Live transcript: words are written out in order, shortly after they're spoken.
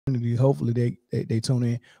Hopefully they tune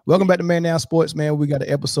in. Welcome back to Man Down Sports, man. We got an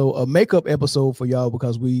episode, a makeup episode for y'all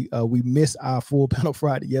because we missed our full panel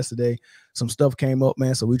Friday yesterday. Some stuff came up,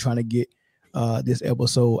 man. So we're trying to get this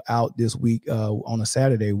episode out this week on a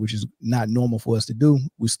Saturday, which is not normal for us to do.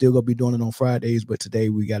 We still gonna be doing it on Fridays, but today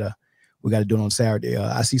we gotta do it on Saturday.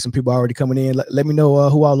 I see some people already coming in. Let me know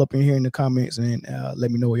who all up in here in the comments, and let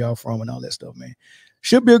me know where y'all from and all that stuff, man.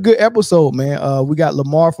 Should be a good episode, man. We got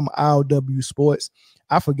Lamar from ILW Sports.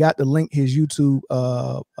 I forgot to link his YouTube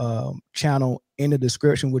channel in the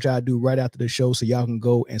description, which I do right after the show, so y'all can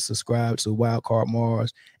go and subscribe to Wildcard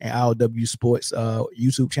Mars and ILW Sports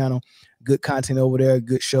YouTube channel. Good content over there,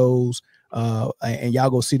 good shows, and y'all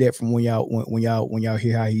go see that from when y'all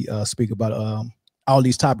hear how he speak about all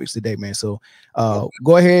these topics today, man. So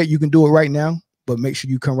go ahead, you can do it right now, but make sure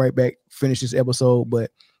you come right back, finish this episode.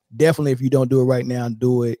 But definitely, if you don't do it right now,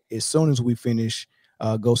 do it as soon as we finish.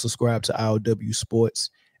 Go subscribe to ILW Sports.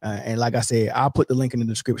 And like I said, I'll put the link in the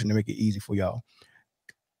description to make it easy for y'all.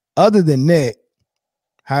 Other than that,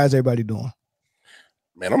 how's everybody doing?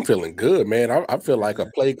 Man, I'm feeling good, man. I feel like a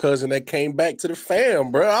play cousin that came back to the fam,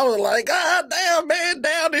 bro. I was like, God damn, man,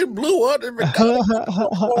 down there blew up. I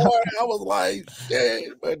was like,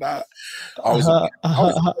 shit, but I was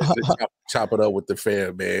chop it up with the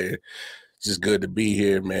fam, man. Just good to be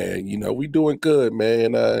here, man. You know, we doing good,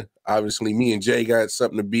 man. Obviously, me and Jay got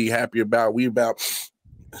something to be happy about. We about,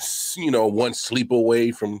 one sleep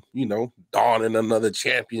away from, dawning another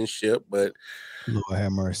championship. But Lord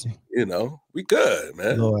have mercy. We good,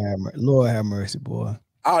 man. Lord have mercy, boy.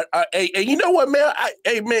 Hey, you know what, man?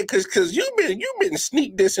 Man, because you've been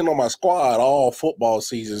sneak dissing on my squad all football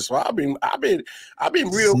season. So I've been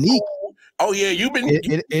real sneak. Cool. Oh yeah, you've been.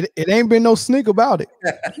 It ain't been no sneak about it.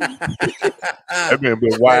 That man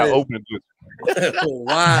been wide open.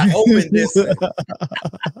 Wide open this.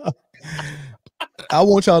 I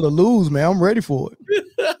want y'all to lose, man. I'm ready for it.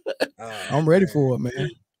 I'm ready for it, man.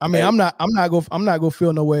 I mean, I'm not gonna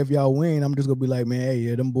feel no way if y'all win. I'm just gonna be like, man, hey,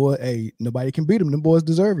 yeah, them boys, hey, nobody can beat them. Them boys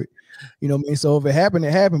deserve it. You know what I mean? So if it happened,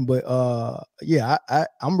 it happened. But yeah,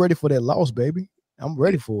 I'm ready for that loss, baby. I'm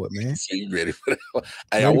ready for it, man. So you ready for that?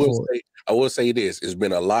 Hey, I will say this. It's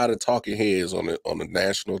been a lot of talking heads on the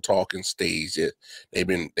national talking stage. They've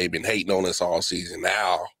been hating on us all season.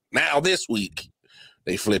 Now this week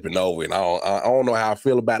they flipping over, and I don't know how I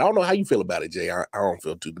feel about it. I don't know how you feel about it, Jay. I don't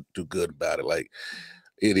feel too good about it. Like,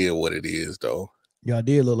 it is what it is, though. Y'all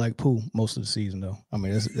did look like poo most of the season, though. I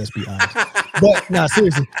mean, let's be honest. But nah,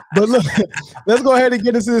 seriously. But look, let's go ahead and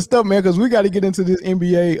get into this stuff, man, because we got to get into this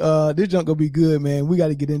NBA. This junk gonna be good, man. We got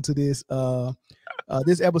to get into this.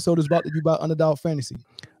 This episode is about to be about Underdog Fantasy.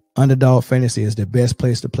 Underdog Fantasy is the best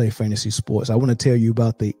place to play fantasy sports. I want to tell you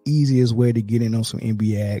about the easiest way to get in on some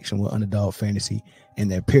NBA action with Underdog Fantasy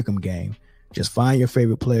and their pick'em game. Just find your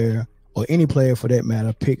favorite player, or any player for that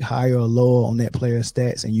matter, pick higher or lower on that player's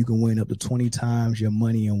stats, and you can win up to 20 times your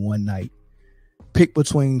money in one night. Pick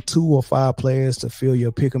between 2 or 5 players to fill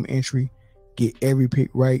your pick'em entry. Get every pick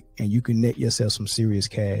right, and you can net yourself some serious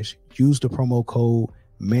cash. Use the promo code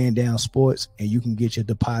ManDownSports, and you can get your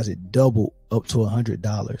deposit doubled up to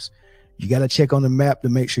 $100. You got to check on the map to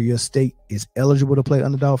make sure your state is eligible to play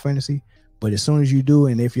Underdog Fantasy. But as soon as you do,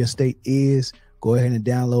 and if your state is, go ahead and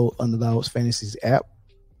download Underdog Fantasy's app.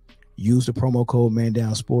 Use the promo code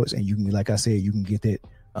ManDownSports, and you can, like I said, you can get that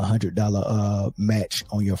 $100 match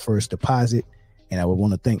on your first deposit. And I would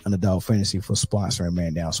want to thank Underdog Fantasy for sponsoring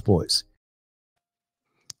Man Down Sports.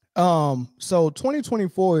 So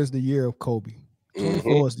 2024 is the year of Kobe.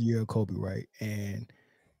 24 is the year of Kobe, right? And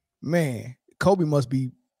man, Kobe must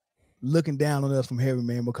be looking down on us from heaven,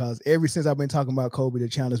 man, because ever since I've been talking about Kobe, the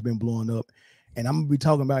channel's been blowing up, and I'm gonna be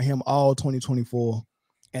talking about him all 2024.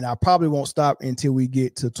 And I probably won't stop until we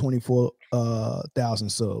get to 24,000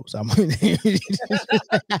 subs. I mean,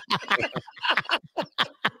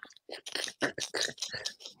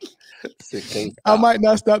 I might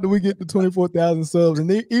not stop till we get to 24,000 subs, and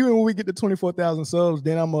then even when we get to 24,000 subs,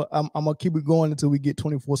 then I'm gonna keep it going until we get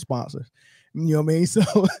 24 sponsors. You know what I mean? So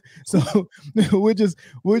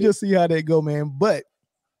we'll just see how that go, man. But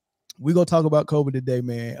we're gonna talk about Kobe today,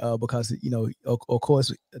 man, because of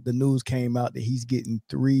course, the news came out that he's getting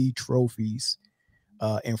 3 trophies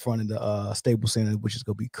in front of the Staples Center, which is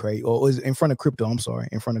gonna be crazy. Or is in front of Crypto? I'm sorry,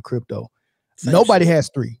 in front of Crypto. Nobody has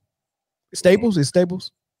 3. Staples is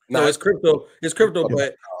Staples. No, it's Crypto. It's Crypto,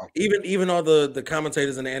 but even all the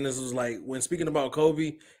commentators and the analysts was like, when speaking about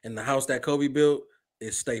Kobe and the house that Kobe built,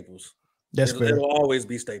 it's Staples. That's fair. It'll always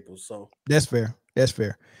be Staples. So that's fair.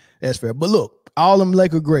 But look, all them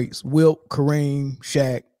Laker greats, Wilt, Kareem,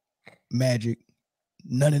 Shaq, Magic,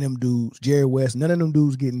 none of them dudes, Jerry West, none of them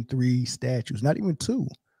dudes getting 3 statues, not even 2.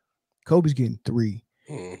 Kobe's getting 3,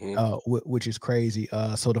 which is crazy.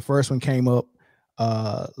 So the first one came up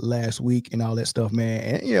last week and all that stuff, man.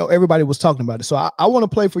 And everybody was talking about it. So I want to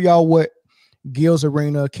play for y'all what Gil's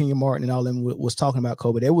Arena, Kenya Martin, and all them was talking about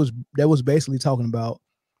Kobe. That was basically talking about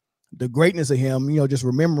the greatness of him, just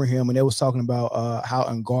remembering him, and they was talking about how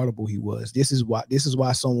unguardable he was. This is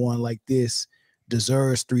why someone like this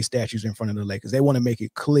deserves 3 statues in front of the Lakers. They want to make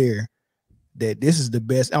it clear that this is the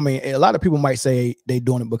best. I mean, a lot of people might say they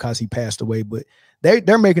doing it because he passed away, but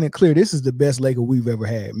they're making it clear this is the best Laker we've ever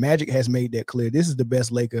had. Magic has made that clear. This is the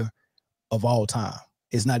best Laker of all time.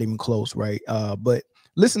 It's not even close, right? But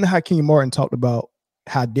listen to how Kenya Martin talked about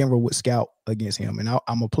how Denver would scout against him. And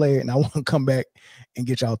I'm a player, and I want to come back and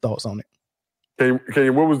get y'all thoughts on it.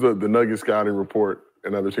 Kenya, what was the Nuggets scouting report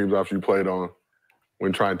and other teams after you played on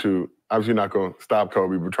when trying to, obviously not going to stop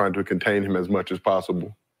Kobe, but trying to contain him as much as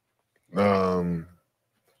possible?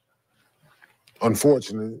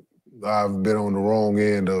 Unfortunately, I've been on the wrong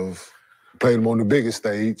end of played him on the biggest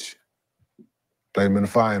stage, played him in the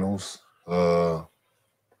finals,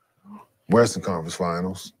 Western Conference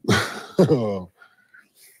Finals.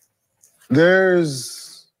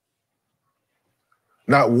 There's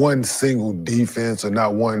not one single defense or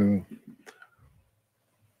not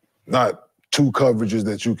 2 coverages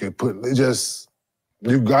that you can put.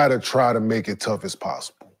 You gotta try to make it tough as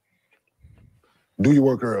possible. Do your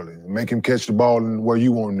work early. Make him catch the ball where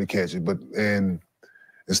you want him to catch it. And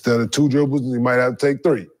instead of 2 dribbles, you might have to take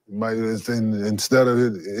 3. Instead of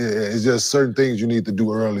it's just certain things you need to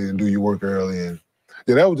do early and do your work early. And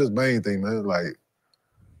yeah, that was just the main thing, man. Like,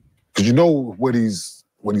 because you know what he's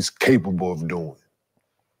capable of doing.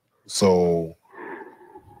 So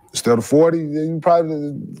instead of 40, you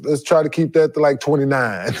probably let's try to keep that to like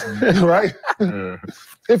 29, right?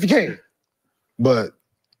 If you can. But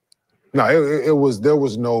no,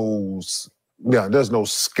 there's no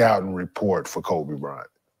scouting report for Kobe Bryant.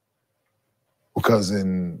 Because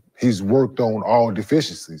he's worked on all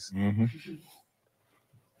deficiencies. Mm-hmm.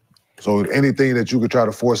 So anything that you could try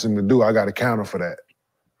to force him to do, I got to counter for that.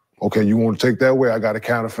 Okay, you want to take that way, I got to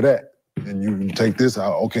counter for that. And you take this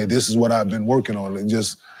out, okay, this is what I've been working on. And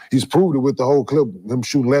he's proved it with the whole clip, him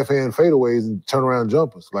shooting left-hand fadeaways and turnaround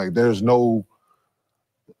jumpers. Like, there's no...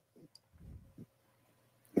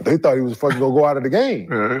 They thought he was fucking going to go out of the game.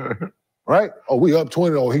 Right? Oh, we up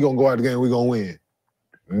 20. Oh, he going to go out of the game, we going to win.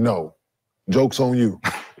 No. Joke's on you.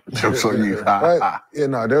 Joke's on you. Right? Yeah,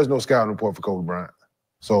 no, there's no scouting report for Kobe Bryant.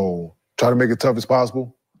 So try to make it tough as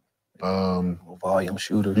possible. Volume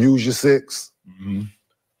shooter. Use your 6. Mm-hmm.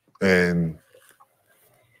 And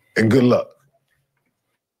good luck.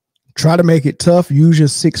 Try to make it tough, use your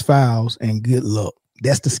 6 fouls, and good luck.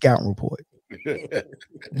 That's the scouting report.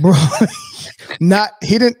 Bro,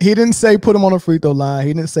 he didn't say put him on the free throw line.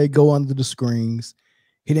 He didn't say go under the screens.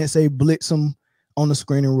 He didn't say blitz him on the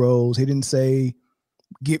screen and rolls. He didn't say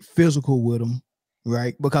get physical with him,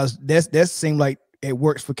 right? Because that seemed like it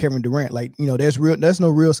works for Kevin Durant. Like, there's no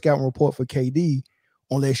real scouting report for KD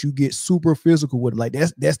unless you get super physical with him. Like,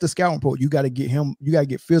 that's the scouting report. You got to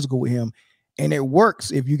get physical with him, and it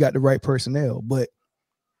works if you got the right personnel. But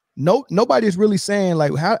nobody's really saying,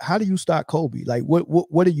 like, how do you stop Kobe? Like,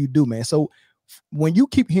 what do you do, man? So when you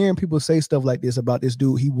keep hearing people say stuff like this about this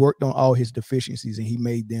dude, he worked on all his deficiencies and he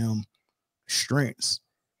made them strengths.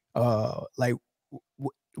 Like,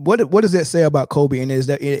 what does that say about Kobe? And is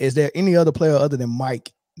there any other player other than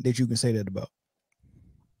Mike that you can say that about?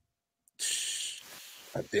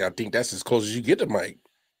 I think that's as close as you get to Mike.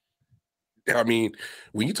 I mean,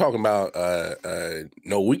 when you talking about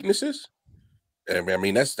no weaknesses, I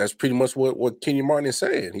mean that's pretty much what Kenya Martin is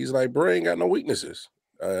saying. He's like, bro, ain't got no weaknesses.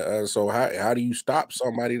 So how do you stop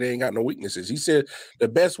somebody that ain't got no weaknesses? He said the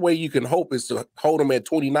best way you can hope is to hold them at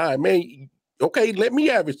 29. Man, okay, let me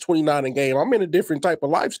average 29 a game. I'm in a different type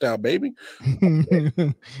of lifestyle, baby.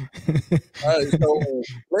 So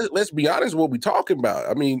let's be honest what we're talking about.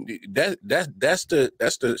 I mean, that's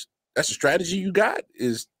the strategy you got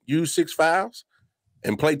is use 6 fouls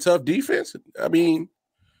and play tough defense. I mean,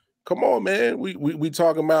 come on, man. We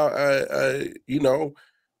talking about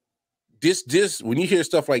this when you hear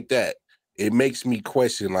stuff like that, it makes me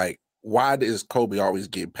question, like, why does Kobe always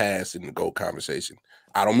get passed in the GOAT conversation?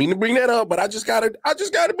 I don't mean to bring that up, but I just gotta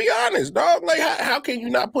be honest, dog. Like, how can you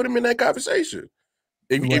not put him in that conversation?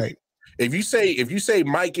 If you say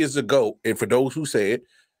Mike is a GOAT, and for those who say it,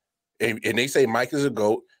 and they say Mike is a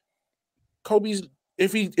GOAT, Kobe's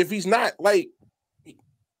if he's not, like,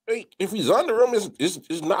 if he's under him,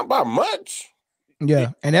 it's not by much.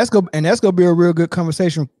 Yeah, and that's gonna be a real good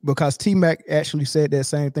conversation because T-Mac actually said that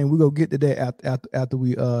same thing. We're gonna get to that after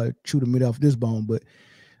we chew the meat off this bone, but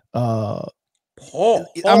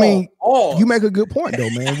I mean, you make a good point though,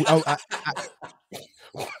 man.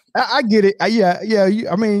 I get it. Yeah.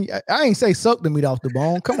 I mean, I ain't say suck the meat off the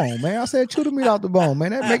bone. Come on, man. I said chew the meat off the bone,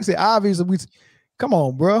 man. That makes it obvious. Come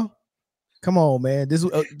on, bro. Come on, man. This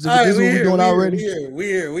is what we're doing already. We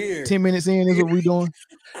here. 10 minutes in is what we're doing.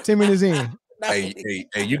 10 minutes in. Hey,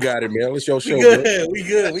 you got it, man. It's your show, bro. We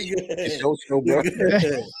good. It's your show, bro.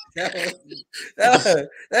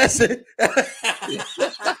 That's it.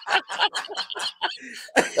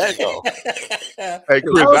 Hey,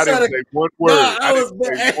 Chris, I didn't say one word. No, I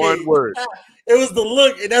didn't say one word. It was the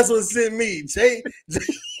look, and that's what sent me. Jay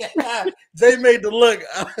made the look.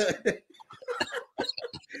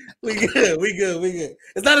 We good.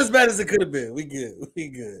 It's not as bad as it could have been. We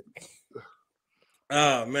good.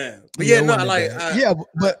 Oh man, but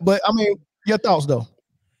but I mean, your thoughts though.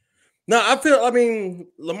 No, I mean,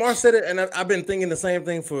 Lamar said it, and I've been thinking the same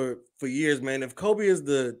thing for years, man. If Kobe is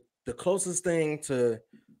the closest thing to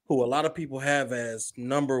who a lot of people have as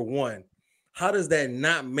number one, how does that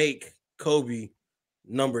not make Kobe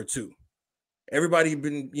number two? Everybody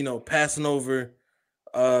been, passing over,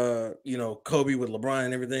 Kobe with LeBron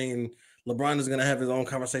and everything, and LeBron is gonna have his own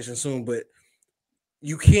conversation soon. But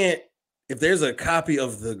you can't. If there's a copy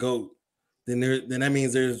of the GOAT, then that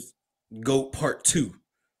means there's GOAT Part 2,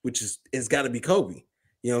 which it's got to be Kobe.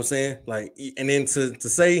 You know what I'm saying? Like, and then to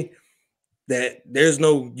say that there's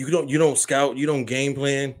no, you don't scout, you don't game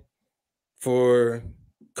plan for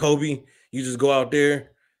Kobe. You just go out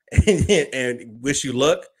there and wish you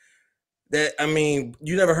luck. That, I mean,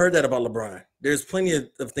 you never heard that about LeBron. There's plenty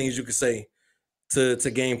of things you could say to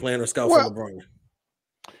game plan or scout for LeBron.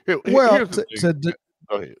 Go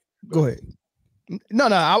ahead. Go ahead. No.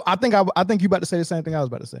 I think you about to say the same thing I was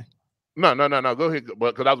about to say. No. Go ahead,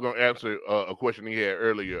 because I was going to answer a question he had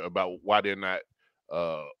earlier about why they're not,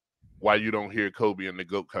 why you don't hear Kobe in the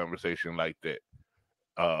GOAT conversation like that.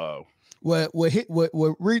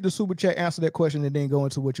 Read the super chat, answer that question, and then go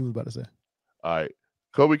into what you was about to say. All right,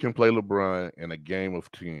 Kobe can play LeBron in a game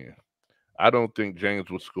of 10. I don't think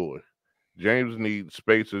James would score. James needs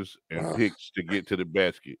spaces and picks to get to the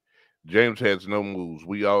basket. James has no moves.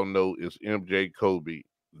 We all know it's MJ, Kobe,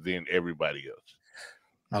 then everybody else.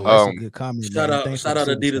 That's a good comment. Shout out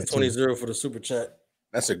Adidas 20 for the super chat.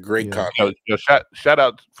 That's a great comment. Shout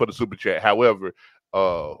out for the super chat. However,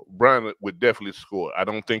 Brian would definitely score. I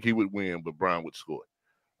don't think he would win, but Brian would score.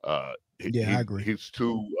 I agree. He's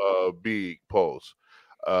too big. Pause.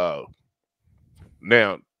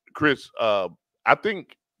 Now, Chris, I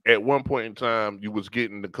think at one point in time you was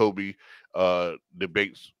getting the Kobe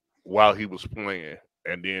debates while he was playing,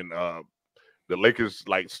 and then the Lakers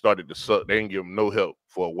started to suck. They didn't give him no help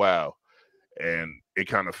for a while, and it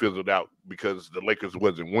kind of fizzled out because the Lakers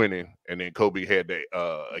wasn't winning, and then Kobe had the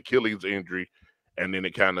Achilles injury, and then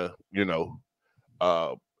it kind of, and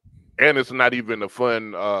it's not even a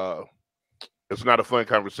fun it's not a fun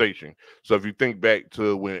conversation. So if you think back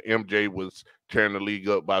to when MJ was tearing the league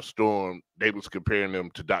up by storm, they was comparing them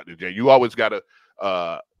to Dr. J. You always got to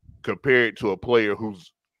compare it to a player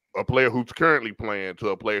who's currently playing to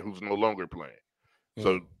a player who's no longer playing.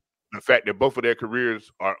 So the fact that both of their careers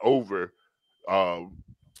are over,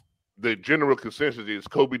 the general consensus is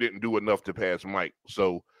Kobe didn't do enough to pass Mike,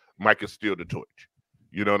 so Mike is still the torch.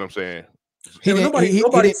 You know what I'm saying? He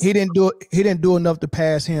didn't do enough to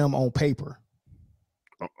pass him on paper.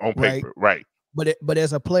 On paper, right? But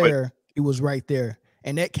as a player, it was right there,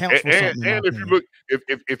 and that counts for something. And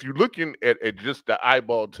if you're looking at just the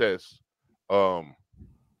eyeball test, I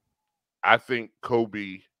think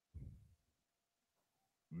Kobe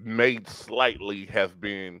may slightly have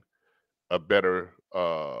been a better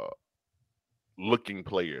looking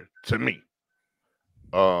player to me.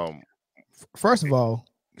 First of all,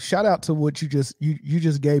 shout out to what you just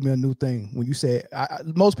gave me a new thing when you said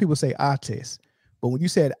most people say eye test, but when you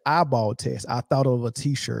said eyeball test, I thought of a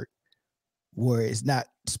T-shirt where it's not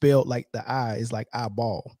spelled like the eye, it's like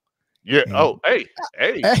eyeball. Yeah. And, hey.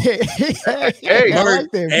 Hey,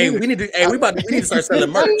 we need to start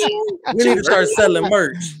selling merch. We need to start selling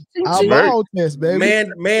merch. Eyeball test, baby.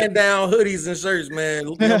 Man down hoodies and shirts, man.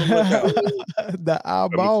 The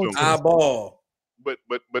eyeball test. Eyeball. But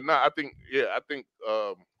no, I think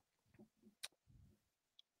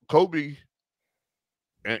Kobe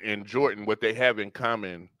and Jordan, what they have in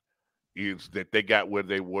common is that they got where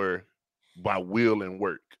they were by will and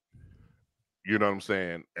work. You know what I'm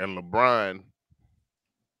saying? And LeBron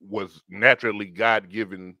was naturally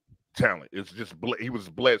God-given talent. It's just he was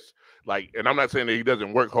blessed. And I'm not saying that he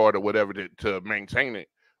doesn't work hard or whatever to maintain it,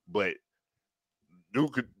 but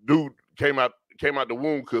dude came out the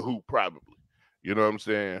womb could hoop probably. You know what I'm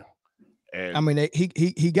saying? And I mean,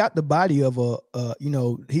 he got the body of a I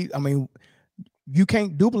mean, you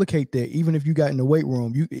can't duplicate that even if you got in the weight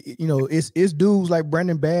room. It's dudes like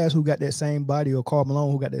Brandon Bass who got that same body, or Karl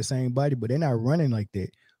Malone who got that same body, but they're not running like that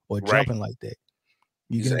or jumping like that.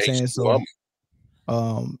 You get what I'm saying?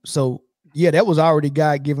 So yeah, that was already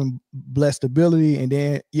God given blessed ability, and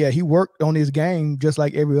then he worked on his game just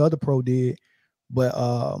like every other pro did. But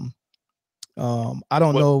I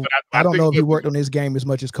don't know. I don't know if he worked on his game as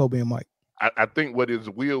much as Kobe and Mike. I think what his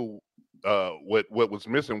will, what was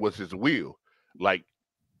missing was his will. Like,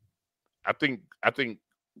 I think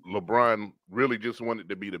LeBron really just wanted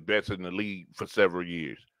to be the best in the league for several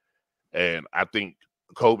years, and I think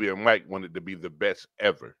Kobe and Mike wanted to be the best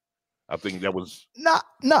ever. I think that was no.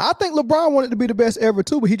 I think LeBron wanted to be the best ever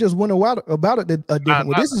too, but he just went about it a different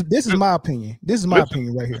way. This is my opinion. This is my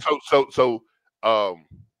opinion right here. So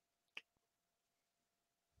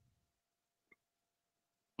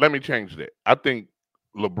let me change that. I think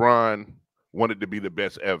LeBron wanted to be the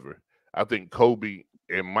best ever. I think Kobe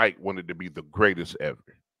and Mike wanted to be the greatest ever.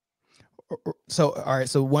 So all right.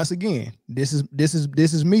 So once again, this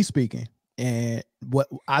is me speaking. And what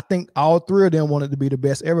I think all three of them wanted to be the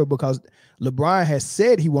best ever because LeBron has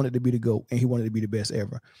said he wanted to be the GOAT and he wanted to be the best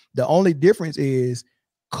ever. The only difference is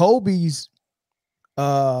Kobe's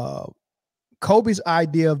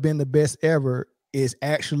idea of being the best ever is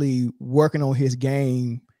actually working on his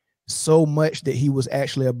game so much that he was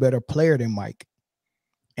actually a better player than Mike.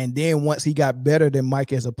 And then once he got better than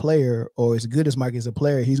Mike as a player, or as good as Mike as a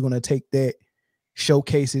player, he's going to take that,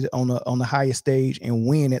 showcase it on the highest stage and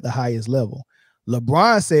win at the highest level.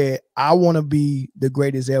 LeBron said, I want to be the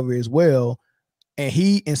greatest ever as well. And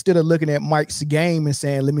he, instead of looking at Mike's game and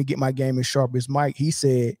saying, let me get my game as sharp as Mike, he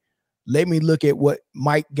said, let me look at what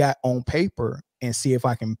Mike got on paper and see if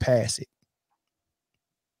I can pass it.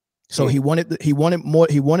 So he wanted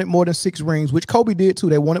more than 6 rings, which Kobe did too.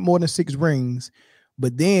 They wanted more than 6 rings.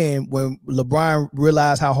 But then when LeBron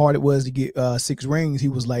realized how hard it was to get 6 rings, he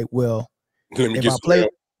was like, well,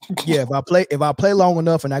 if I play long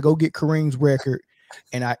enough and I go get Kareem's record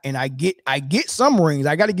and I get some rings,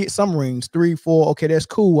 I got to get some rings, 3, 4. Okay, that's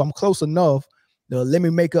cool. I'm close enough. Let me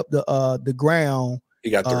make up the ground. He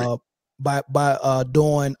got 3 by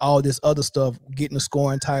doing all this other stuff, getting a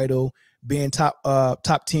scoring title, being top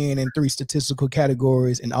 10 in 3 statistical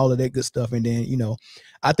categories and all of that good stuff. And then,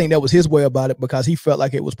 I think that was his way about it because he felt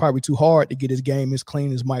like it was probably too hard to get his game as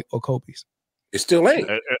clean as Mike or Kobe's. It still ain't.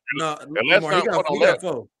 No, he got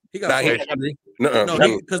 4. He got 4.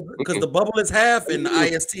 No, because the bubble is half and the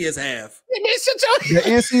IST is half. The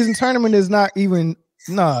in-season tournament is not even.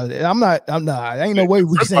 No, I'm not. Ain't no way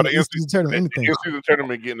we can say the in-season tournament anything. In-season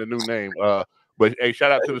tournament getting a new name. But hey,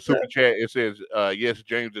 shout out to the super chat. It says, yes,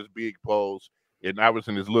 James is big pause and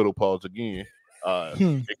Iverson is little pause again.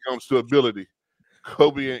 It comes to ability.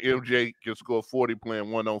 Kobe and MJ can score 40 playing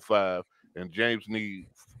 1-on-5, and James needs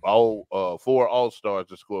 4 all-stars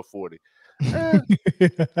to score 40. I'm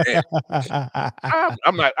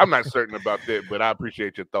not certain about that, but I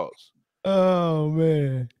appreciate your thoughts. Oh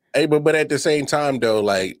man. Hey, but at the same time though,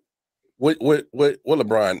 like what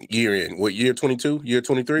LeBron year in? What year 22? Year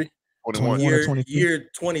 23? 21. Year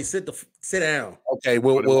 20. Sit down. Okay,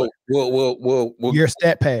 well your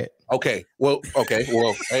stat pad. Okay.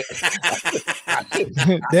 Hey.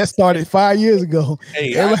 That started 5 years ago.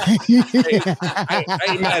 Hey, I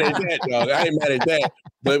ain't mad at that, dog. I ain't mad at that.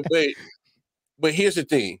 But here's the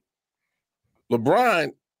thing.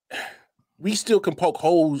 LeBron, we still can poke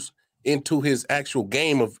holes into his actual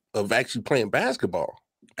game of actually playing basketball.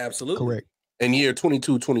 Absolutely. Correct. In year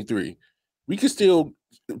 22, 23. We can still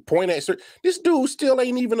point at this dude still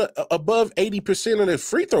ain't even above 80% of the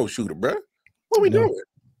free throw shooter, bro. What are we doing?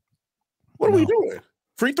 What are we doing?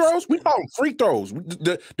 Free throws? We call them free throws.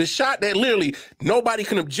 The shot that literally nobody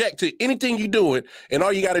can object to anything you're doing, and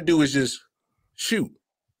all you got to do is just shoot.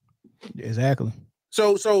 Exactly.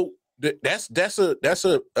 So that's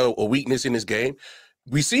a weakness in this game.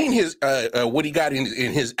 We seen his what he got in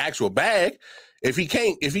his actual bag. If he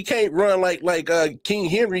can't run like King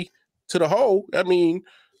Henry to the hole, I mean,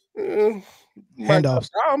 handoffs.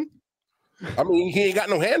 I mean, he ain't got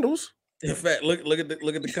no handles. In fact, look at the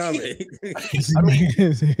comment.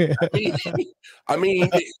 I mean,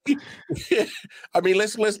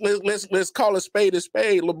 let's call a spade a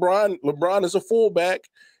spade. LeBron is a fullback.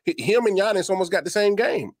 Him and Giannis almost got the same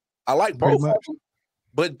game. I like both of them,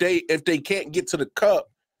 but if they can't get to the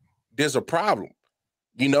cup, there's a problem.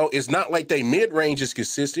 It's not like they mid-range is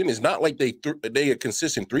consistent. It's not like they a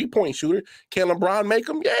consistent 3-point shooter. Can LeBron make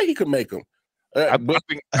them? Yeah, he could make them.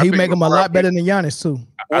 He make them a lot better than Giannis too.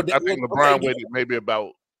 I think LeBron waited maybe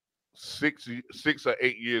about 6 or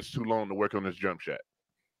 8 years too long to work on his jump shot.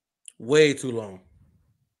 Way too long.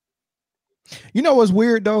 You know what's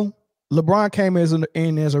weird though? LeBron came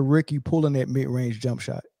in as a rookie pulling that mid-range jump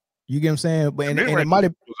shot. You get what I'm saying? But and it might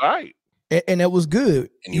have was all right. And it was good.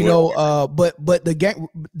 You know, but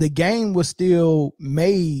the game was still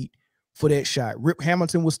made for that shot. Rip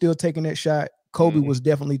Hamilton was still taking that shot. Kobe was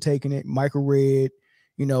definitely taking it. Michael Redd,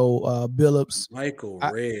 you know, Billups,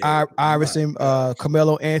 Iverson,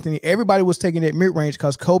 Carmelo Anthony. Everybody was taking that mid-range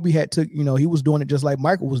because Kobe he was doing it just like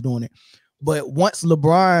Michael was doing it. But once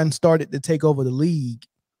LeBron started to take over the league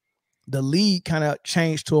kind of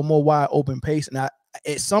changed to a more wide open pace. And at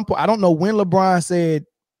some point, I don't know when LeBron said,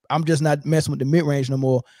 I'm just not messing with the mid-range no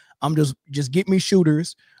more. I'm just get me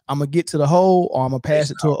shooters. I'm gonna get to the hole or I'm gonna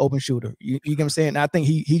pass it to an open shooter. You get what I'm saying? And I think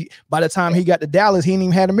he by the time he got to Dallas, he didn't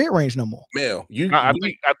even have a mid-range no more. Mel, I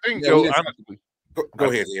think Joe, honestly, go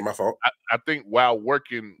ahead, my fault. I think while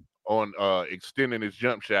working on extending his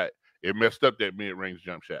jump shot, it messed up that mid-range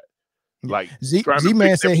jump shot. Like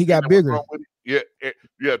Z-Man said he got bigger. Yeah,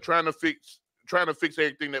 trying to fix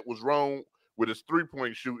everything that was wrong with his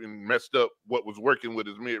 3-point shooting messed up what was working with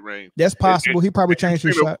his mid-range. That's possible. He probably changed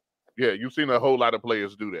his shot. Yeah, you've seen a whole lot of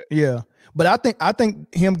players do that. Yeah, but I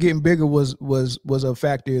think him getting bigger was a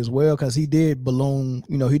factor as well because he did balloon.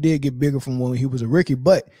 You know, he did get bigger from when he was a rookie,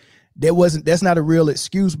 but that's not a real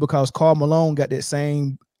excuse because Karl Malone got that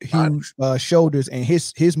same huge shoulders and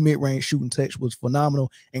his mid-range shooting touch was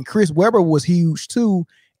phenomenal. And Chris Webber was huge too,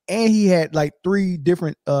 and he had like 3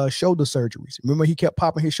 different shoulder surgeries. Remember, he kept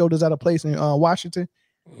popping his shoulders out of place in Washington.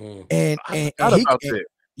 And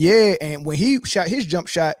when he shot his jump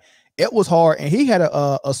shot, it was hard, and he had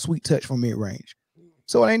a sweet touch from mid-range.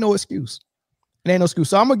 So it ain't no excuse.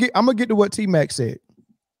 So I'm gonna get to what T-Mac said.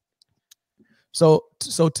 So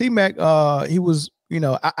T-Mac, he was, you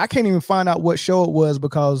know, I can't even find out what show it was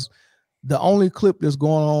because the only clip that's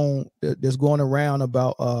going around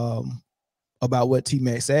about what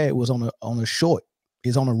T-Mac said was on a short.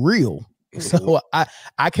 It's on a reel. So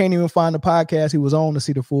I can't even find the podcast he was on to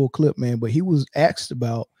see the full clip, man. But he was asked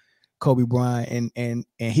about Kobe Bryant and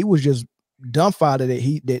he was just dumbfounded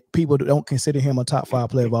that people don't consider him a top 5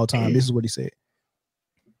 player of all time. This is what he said.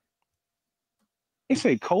 They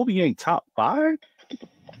say Kobe ain't top 5?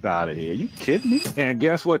 Out of here. You kidding me? And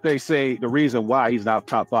guess what they say the reason why he's not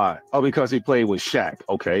top 5? Oh, because he played with Shaq.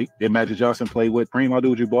 Okay. Did Magic Johnson play with Kareem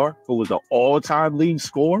Abdul-Jabbar, who was the all-time leading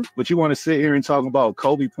scorer? But you want to sit here and talk about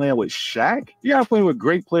Kobe playing with Shaq? You gotta play with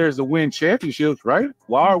great players to win championships, right?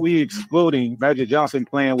 Why are we excluding Magic Johnson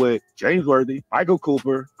playing with James Worthy, Michael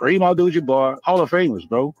Cooper, Kareem Abdul-Jabbar, Hall of Famers,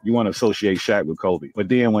 bro? You want to associate Shaq with Kobe. But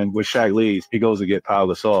then when Shaq leaves, he goes to get Pau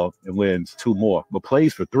Gasol and wins 2 more, but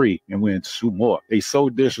plays for 3 and wins 2 more. They so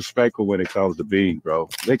disrespectful when it comes to being, bro.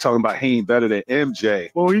 They talking about he ain't better than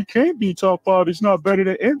MJ. Well, he can't be top 5. He's not better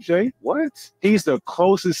than MJ. What? He's the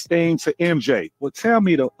closest thing to MJ. Well, tell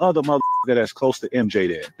me the other motherfucker that's close to MJ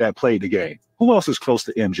there that played the game. Who else is close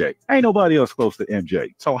to MJ? Ain't nobody else close to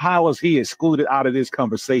MJ. So how is he excluded out of this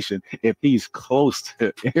conversation if he's close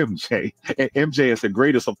to MJ? And MJ is the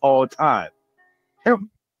greatest of all time.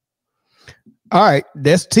 All right,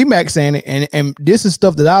 that's T-Mac saying it, and this is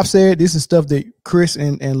stuff that I've said. This is stuff that Chris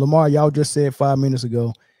and Lamar, y'all just said 5 minutes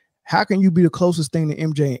ago. How can you be the closest thing to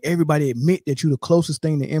MJ and everybody admit that you're the closest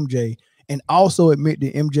thing to MJ and also admit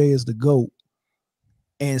that MJ is the GOAT?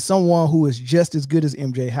 And someone who is just as good as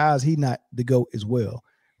MJ, how is he not the GOAT as well?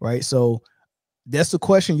 Right. So that's the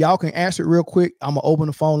question. Y'all can answer it real quick. I'm gonna open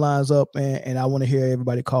the phone lines up and I want to hear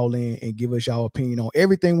everybody call in and give us y'all opinion on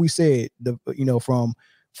everything we said.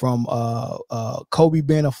 From Kobe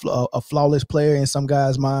being a flawless player in some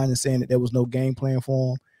guy's mind and saying that there was no game plan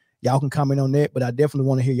for him. Y'all can comment on that, but I definitely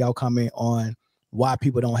want to hear y'all comment on why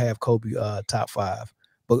people don't have Kobe top 5.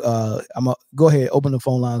 But I'm gonna go ahead, open the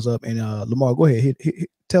phone lines up, and Lamar, go ahead,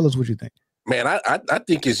 tell us what you think. Man, I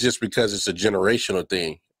think it's just because it's a generational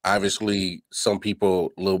thing. Obviously, some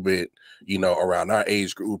people a little bit, around our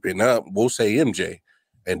age group and up, will say MJ.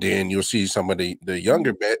 And then you'll see some of the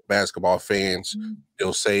younger basketball fans,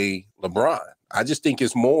 they'll say LeBron. I just think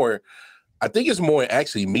it's more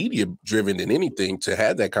actually media driven than anything to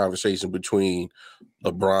have that conversation between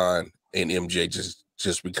LeBron and MJ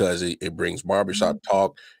just because it brings barbershop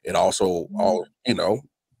talk and also all,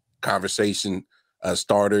 conversation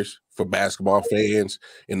starters for basketball fans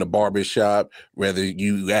in the barbershop, whether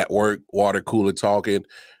you at work, water cooler talking.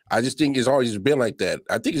 I just think it's always been like that.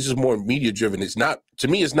 I think it's just more media driven. It's not, to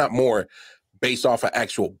me, it's not more based off of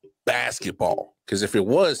actual basketball. Because if it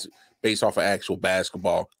was based off of actual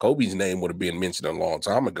basketball, Kobe's name would have been mentioned a long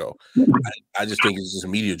time ago. I just think it's just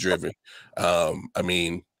media driven.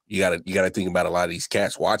 you gotta think about a lot of these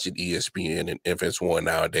cats watching ESPN and FS1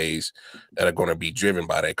 nowadays that are going to be driven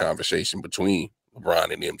by that conversation between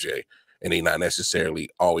LeBron and MJ, and they're not necessarily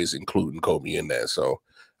always including Kobe in that. So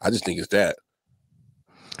I just think it's that.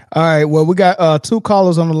 All right. Well, we got 2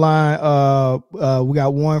 callers on the line. We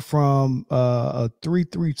got one from a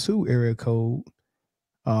 332 area code.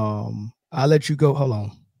 I'll let you go. Hold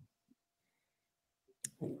on.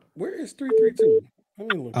 Where is 332? I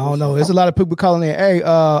don't know. There's a lot of people calling in. Hey,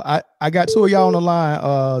 I got 2 of y'all on the line.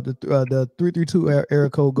 The 332 area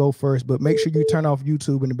code go first, but make sure you turn off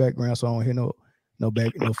YouTube in the background so I don't hear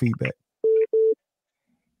no feedback.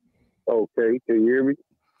 Okay, can you hear me?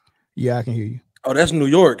 Yeah, I can hear you. Oh, that's New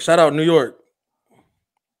York. Shout out New York.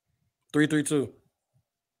 332.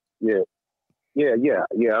 Yeah.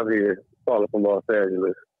 I'm here. Calling from Los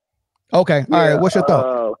Angeles. Okay. All right. What's your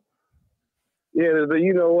thought?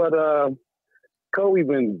 You know what? Kobe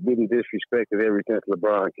been getting disrespected ever since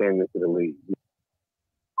LeBron came into the league.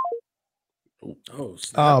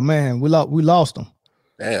 Oh man, we lost him.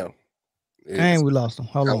 Damn. And we lost him.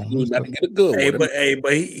 Hold on. He was about to get a good one.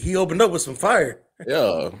 But he opened up with some fire.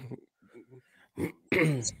 Yeah.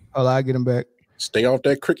 Oh, I get him back. Stay off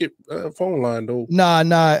that cricket phone line though.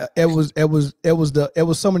 Nah. It was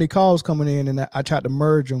so many calls coming in, and I tried to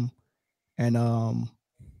merge them, and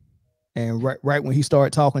right when he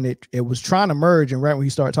started talking, it was trying to merge, and right when he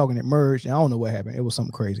started talking, it merged. And I don't know what happened. It was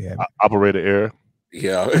something crazy happened. Operator error.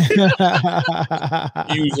 Yeah.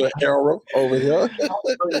 User error over here.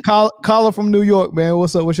 Caller from New York, man.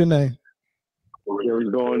 What's up? What's your name? What's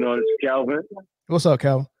going on? It's Calvin. What's up,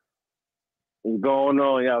 Calvin? What's going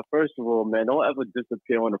on? Yeah, first of all, man, don't ever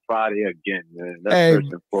disappear on a Friday again, man. That's hey,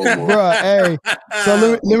 first and foremost. Bro, hey. So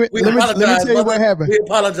let me tell you what happened. We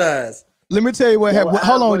apologize. Let me tell you what happened.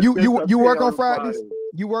 Hold on. You work on Fridays? Friday.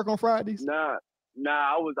 You work on Fridays? Nah,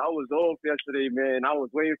 I was off yesterday, man. I was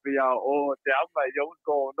waiting for y'all all day. I'm like, yo, what's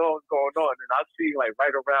going on? And I see like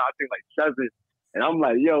right around, I think like 7. And I'm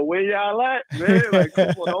like, yo, where y'all at, man? Like, come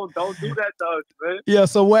on, don't do that to us, man. Yeah,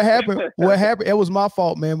 so what happened? It was my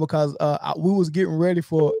fault, man, because we was getting ready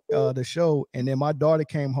for the show, and then my daughter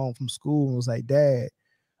came home from school and was like, Dad,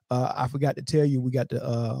 I forgot to tell you we got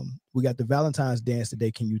the Valentine's dance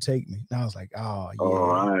today. Can you take me? And I was like, oh yeah.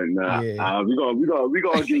 All right, nah. Yeah. We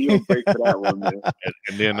gonna give you a break for that one, man.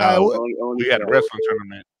 And then we had a wrestling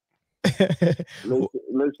tournament.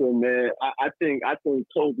 Listen, man. I think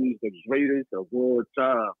Kobe's the greatest of all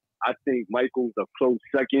time. I think Michael's a close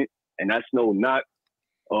second, and that's no knock.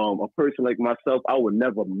 A person like myself, I would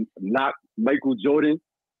never knock Michael Jordan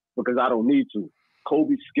because I don't need to.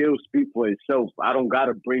 Kobe's skills speak for itself. I don't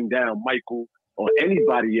gotta bring down Michael or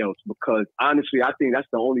anybody else because honestly, I think that's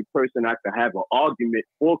the only person I could have an argument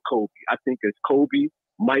for Kobe. I think it's Kobe,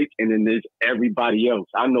 Mike, and then there's everybody else.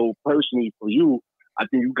 I know personally for you, I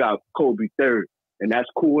think you got Kobe third, and that's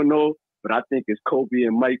cool and all, but I think it's Kobe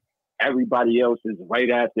and Mike. Everybody else is right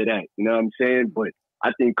after that. You know what I'm saying? But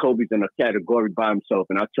I think Kobe's in a category by himself,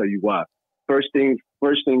 and I'll tell you why. First things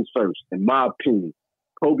first, in my opinion,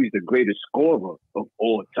 Kobe's the greatest scorer of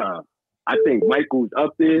all time. I think Michael's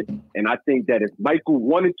up there, and I think that if Michael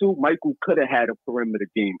wanted to, Michael could have had a perimeter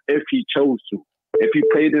game if he chose to. If he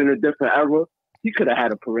played in a different era, he could have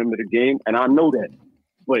had a perimeter game, and I know that.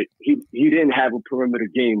 But he didn't have a perimeter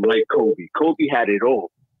game like Kobe. Kobe had it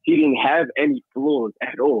all. He didn't have any flaws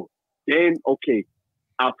at all. Then, okay,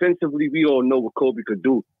 offensively, we all know what Kobe could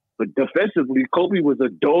do. But defensively, Kobe was a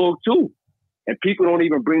dog too. And people don't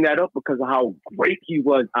even bring that up because of how great he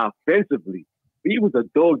was offensively. He was a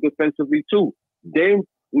dog defensively too. Then,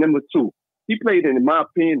 number 2, he played in my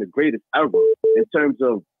opinion, the greatest ever in terms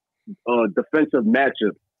of defensive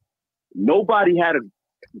matchup. Nobody had to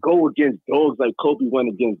go against dogs like Kobe went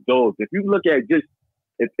against dogs. If you look at just,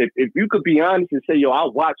 if you could be honest and say, yo, I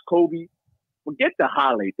watched Kobe, forget the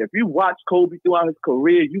highlights. If you watch Kobe throughout his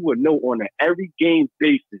career, you would know on an every game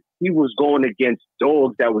basis, he was going against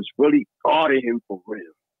dogs that was really guarding him for real.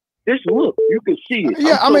 Just look, you can see it.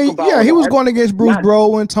 Yeah, he was going against Bruce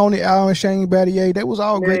Browen, Tony Allen, Shane Battier. They was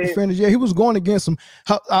all great defenders. Yeah, he was going against them.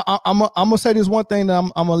 I'm gonna say this one thing that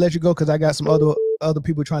I'm gonna let you go because I got some other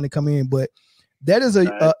people trying to come in. But that is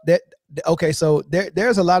okay. So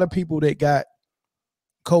there's a lot of people that got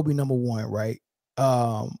Kobe number 1, right?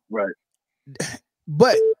 Right.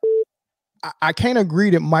 But I can't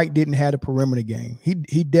agree that Mike didn't have a perimeter game.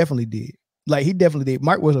 He definitely did. Like he definitely did.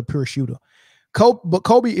 Mike was a pure shooter. But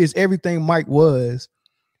Kobe is everything Mike was.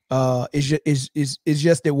 It's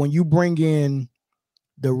just that when you bring in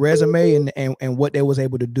the resume and what they was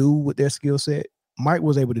able to do with their skill set, Mike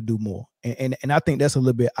was able to do more. And I think that's a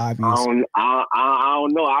little bit obvious. I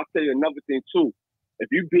don't know. I'll tell you another thing too. if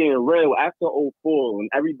you being real, after 04, when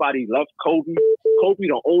everybody left Kobe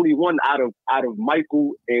the only one out of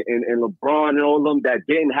Michael and LeBron and all of them that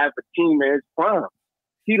didn't have a team in his prime.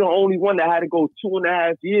 He the only one that had to go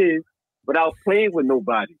 2.5 years without playing with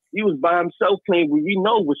nobody. He was by himself playing with, we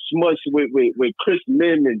know, with Smush, with Chris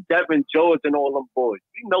Lim and Devin George and all them boys.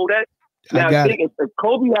 You know that. Now I think if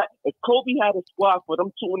Kobe had a squad for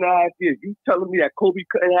them 2.5 years, you telling me that Kobe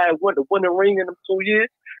couldn't have the winning ring in them 2 years?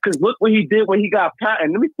 Because look what he did when he got Powell.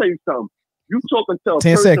 And let me tell you something. You talking to a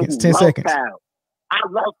 10 person seconds. who 10 loves seconds. Powell. I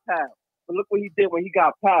love Powell. But look what he did when he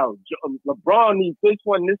got Powell. LeBron needs this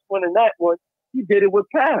one, and that one. He did it with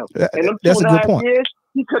Powell. And them That's a good 2.5 point. years,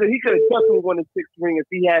 he could have definitely won a 6th ring if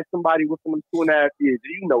he had somebody with him 2.5 years.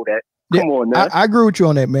 You know that. Come on now. I agree with you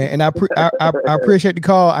on that, man, and I appreciate the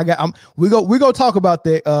call. We go talk about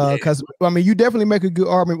that because I mean you definitely make a good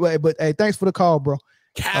argument, but hey, thanks for the call, bro.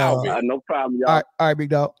 Calvin, no problem, y'all. All right, big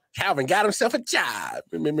dog. Calvin got himself a job.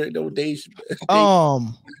 Remember those days?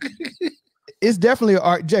 It's definitely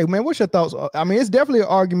Jay, man. What's your thoughts? I mean, it's definitely an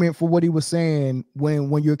argument for what he was saying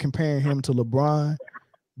when you're comparing him to LeBron,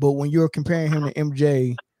 but when you're comparing him to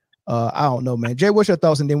MJ, I don't know, man. Jay, what's your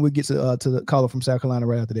thoughts? And then we'll get to the caller from South Carolina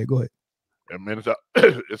right after that. Go ahead. I mean,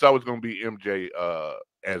 it's always going to be MJ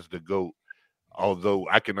as the GOAT, although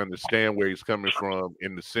I can understand where he's coming from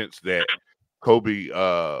in the sense that Kobe,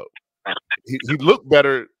 he looked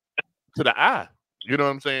better to the eye. You know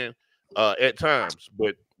what I'm saying? At times,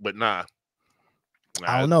 but nah.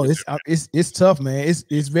 I don't know. It's tough, man.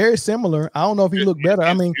 It's very similar. I don't know if he looked better.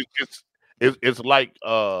 I mean, it's like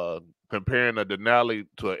comparing a Denali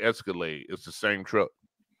to an Escalade. It's the same truck.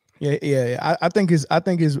 Yeah. I think his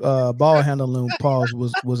ball handling pause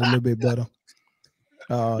was a little bit better.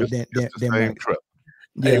 Than Mike. Truck.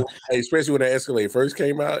 Yeah, hey, especially when the Escalade first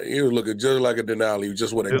came out, he was looking just like a Denali,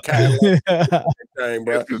 just with a thing,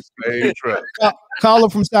 bro. Same truck. Caller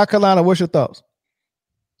from South Carolina, what's your thoughts?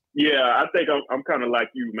 Yeah, I think I'm kind of like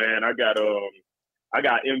you, man. I got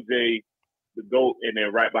MJ, the GOAT, and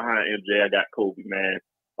then right behind MJ, I got Kobe, man.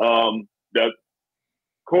 The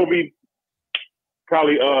Kobe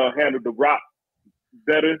probably handled the rock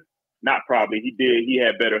better. Not probably. He did. He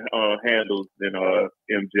had better handles than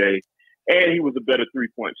MJ, and he was a better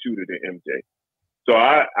 3-point shooter than MJ. So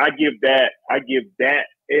I give that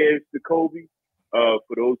edge to Kobe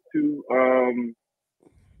for those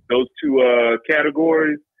two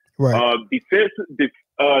categories. Right. Defense,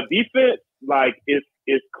 like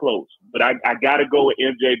it's close, but I gotta go with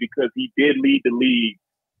MJ because he did lead the league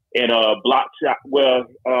in block shot. Well,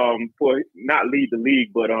 for not lead the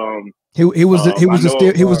league, but he was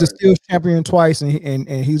the steals champion twice, and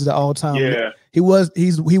he's the all time. Yeah, he was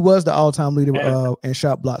the all time leader in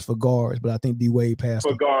shot blocks for guards, but I think D Wade passed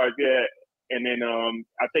for him. guards. Yeah, and then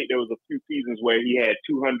I think there was a few seasons where he had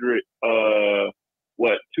 200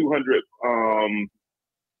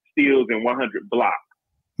 steals and 100 blocks.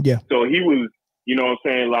 Yeah. So he was, you know what I'm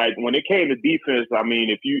saying? Like when it came to defense, I mean,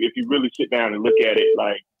 if you really sit down and look at it,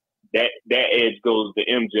 like that edge goes to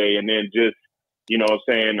MJ, and then just, you know what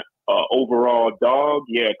I'm saying, overall dog.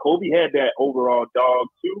 Yeah, Kobe had that overall dog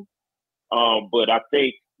too. But I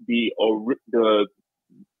think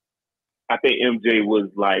I think MJ was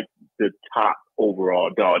like the top overall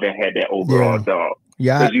dog that had that overall dog.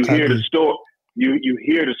 Yeah. Because you hear the story, you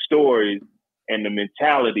hear the stories and the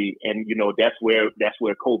mentality, and you know that's where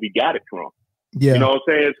Kobe got it from. Yeah, you know what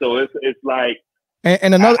I'm saying. So it's like,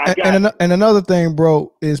 and another thing,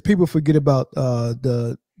 bro, is people forget about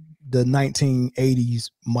the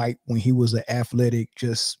 1980s Mike when he was an athletic,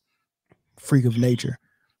 just freak of nature.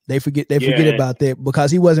 They forget about that because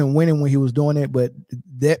he wasn't winning when he was doing it, but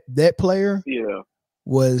that player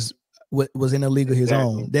was in a league of his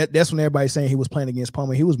own. That's when everybody's saying he was playing against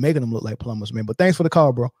Plumber. He was making them look like plumbers, man. But thanks for the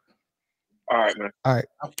call, bro. All right, man. All right.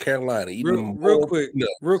 South Carolina. Real quick.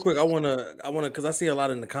 I wanna because I see a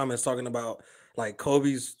lot in the comments talking about like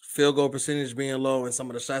Kobe's field goal percentage being low and some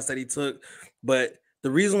of the shots that he took. But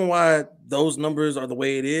the reason why those numbers are the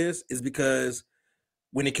way it is because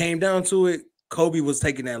when it came down to it, Kobe was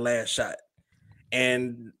taking that last shot.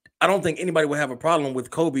 And I don't think anybody would have a problem with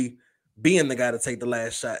Kobe being the guy to take the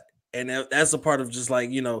last shot. And that's a part of just like,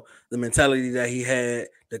 you know, the mentality that he had,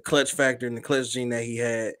 the clutch factor and the clutch gene that he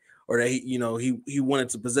had, or that he wanted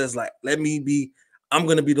to possess. Like, I'm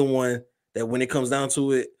going to be the one that when it comes down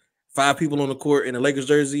to it, 5 people on the court in a Lakers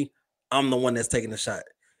jersey, I'm the one that's taking the shot.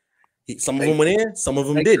 Some of them went in, some of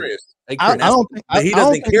them didn't. I don't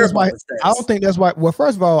think that's why. Well,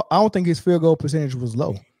 first of all, I don't think his field goal percentage was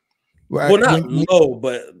low. Right? Well, not low,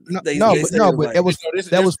 but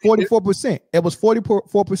that was 44%. It was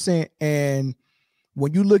 44%. And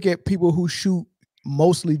when you look at people who shoot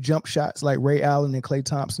mostly jump shots like Ray Allen and Klay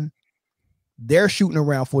Thompson, they're shooting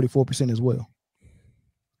around 44% as well.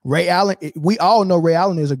 Ray Allen, we all know Ray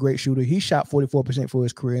Allen is a great shooter. He shot 44% for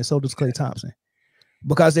his career, and so does Klay Thompson,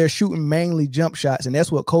 because they're shooting mainly jump shots, and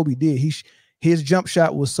that's what Kobe did. His jump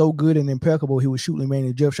shot was so good and impeccable. He was shooting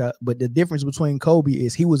mainly jump shot, but the difference between Kobe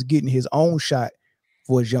is he was getting his own shot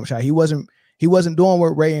for his jump shot. He wasn't doing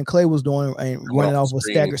what Ray and Klay was doing and running off with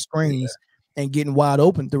staggered screens and getting wide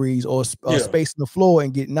open threes or spacing the floor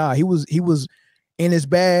and getting he was in his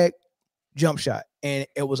bag jump shot, and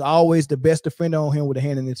it was always the best defender on him with a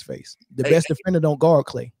hand in his face. The best defender don't guard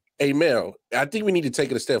Klay. Hey Mel, I think we need to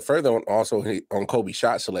take it a step further on Kobe's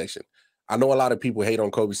shot selection. I know a lot of people hate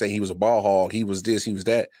on Kobe, say he was a ball hog, he was this, he was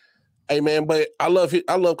that. Hey man, but I love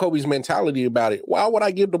Kobe's mentality about it. Why would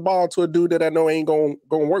I give the ball to a dude that I know ain't gonna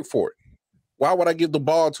work for it? Why would I give the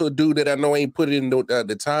ball to a dude that I know ain't put in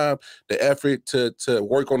the time, the effort to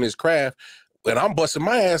work on his craft, when I'm busting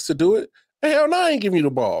my ass to do it? Hell no, I ain't giving you the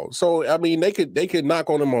ball. So I mean, they could knock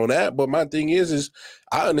on him on that, but my thing is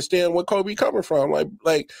I understand where Kobe coming from.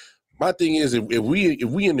 Like my thing is, if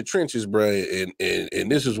we in the trenches, bro,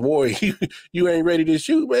 and this is war, you ain't ready to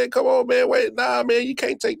shoot, man. Come on, man. Wait, nah, man, you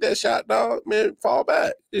can't take that shot, dog. Man, fall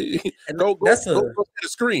back. Go set a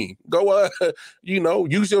screen. Go,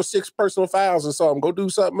 use your 6 personal fouls or something. Go do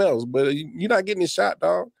something else. But you're not getting the shot,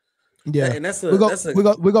 dog. Yeah, and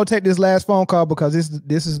we're gonna take this last phone call because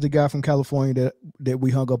this is the guy from California that we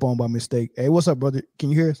hung up on by mistake. Hey, what's up, brother? Can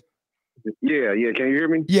you hear us? Yeah. Can you hear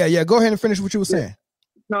me? Yeah. Go ahead and finish what you were saying.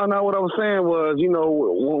 No. What I was saying was, when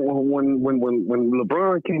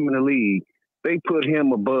LeBron came in the league, they put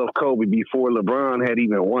him above Kobe before LeBron had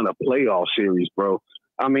even won a playoff series, bro.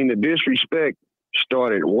 I mean, the disrespect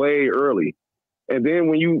started way early. And then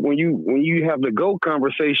when you have the GOAT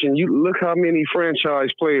conversation, you look how many franchise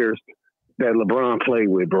players that LeBron played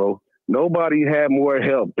with, bro. Nobody had more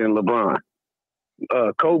help than LeBron.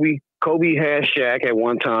 Kobe had Shaq at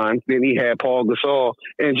one time. Then he had Paul Gasol,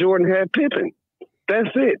 and Jordan had Pippen. That's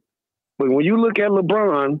it. But when you look at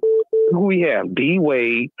LeBron, who we have? D.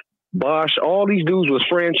 Wade, Bosh, all these dudes was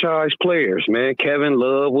franchise players, man. Kevin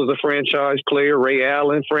Love was a franchise player. Ray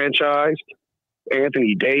Allen, franchise.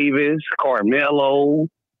 Anthony Davis, Carmelo,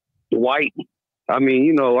 Dwight. I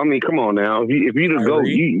mean, come on now. If you the GOAT,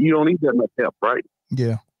 you don't need that much help, right?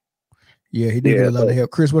 Yeah, he did get a lot of help.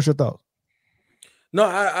 Chris, what's your thoughts? No,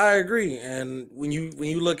 I agree. And when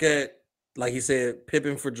you look at, like he said,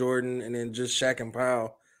 Pippen for Jordan, and then just Shaq and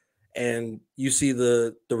Powell, and you see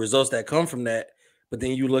the results that come from that. But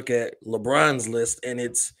then you look at LeBron's list, and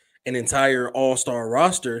it's an entire all-star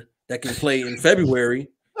roster that can play in February.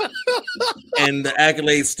 And the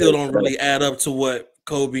accolades still don't really add up to what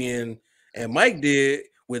Kobe and Mike did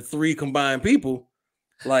with 3 combined people.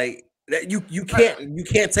 Like that, you can't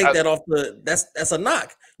take that off that's a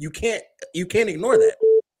knock. You can't ignore that.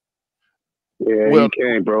 Yeah, you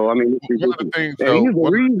can't, bro. I mean, he's the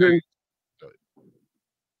reason.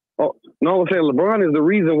 Oh, no, I'm saying LeBron is the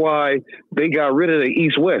reason why they got rid of the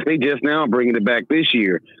East-West. They just now bringing it back this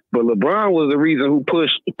year. But LeBron was the reason who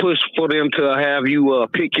pushed for them to have you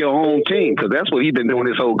pick your own team, because that's what he's been doing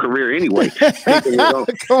his whole career anyway. Picking his own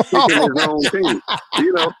team.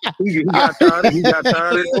 He got tired of getting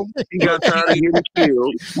killed. He got tired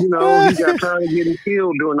of getting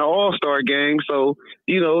killed during the All-Star game. So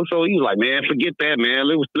he was like, man, forget that, man.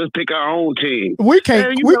 Let's pick our own team. We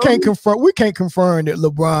can't confirm that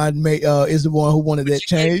LeBron is the one who wanted that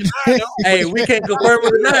change. Hey, we can't confirm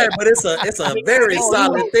it or not, but it's a very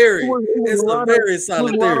solid theory. It's a very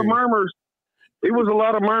solid theory. It was a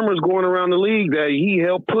lot of murmurs going around the league that he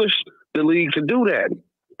helped push the league to do that,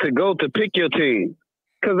 to pick your team.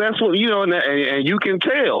 Because that's what, and you can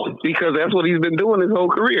tell, because that's what he's been doing his whole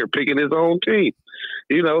career, picking his own team.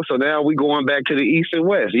 So now we going back to the East and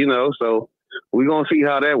West, so we're going to see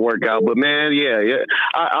how that work out. But, man,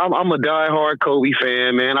 I'm a diehard Kobe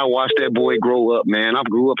fan, man. I watched that boy grow up, man. I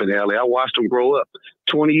grew up in L.A. I watched him grow up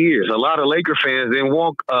 20 years. A lot of Laker fans didn't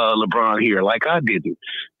want LeBron here like I didn't,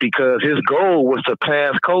 because his goal was to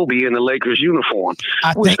pass Kobe in the Lakers uniform.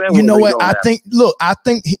 I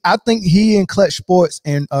think he and Clutch Sports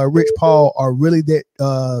and Rich Paul are really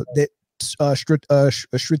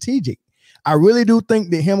strategic. I really do think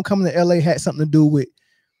that him coming to LA had something to do with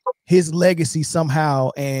his legacy somehow,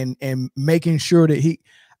 and making sure that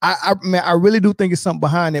I really do think it's something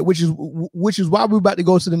behind that, which is why we're about to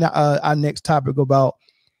go to our next topic about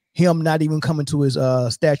him not even coming to his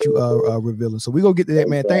statue revealing. So we gonna get to that,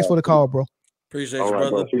 man. Thanks for the call, bro. Appreciate you,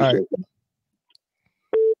 brother. All right.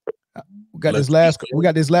 We got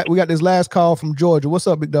this last call from Georgia. What's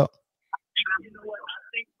up, big dog?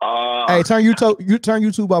 Hey, turn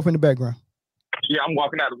YouTube off in the background. Yeah, I'm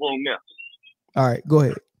walking out of the room now. All right, go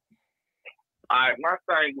ahead. All right, my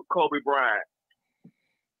thing with Kobe Bryant,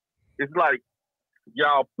 it's like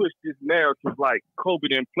y'all push this narrative like Kobe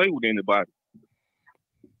didn't play with anybody.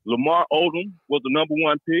 Lamar Odom was the number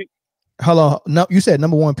 1 pick. Hello, no, you said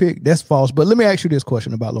number 1 pick. That's false. But let me ask you this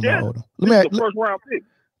question about Lamar Odom. The first round pick.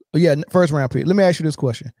 Yeah, first round pick. Let me ask you this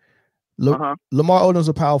question. Lamar Odom's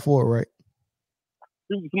a power forward, right?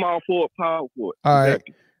 He was a small forward, power forward. All right.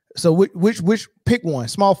 So which pick one?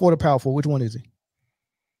 Small forward or power forward? Which one is he?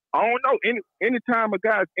 I don't know. Anytime a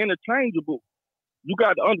guy's interchangeable, you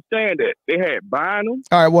got to understand that they had Bynum.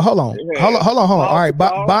 All right. Well, hold on. All right.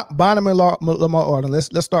 Bynum and Lamar Odom.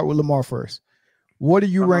 Let's start with Lamar first. What do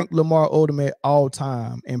you rank Lamar Odom at all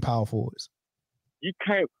time in power forwards? You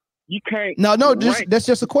can't. No. That's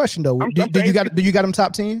just a question though. Do you got him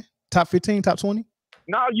top 10, top 15, top 20?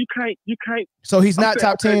 No, you can't. So he's not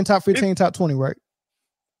top 10, top 15, top 20, right?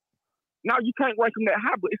 No, you can't rank him that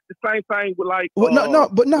high, but it's the same thing with like. Well,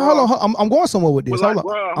 hold on. I'm going somewhere with this. Hold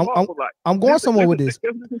on. I'm going somewhere with this.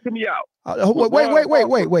 Listen to me out.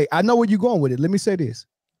 Wait. I know where you're going with it. Let me say this.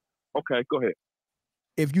 Okay, go ahead.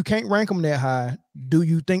 If you can't rank him that high, do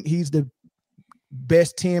you think he's the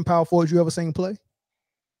best 10 power forwards you ever seen play?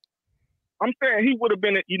 I'm saying he would have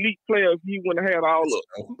been an elite player if he wouldn't have had all of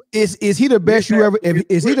them. Is he the best you ever?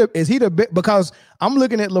 Is he the best? Because I'm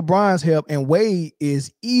looking at LeBron's help, and Wade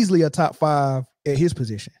is easily a top 5 at his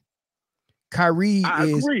position. Kyrie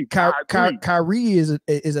is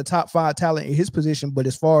a top 5 talent in his position, but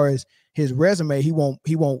as far as his resume, he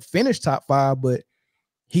won't finish top 5, but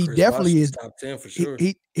he Chris definitely Bosh is top 10 for sure.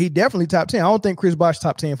 He definitely top 10. I don't think Chris Bosh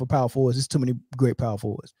top 10 for power forwards. There's too many great power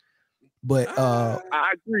forwards. But I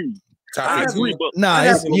agree. I'd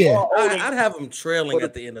have him trailing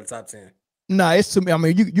at the end of the top 10. Nah, it's to me. I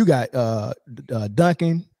mean, you got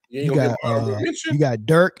Duncan, you got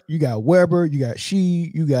Dirk, you got Weber, you got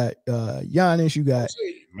Shea, you got Giannis, you got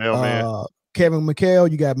Kevin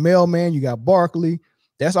McHale, you got Mailman, you got Barkley.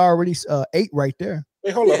 That's already 8 right there.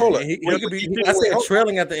 Hey, hold on. I said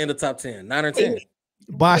trailing at the end of top 10, 9 or 10.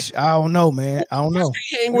 Bosh, I don't know, man. I don't know.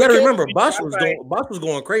 You gotta remember, Bosh was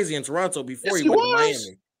going crazy in Toronto before he went to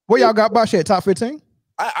Miami. Where y'all got Bosh at? Top 15?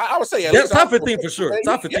 I would say top 15 for sure.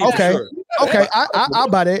 Top 15. Okay. For sure. Okay. I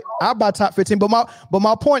buy that. I buy top 15. But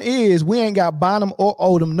my point is we ain't got Bynum or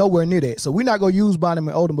Odom nowhere near that. So we're not gonna use Bynum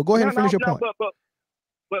and Odom. But go ahead and finish your point.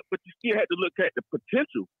 But you still had to look at the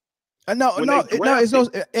potential. It's no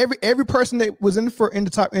every person that was in the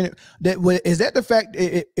top end is that the fact.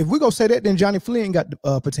 If we gonna say that, then Johnny Flynn got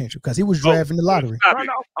potential because he was drafted in the lottery.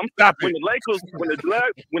 I'm stopping. When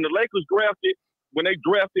the Lakers drafted. When they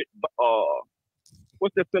drafted,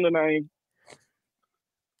 what's that center name?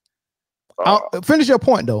 Finish your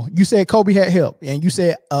point though. You said Kobe had help, and you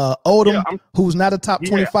said Odom, who's not a top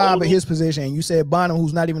 25 at his position, and you said Bynum,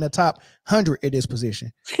 who's not even a top 100 at this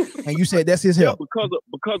position, and you said that's his help because of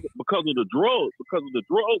the drugs,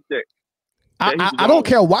 that I don't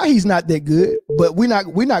care why he's not that good, but we're not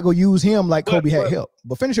gonna use him like Kobe had help.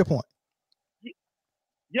 But finish your point.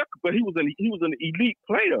 Yeah, but he was an elite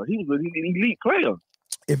player. He was an elite player.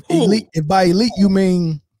 If by elite you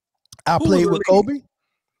mean I played with Kobe,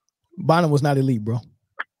 Bynum was not elite, bro.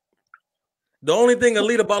 The only thing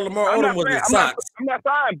elite about Lamar Odom was his socks. I'm not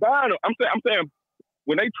saying Bynum. I'm saying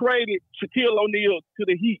when they traded Shaquille O'Neal to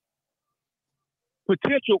the Heat,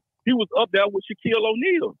 potential he was up there with Shaquille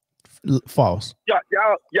O'Neal. False.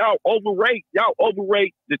 Y'all overrate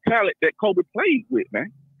the talent that Kobe played with,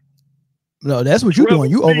 man. No, that's what you're doing.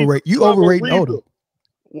 You overrate Odom.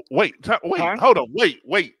 Wait, hold on.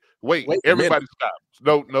 Wait. Everybody stop.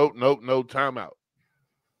 No, time out.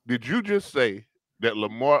 Did you just say that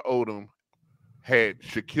Lamar Odom had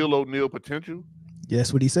Shaquille O'Neal potential?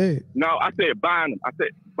 Yes, what he said. No, I said Bynum.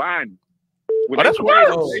 That's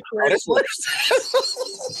worse.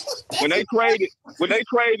 When they traded,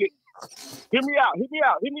 hear me out.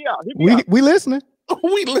 We listening.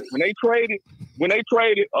 When they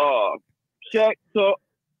traded Shaq to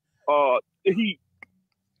the Heat,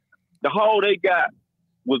 the haul they got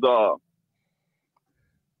was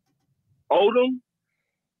Odom,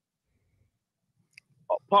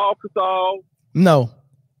 Paul Gasol. No.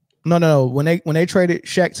 When they traded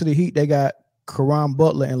Shaq to the Heat, they got Caron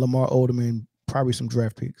Butler and Lamar Odom and probably some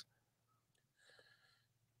draft picks.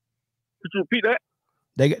 Could you repeat that?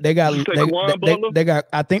 They got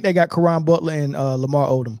I think they got Caron Butler and Lamar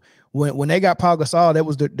Odom. When they got Paul Gasol,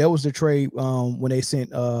 that was the trade when they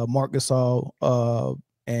sent Mark Gasol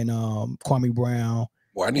and Kwame Brown.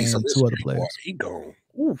 Well, I need some two other players. He gone.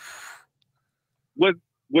 Was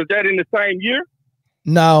that in the same year?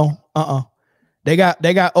 No, They got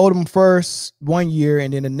Odom first 1 year,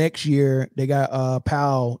 and then the next year they got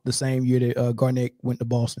Powell the same year that Garnett went to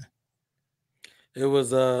Boston. It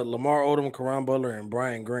was Lamar Odom, Caron Butler, and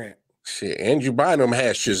Brian Grant. Shit, Andrew Bynum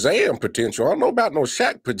has Shazam potential. I don't know about no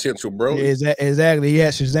Shaq potential, bro. Yeah, exactly. He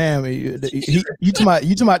had Shazam. You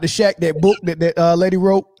talking about the Shaq, that book that lady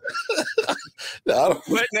wrote?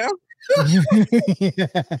 What now?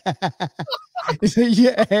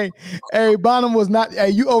 Yeah, hey, Bonham was not. Hey,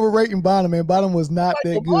 you overrating Bonham, man. Bonham was not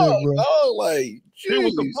that good, bro. Oh, like it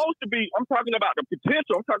was supposed to be. I'm talking about the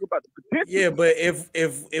potential. I'm talking about the potential. Yeah, but if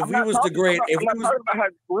we was to grade, I'm not talking about how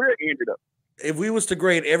his career ended up. If we was to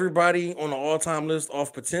grade everybody on the all-time list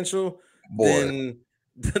off potential, then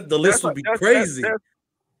the list would be crazy.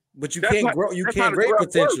 But you can't grow. You can't grade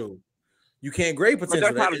potential. You can't grade potential.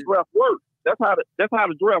 But that's how the draft works. That's how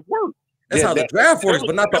the draft works. That's how the draft works,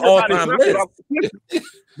 but not the all-time list.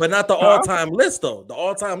 But not the all-time list, though. The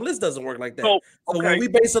all-time list doesn't work like that. So when we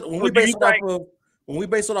base it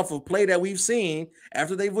off of play that we've seen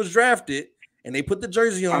after they was drafted and they put the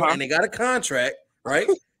jersey on and they got a contract, right?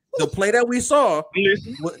 The play that we saw,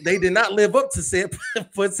 they did not live up to said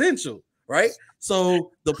potential, right?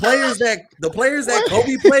 So the players that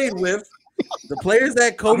Kobe played with, played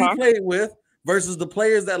with versus the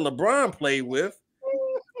players that LeBron played with,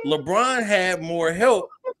 LeBron had more help,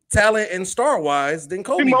 talent, and star-wise than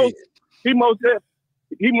Kobe did. He most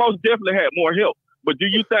definitely had more help. But do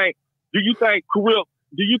you think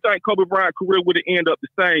Kobe Bryant's career would have ended up the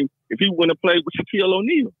same if he wouldn't have played with Shaquille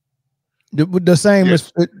O'Neal? The same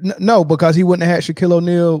as no, because he wouldn't have had Shaquille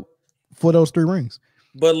O'Neal for those 3 rings.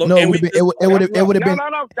 But look, it would have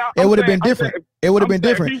been different. It would have been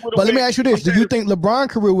different. But let me ask you this: do you think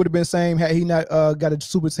LeBron's career would have been the same had he not got a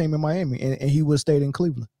super team in Miami and he would have stayed in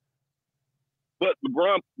Cleveland? But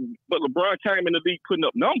LeBron came in the league putting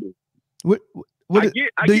up numbers. Do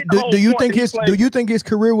you think his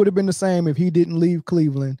career would have been the same if he didn't leave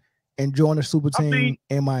Cleveland and join a super team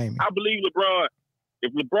in Miami? I believe LeBron.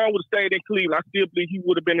 If LeBron would have stayed in Cleveland, I still believe he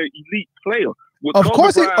would have been an elite player. Of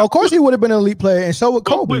course, he would have been an elite player, and so would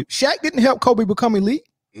Kobe. Shaq didn't help Kobe become elite.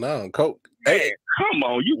 No, Kobe. Hey, come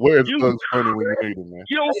on, where's funny when you need him, man?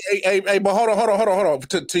 Hey, but hold on.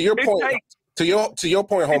 To your point, to your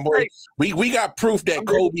point, homeboy. We got proof that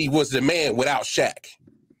Kobe was the man without Shaq.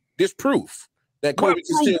 There's proof that Kobe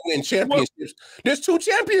can still win championships. There's 2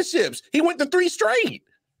 championships. He went to 3 straight.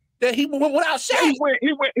 That he went without Shaq.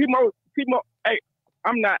 He hey,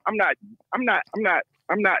 I'm not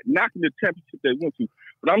knocking the championship they went to,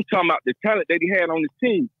 but I'm talking about the talent that he had on the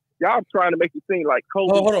team. Y'all trying to make it seem like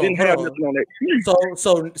Kobe didn't have nothing on that team.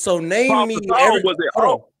 So name me.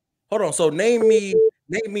 Hold on. So name me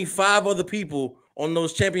 5 other people on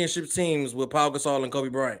those championship teams with Pau Gasol and Kobe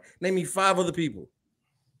Bryant. Name me 5 other people.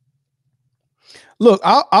 Look,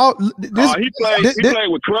 he played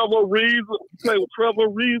with Trevor Ariza.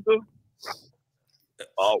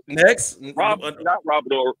 Next, not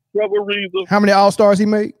Robert or Trevor Ariza. How many All-Stars he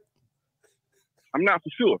made? I'm not for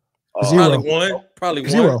sure. Probably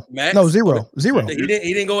 0. one. Max. No, 0. He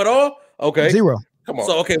didn't go at all. Okay, 0. Come on.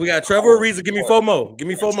 So okay, we got Trevor Ariza. Give me 4 more.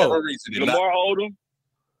 Lamar Odom.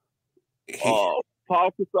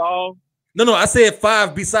 Paul Gasol. No, I said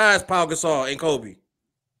 5 besides Pau Gasol and Kobe.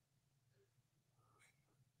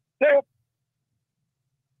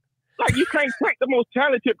 Like, you can't take the most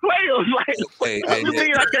talented players. Like, I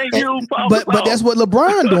can't use Paul Gasol. But that's what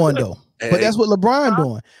LeBron doing though. But that's what LeBron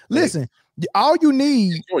doing. Listen, all you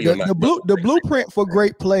need, the blueprint for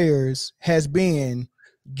great players has been,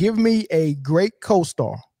 give me a great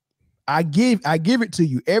co-star. I give it to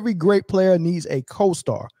you. Every great player needs a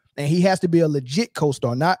co-star, and he has to be a legit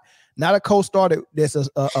co-star, not a co-star that's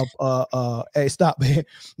hey, stop, man.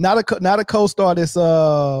 Not a co-star that's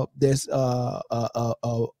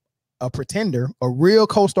a pretender, a real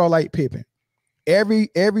co-star like Pippen. Every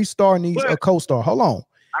star needs a co-star. Hold on.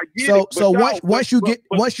 Once you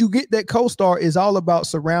get that co-star, is all about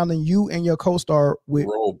surrounding you and your co-star with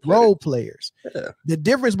role players. Yeah. The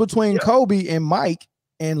difference between Kobe and Mike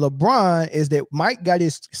and LeBron is that Mike got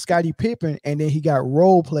his Scottie Pippen, and then he got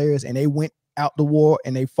role players, and they went out the war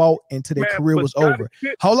and they fought until their career was over.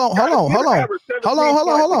 Hold on.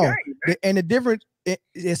 And the difference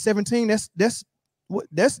is 17.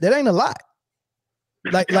 That ain't a lot.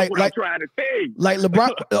 Like I'm trying to say. Like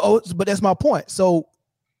LeBron. But that's my point. So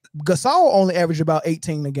Gasol only averaged about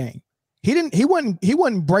 18 a game. He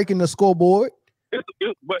wasn't breaking the scoreboard.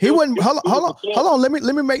 Hold on.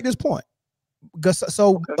 Let me make this point.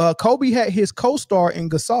 Kobe had his co-star in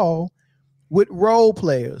Gasol with role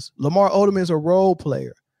players. Lamar Odom is a role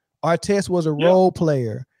player. Artest was a role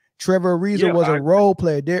player. Trevor Ariza was a role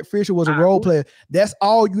player. Derek Fisher was a role player. That's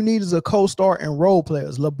all you need is a co-star and role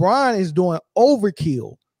players. LeBron is doing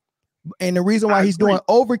overkill. And the reason why he's doing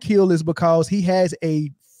overkill is because he has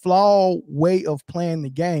a flawed way of playing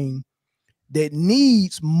the game that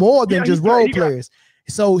needs more than just role players.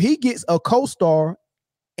 So he gets a co-star,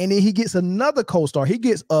 and then he gets another co-star. He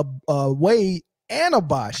gets a Wade and a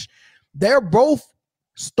Bosh. They're both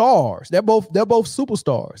stars. They're both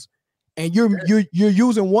superstars. And you're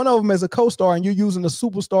using one of them as a co-star, and you're using the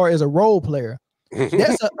superstar as a role player.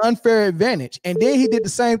 That's an unfair advantage. And then he did the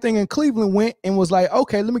same thing in Cleveland, went and was like,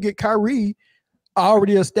 okay, let me get Kyrie,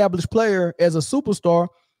 already established player, as a superstar.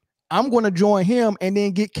 I'm going to join him and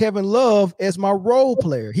then get Kevin Love as my role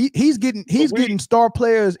player. He's getting star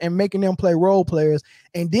players and making them play role players,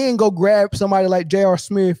 and then go grab somebody like J.R.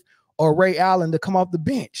 Smith or Ray Allen to come off the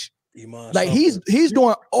bench. Like he's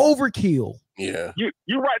doing overkill. Yeah,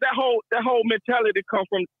 you're right. That whole mentality come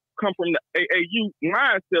from the AAU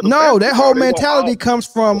mindset. No, that whole mentality comes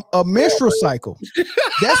from a menstrual cycle.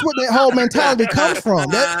 That's what that whole mentality comes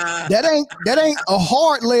from. That ain't a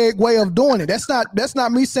hard leg way of doing it. That's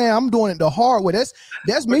not me saying I'm doing it the hard way.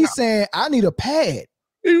 That's me saying I need a pad.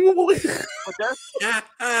 Hey, we gonna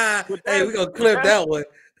clip that one.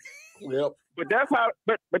 Yep. But that's how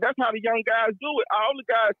the young guys do it. All the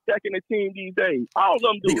guys stacking the team these days. All of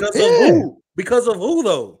them do because of who? Because of who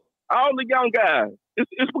though? All the young guys.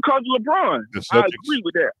 It's because of LeBron. I agree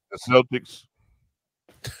with that. The Celtics.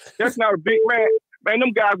 That's not a big man. Man,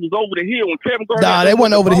 them guys was over the hill when Kevin Garnett. Nah, they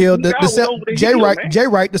went over the hill. Jay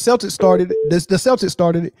Wright, the Celtics started it. The Celtics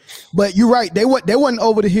started it. But you're right. They wasn't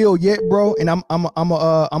over the hill yet, bro. And I'm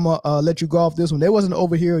let you go off this one. They wasn't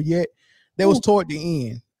over here yet. They was toward the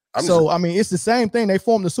end. I mean, it's the same thing. They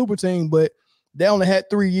formed the super team, but they only had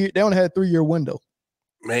 3 years. They only had a 3-year window.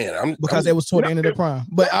 Man, because they was toward the end of their prime.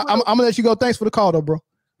 But I'm gonna let you go. Thanks for the call, though, bro.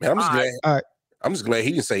 Man, I'm just glad. All right. I'm just glad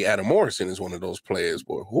he didn't say Adam Morrison is one of those players,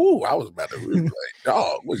 boy. Ooh, I was about to really like,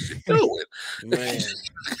 dog, what you doing? Man.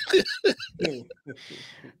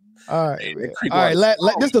 All right. Hey, all right.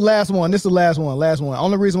 This is the last one. Last one.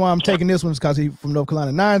 Only reason why I'm taking this one is because he's from North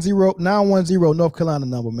Carolina. 910 North Carolina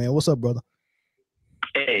number, man. What's up, brother?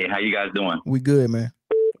 Hey, how you guys doing? We good, man.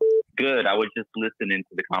 Good. I was just listening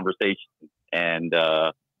to the conversation, and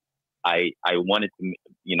I wanted to,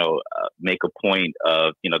 make a point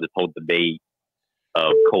of, this whole debate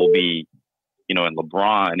of Kobe, and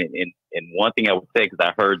LeBron. And one thing I would say, because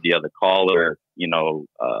I heard the other caller,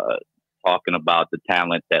 talking about the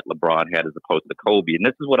talent that LeBron had as opposed to Kobe. And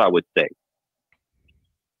this is what I would say.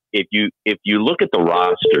 If you look at the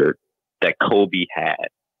roster that Kobe had,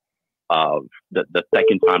 the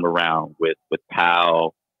second time around with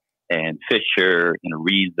Powell and Fisher and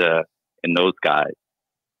Ariza and those guys,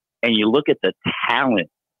 and you look at the talent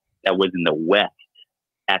that was in the West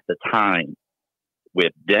at the time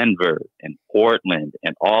with Denver and Portland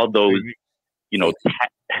and all those,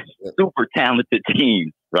 super talented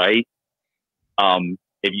teams, right?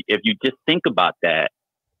 If you just think about that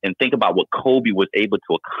and think about what Kobe was able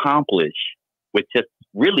to accomplish with just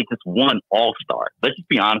one all-star. Let's just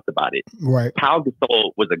be honest about it. Right. Pau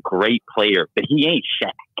Gasol was a great player, but he ain't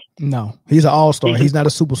Shaq. No, he's an all-star. He's not a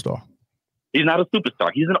superstar. He's not a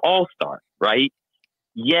superstar. He's an all-star, right?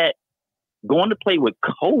 Yet, going to play with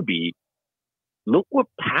Kobe, look what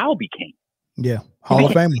Pau became. Yeah, Hall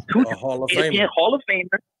of Famer. Hall of Famer. Yeah, Hall of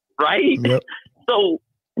Famer, right? Yep. So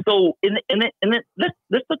let's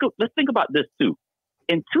think about this too.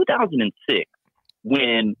 In 2006,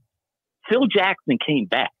 when Phil Jackson came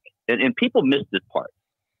back, and people miss this part.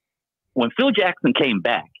 When Phil Jackson came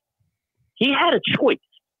back, he had a choice.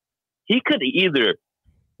 He could have either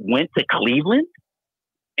went to Cleveland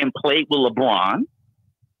and played with LeBron,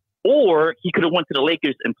 or he could have went to the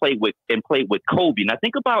Lakers and played with Kobe. Now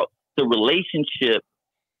think about the relationship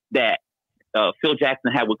that Phil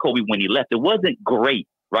Jackson had with Kobe when he left. It wasn't great,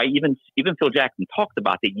 right? Even Phil Jackson talked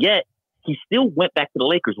about it. Yet he still went back to the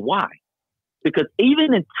Lakers. Why? Because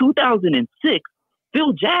even in 2006,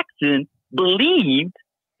 Phil Jackson believed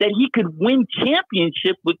that he could win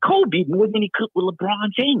championship with Kobe more than he could with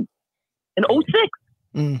LeBron James in 06.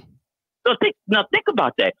 So think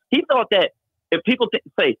about that. He thought that if people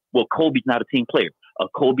say, well, Kobe's not a team player,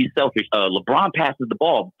 Kobe's selfish, LeBron passes the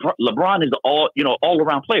ball, LeBron is all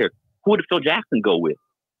around player. Who did Phil Jackson go with?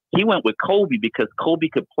 He went with Kobe because Kobe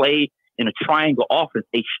could play in a triangle offense,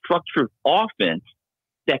 a structured offense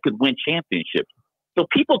that could win championships. So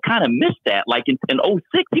people kind of missed that. Like in 06,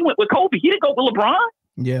 he went with Kobe. He didn't go with LeBron.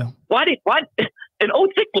 Yeah. Why in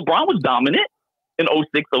 06, LeBron was dominant in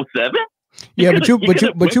 06, 07. Yeah, but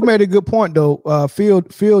you made a good point though.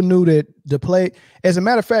 Phil knew that the play. As a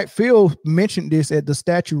matter of fact, Phil mentioned this at the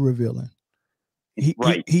statue revealing. He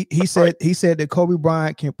said that Kobe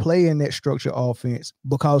Bryant can play in that structure offense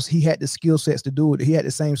because he had the skill sets to do it. He had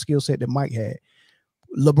the same skill set that Mike had.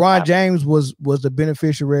 LeBron James was the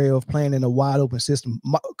beneficiary of playing in a wide open system.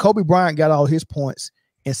 Kobe Bryant got all his points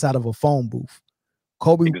inside of a phone booth.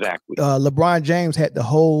 LeBron James had the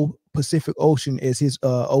whole Pacific Ocean as his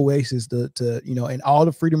oasis to and all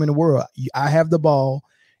the freedom in the world. I have the ball.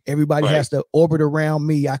 Everybody has to orbit around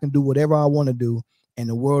me. I can do whatever I want to do, and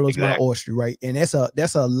the world is my oyster, right? And that's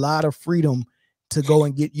a lot of freedom to go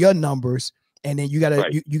and get your numbers, and then you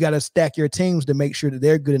gotta stack your teams to make sure that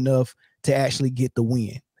they're good enough to actually get the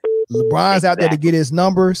win. LeBron's out there to get his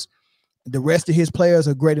numbers. The rest of his players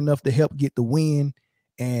are great enough to help get the win,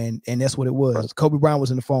 and that's what it was. Kobe Bryant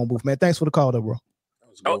was in the phone booth, man. Thanks for the call, though, bro.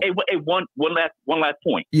 Oh, hey, one last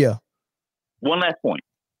point. Yeah. One last point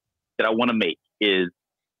that I want to make is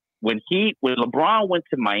when LeBron went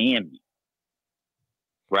to Miami,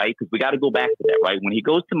 right? Because we got to go back to that, right? When he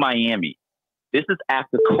goes to Miami, this is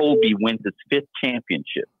after Kobe wins his 5th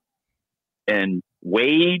championship. And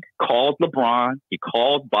Wade calls LeBron, he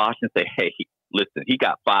calls Bosh and say, hey, listen, he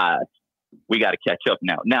got 5. We got to catch up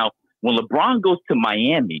now. Now, when LeBron goes to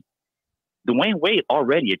Miami, Dwayne Wade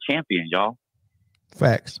already a champion, y'all.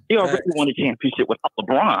 Facts. He already won a championship without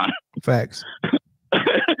LeBron. Facts.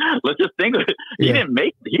 Let's just think of it. He didn't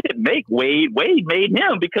make Wade. Wade made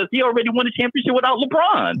him because he already won a championship without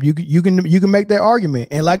LeBron. You can make that argument.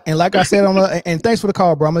 And like I said and thanks for the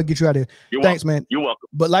call, bro. I'm gonna get you out of here. Thanks, man. You're welcome.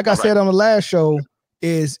 But like I said on the last show,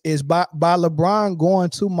 is by LeBron going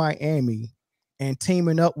to Miami and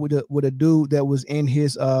teaming up with a dude that was in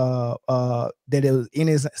his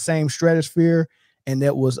same stratosphere, and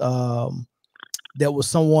that was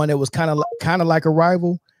someone that was kind of like a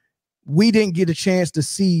rival. We didn't get a chance to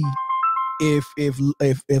see if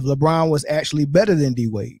LeBron was actually better than D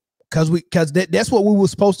Wade, because that's what we were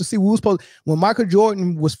supposed to see. When Michael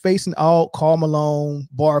Jordan was facing all Karl Malone,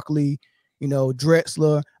 Barkley,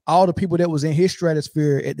 Drexler, all the people that was in his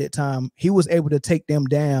stratosphere at that time, he was able to take them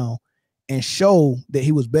down and show that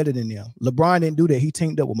he was better than them. LeBron didn't do that. He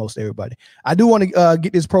teamed up with most everybody. I do want to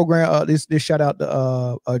get this program, this shout out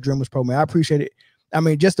to Dreamers program. I appreciate it. I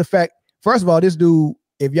mean, just the fact, first of all, this dude,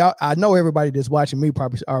 I know everybody that's watching me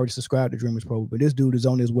probably already subscribed to Dreamers Pro, but this dude is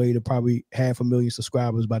on his way to probably 500,000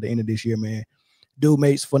 subscribers by the end of this year, man. Dude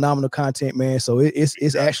makes phenomenal content, man. So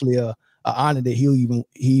it's actually a honor that he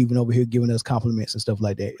even over here giving us compliments and stuff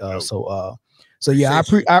like that. So yeah,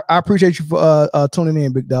 I appreciate you for tuning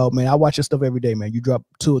in, big dog, man. I watch your stuff every day, man. You drop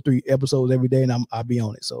 2 or 3 episodes every day, and I'll be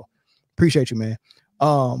on it. So appreciate you, man.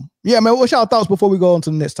 Yeah, man. What's y'all thoughts before we go on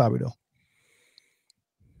to the next topic, though?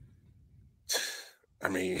 I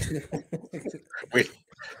mean,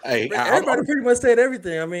 everybody pretty much said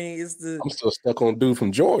everything. I mean, I'm still stuck on dude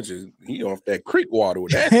from Georgia. He off that creek water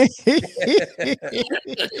with that.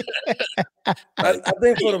 I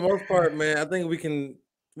think for the most part, man, I think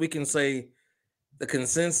we can say the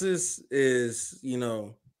consensus is,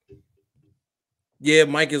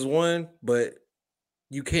 Mike is 1, but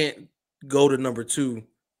you can't go to number 2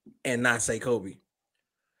 and not say Kobe.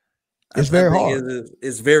 It's very hard.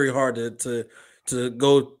 It's very hard to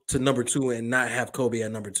go to number 2 and not have Kobe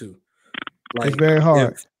at number 2. Like, it's very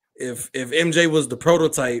hard. If MJ was the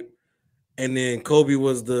prototype and then Kobe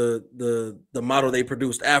was the model they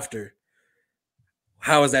produced after,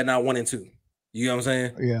 how is that not 1 and 2? You know what I'm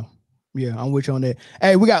saying? Yeah, I'm with you on that.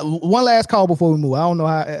 Hey, we got one last call before we move. I don't know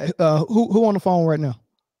how who on the phone right now?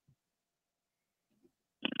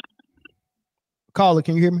 Caller,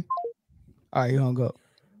 can you hear me? All right, you hung up.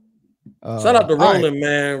 Shout out to Roland,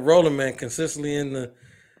 man. Roland, man, consistently in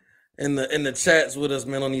the chats with us,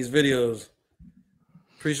 man, on these videos.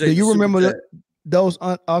 Appreciate. Do you remember those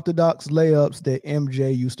unorthodox layups that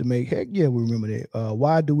MJ used to make? Heck yeah, we remember that.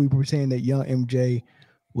 Why do we pretend that young MJ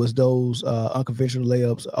was those unconventional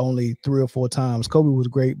layups only 3 or 4 times? Kobe was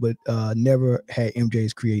great, but never had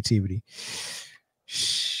MJ's creativity.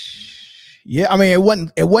 Yeah, I mean,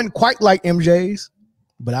 it wasn't quite like MJ's,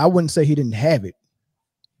 but I wouldn't say he didn't have it.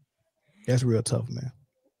 That's real tough, man.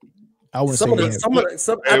 I wouldn't say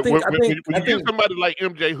I think somebody like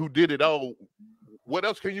MJ who did it all, what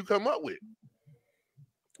else can you come up with?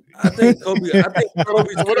 I think Kobe's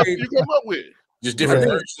what else can you come up with? Just different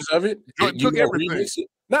versions of it. You got remix it.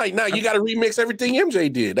 No, you got to remix everything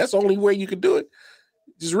MJ did. That's the only way you could do it.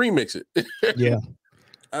 Just remix it. Yeah.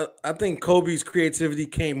 I think Kobe's creativity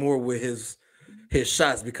came more with his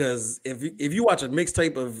shots, because if you watch a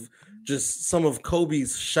mixtape of just some of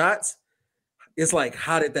Kobe's shots, it's like,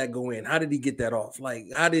 how did that go in? How did he get that off? Like,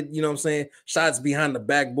 how did, you know what I'm saying? Shots behind the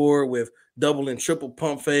backboard with double and triple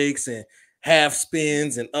pump fakes and half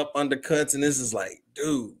spins and up undercuts. And this is like,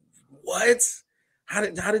 dude, what? How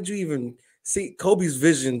did you even see? Kobe's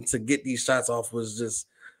vision to get these shots off was just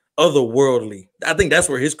otherworldly. I think that's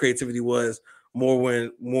where his creativity was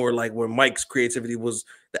more like where Mike's creativity was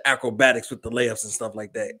the acrobatics with the layups and stuff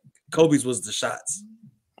like that. Kobe's was the shots.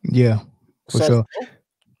 Yeah, for sure.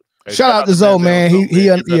 Hey, shout out to Zoe, man.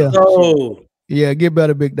 Yeah, get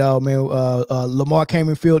better, big dog, man. Lamar came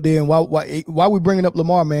and filled in. Why we bringing up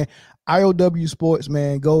Lamar, man? IOW Sports,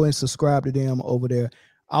 man. Go and subscribe to them over there.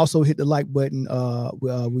 Also hit the like button.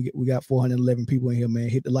 We got 411 people in here, man.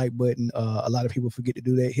 Hit the like button. A lot of people forget to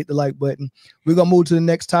do that. Hit the like button. We're gonna move to the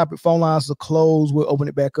next topic. Phone lines are closed. We'll open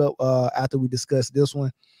it back up after we discuss this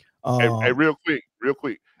one. Hey, real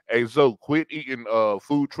quick. Hey, Zoe, quit eating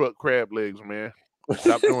food truck crab legs, man.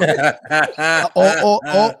 Stop doing that.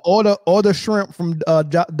 or the shrimp from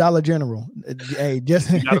Dollar General. Hey, just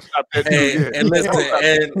and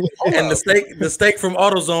the steak from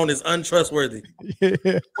AutoZone is untrustworthy.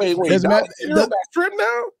 Yeah. Wait, shrimp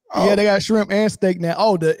now? Oh. Yeah, they got shrimp and steak now.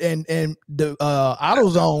 Oh, the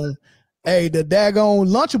AutoZone. Hey, the daggone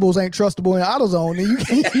Lunchables ain't trustable in AutoZone. And you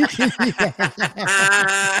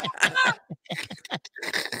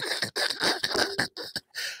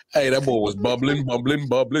Hey, that boy was bubbling.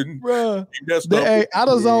 Bruh, hey,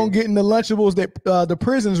 AutoZone getting the Lunchables that the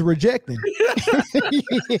prison's rejecting.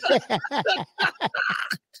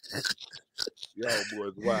 Yo,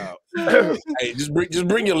 boys, wow. Hey, just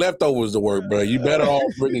bring your leftovers to work, bro. You better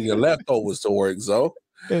off bringing your leftovers to work, so.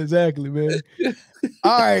 Exactly, man.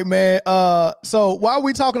 All right, man. So while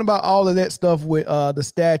we talking about all of that stuff with the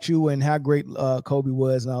statue and how great Kobe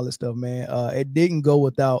was and all this stuff, man, it didn't go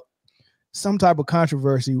without some type of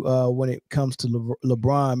controversy when it comes to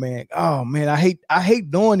LeBron, man. Oh man, I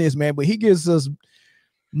hate doing this, man, but he gives us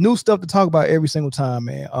new stuff to talk about every single time,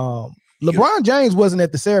 man. LeBron James wasn't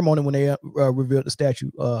at the ceremony when they revealed the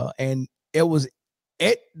statue, and it was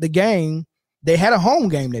at the game. They had a home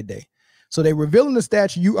game that day, so they revealing the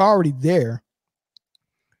statue. You already there.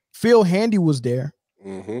 Phil Handy was there.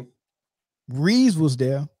 Mm-hmm. Reeves was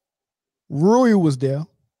there. Rui was there.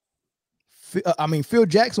 Phil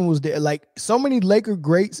Jackson was there. Like, so many Laker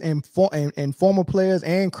greats and former players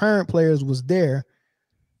and current players was there,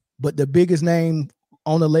 but the biggest name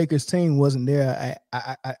on the Lakers team wasn't there.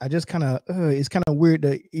 I just kind of it's kind of weird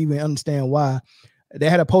to even understand why. They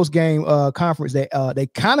had a post game conference that they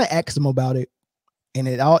kind of asked him about it, and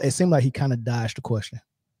it seemed like he kind of dodged the question.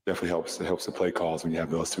 Definitely helps. It helps the play calls when you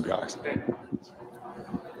have those two guys.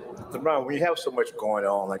 LeBron, when you have so much going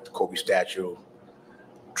on, like the Kobe statue,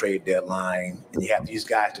 trade deadline, and you have these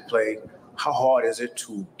guys to play, how hard is it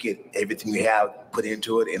to get everything you have put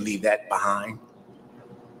into it and leave that behind?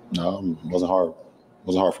 No, it wasn't hard. It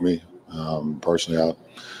wasn't hard for me. Personally, I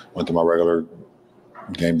went through my regular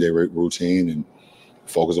game day routine and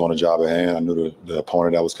focused on the job at hand. I knew the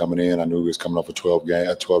opponent that was coming in. I knew he was coming off a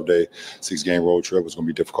 12-day, 6-game road trip. It was going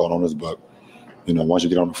to be difficult on us, but once you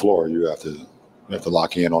get on the floor, you have to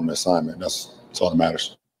lock in on the assignment. That's all that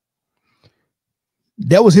matters.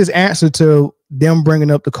 That was his answer to them bringing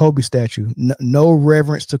up the Kobe statue. No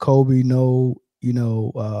reverence to Kobe. No,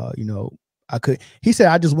 I could. He said,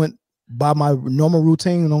 I just went by my normal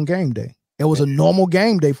routine on game day. It was a normal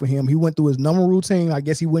game day for him. He went through his normal routine. I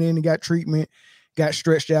guess he went in and got treatment, got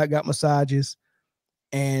stretched out, got massages,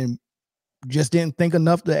 and just didn't think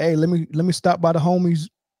enough to, hey, let me stop by the homie's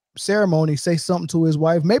ceremony, say something to his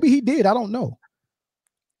wife. Maybe he did. I don't know.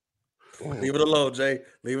 Leave it alone, Jay.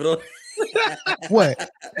 Leave it alone. What?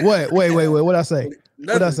 Wait. What'd I say?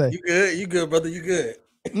 What'd I say? You good, brother. You good.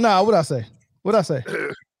 Nah, what'd I say?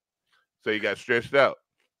 So you got stretched out.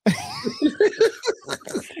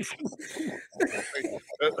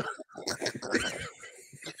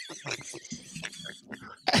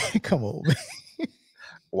 Come on, man.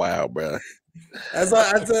 Wow, bro. I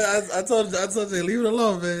told you, leave it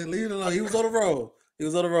alone, man. Leave it alone. He was on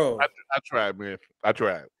the road. I tried, man. I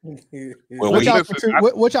tried.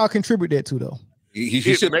 What y'all contribute that to, though? He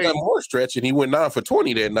should have done more stretching. He went 9 for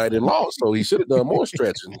 20 that night and lost, so he should have done more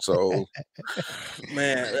stretching. So,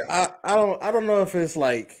 man, I don't know if it's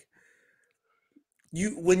like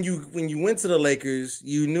when you went to the Lakers,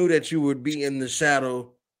 you knew that you would be in the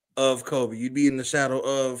shadow of Kobe. You'd be in the shadow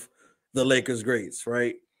of the Lakers greats,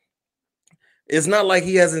 right? It's not like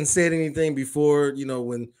he hasn't said anything before,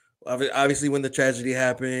 when obviously when the tragedy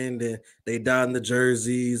happened and they donned the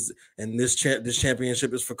jerseys and this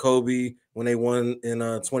championship is for Kobe when they won in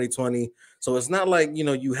 2020. So it's not like,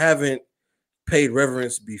 you haven't paid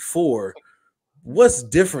reverence before. What's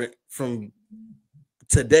different from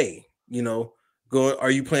today? You know,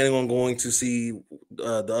 are you planning on going to see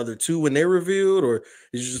the other two when they're revealed, or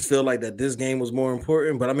did you just feel like that this game was more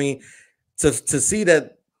important? But I mean, to see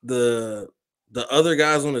that the other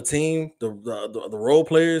guys on the team, the role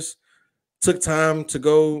players, took time to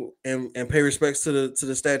go and pay respects to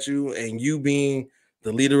the statue, and you being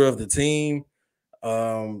the leader of the team,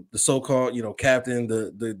 the so-called captain,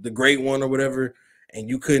 the great one or whatever, and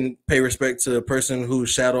you couldn't pay respect to a person whose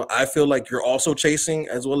shadow I feel like you're also chasing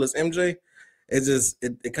as well as MJ. It's just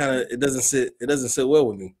it doesn't sit well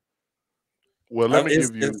with me. Well, let me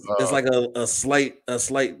give you. It's like a slight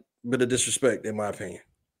bit of disrespect in my opinion.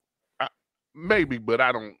 Maybe, but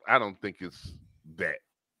I don't think it's that.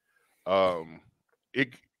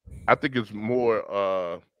 I think it's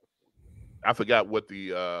more. I forgot what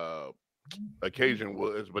the occasion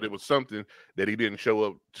was, but it was something that he didn't show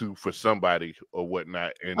up to for somebody or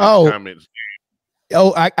whatnot. And his comments.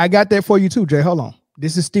 Oh, I got that for you too, Jay. Hold on.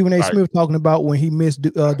 This is Stephen A. Smith talking about when he missed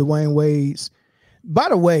Dwayne Wade's. By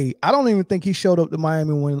the way, I don't even think he showed up to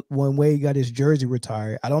Miami when Wade got his jersey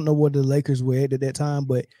retired. I don't know what the Lakers were at that time,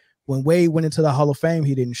 but when Wade went into the Hall of Fame,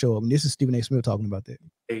 he didn't show up. And this is Stephen A. Smith talking about that.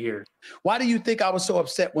 Here. Why do you think I was so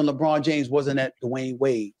upset when LeBron James wasn't at Dwayne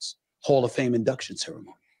Wade's Hall of Fame induction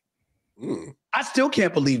ceremony? I still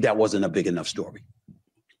can't believe that wasn't a big enough story.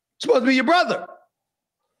 It's supposed to be your brother.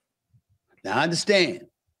 Now, I understand.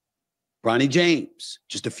 Bronny James,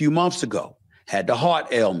 just a few months ago, had the heart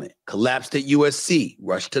ailment, collapsed at USC,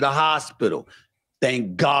 rushed to the hospital.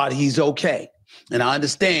 Thank God he's okay. And I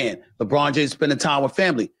understand LeBron James spending time with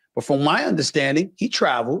family. But from my understanding, he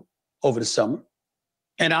traveled over the summer.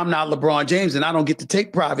 And I'm not LeBron James, and I don't get to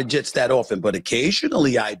take private jets that often, but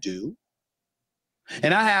occasionally I do.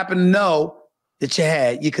 And I happen to know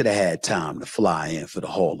that you could have had time to fly in for the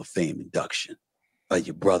Hall of Fame induction of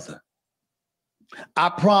your brother. I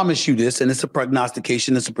promise you this, and it's a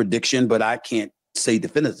prognostication, it's a prediction, but I can't say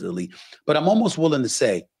definitively. But I'm almost willing to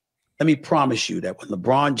say, let me promise you that when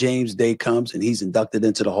LeBron James Day comes and he's inducted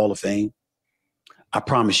into the Hall of Fame, I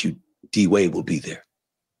promise you D-Wade will be there.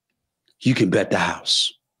 You can bet the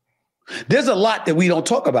house. There's a lot that we don't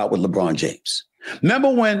talk about with LeBron James. Remember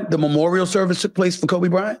when the memorial service took place for Kobe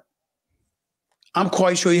Bryant? I'm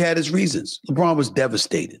quite sure he had his reasons. LeBron was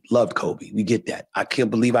devastated, loved Kobe. We get that. I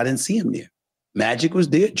can't believe I didn't see him there. Magic was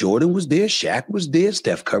there. Jordan was there. Shaq was there.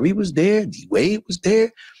 Steph Curry was there. D-Wade was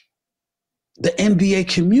there. The NBA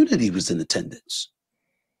community was in attendance.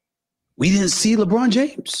 We didn't see LeBron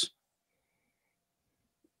James.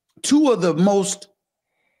 Two of the most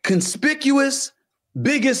conspicuous,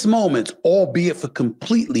 biggest moments, albeit for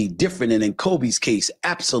completely different, and in Kobe's case,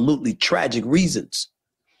 absolutely tragic reasons.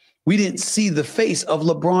 We didn't see the face of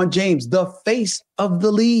LeBron James, the face of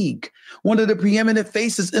the league, one of the preeminent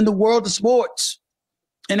faces in the world of sports.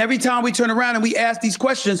 And every time we turn around and we ask these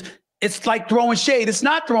questions, it's like throwing shade. It's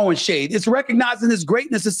not throwing shade. It's recognizing his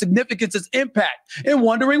greatness, his significance, his impact, and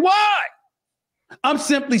wondering why. I'm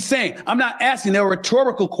simply saying, I'm not asking, they're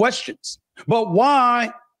rhetorical questions, but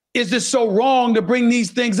why is this so wrong to bring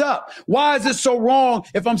these things up? Why is this so wrong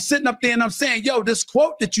if I'm sitting up there and I'm saying, yo, this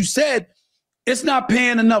quote that you said, it's not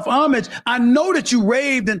paying enough homage. I know that you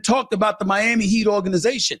raved and talked about the Miami Heat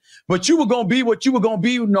organization, but you were going to be what you were going to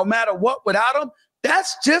be no matter what without them.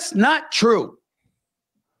 That's just not true.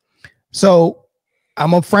 So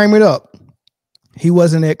I'm going to frame it up. He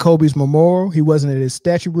wasn't at Kobe's memorial. He wasn't at his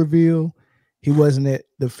statue reveal. He wasn't at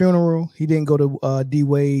the funeral. He didn't go to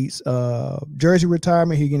D-Wade's jersey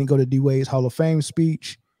retirement. He didn't go to D-Wade's Hall of Fame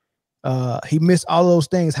speech. He missed all those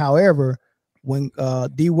things. However, when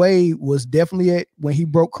D-Wade was definitely at, when he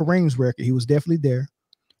broke Kareem's record, he was definitely there.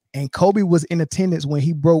 And Kobe was in attendance when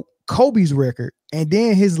he broke Kobe's record. And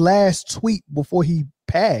then his last tweet before he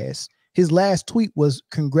passed, his last tweet was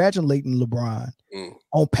congratulating LeBron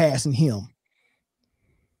on passing him.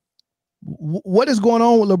 What is going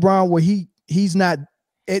on with LeBron where he's not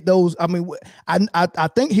at those? I mean, I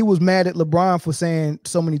think he was mad at LeBron for saying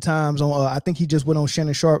so many times on, I think he just went on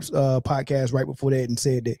Shannon Sharp's podcast right before that and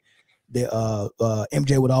said that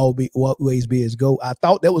MJ would always be his GOAT. I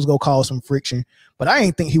thought that was going to cause some friction, but I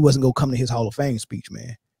ain't think he wasn't going to come to his Hall of Fame speech,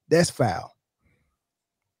 man. That's foul.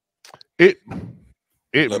 It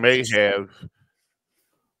may have,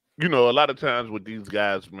 you know, a lot of times with these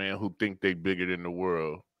guys, man, who think they bigger than the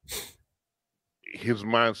world, his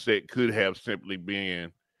mindset could have simply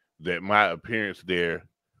been that my appearance there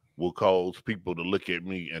will cause people to look at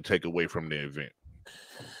me and take away from the event.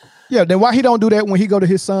 Yeah, then why he don't do that when he go to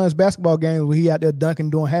his son's basketball games where he out there dunking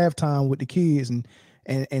during halftime with the kids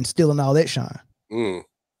and stealing all that shine? Because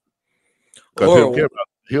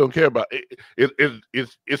He don't care about it.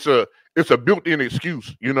 It's a built-in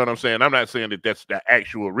excuse. You know what I'm saying? I'm not saying that that's the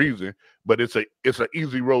actual reason, but it's an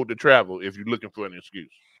easy road to travel if you're looking for an excuse.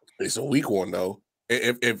 It's a weak one though.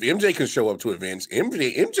 If MJ can show up to events,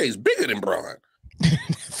 MJ's bigger than Bron.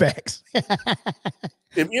 Facts. If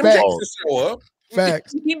MJ can show up,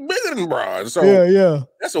 facts. He's bigger than Bron. So yeah,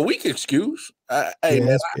 that's a weak excuse. Hey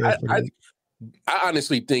man, I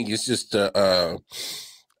honestly think it's just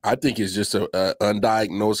I think it's just a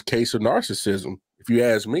undiagnosed case of narcissism, if you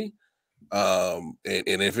ask me. And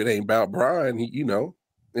if it ain't about Brian, you know,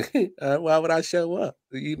 why would I show up?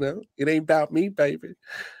 You know, it ain't about me, baby.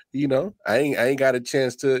 You know, I ain't got a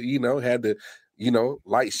chance to, you know, had the, you know,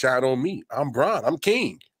 light shine on me. I'm Brian. I'm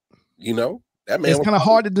king. You know, that man. It's kind of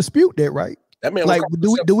hard to dispute that, right? That man. Like,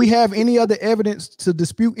 do we have any other evidence to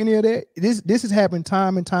dispute any of that? This has happened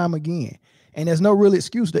time and time again. And there's no real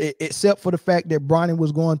excuse to it, except for the fact that Bronny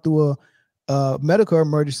was going through a medical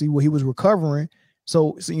emergency where he was recovering.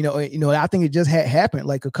 So you know, I think it just had happened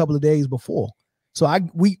like a couple of days before. So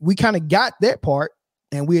we kind of got that part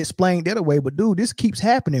and we explained that away. But dude, this keeps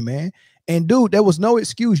happening, man. And dude, there was no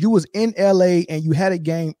excuse. You was in LA and you had a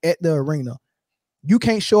game at the arena. You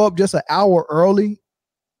can't show up just an hour early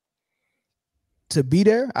to be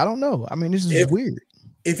there. I don't know. I mean, this is weird.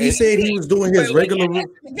 If he said he was doing his regular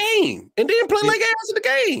game and then play like ass in the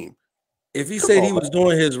game. If he said he was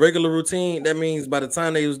doing his regular routine, that means by the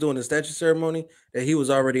time that he was doing the statue ceremony, that he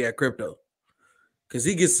was already at crypto. Because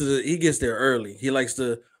he gets there early. He likes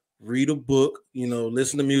to read a book, you know,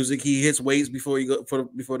 listen to music. He hits weights before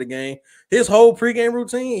before the game. His whole pregame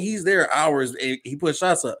routine, he's there hours. He puts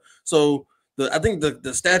shots up. So I think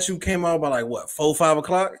the statue came out by like what 4-5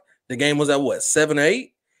 o'clock. The game was at what 7 or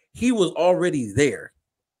 8. He was already there.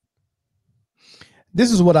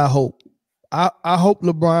 This is what I hope. I hope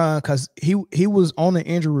LeBron, because he was on the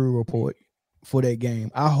injury report for that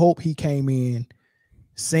game. I hope he came in,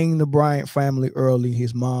 seen the Bryant family early,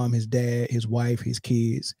 his mom, his dad, his wife, his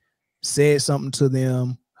kids, said something to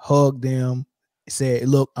them, hugged them, said,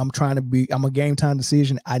 look, I'm a game time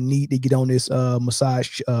decision. I need to get on this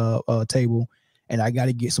massage table and I got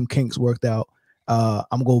to get some kinks worked out.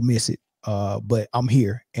 I'm going to miss it. But I'm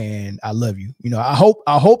here and I love you. You know,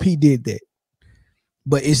 I hope he did that.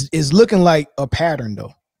 But it's looking like a pattern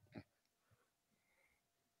though.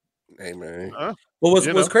 Hey man. Well,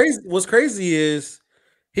 what's crazy is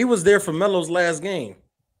he was there for Melo's last game.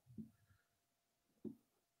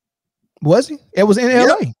 Was he? It was in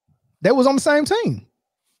LA. That was on the same team.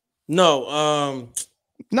 No,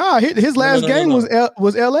 his last game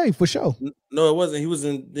was LA for sure. No, it wasn't. He was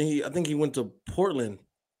I think he went to Portland.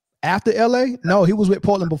 After LA? No, he was with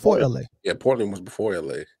Portland before LA. Yeah, Portland was before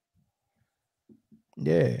LA.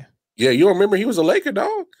 Yeah. Yeah, you don't remember he was a Laker,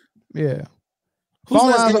 dog? Yeah. Phone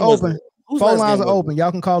lines are open. Phone lines are open. Y'all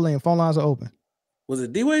can call in. Phone lines are open. Was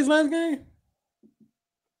it D-Wade's last game?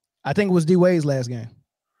 I think it was D-Wade's last game.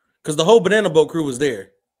 Because the whole Banana Boat crew was there.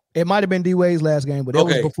 It might have been D-Wade's last game, but that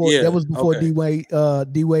was before D-Wade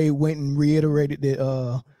D-Wade went and reiterated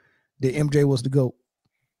that MJ was the GOAT.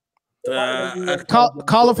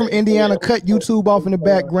 Caller from Indiana, cut YouTube off in the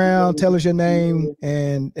background, tell us your name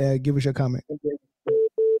and give us your comment.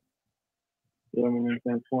 Yeah, man,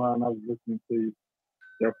 thanks for I was listening to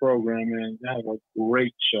their program, man. That was a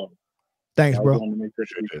great show. Thanks, bro. I want to make that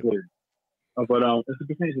pretty clear. But as it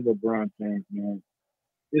pertains to LeBron James, man,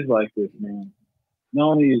 it's like this, man.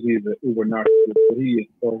 Not only is he the uber narcissist, but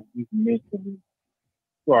he's mentally,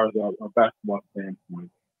 as far as a basketball standpoint,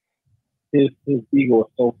 his ego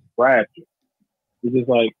is so fragile. It's just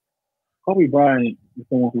like Kobe Bryant is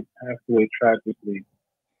someone who passed away tragically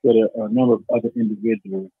with a number of other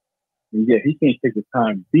individuals. And yet he can't take the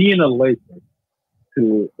time, being a Laker,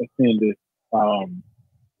 to attend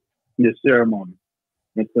this ceremony.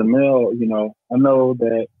 And to Mel, you know, I know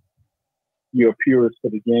that you're a purist for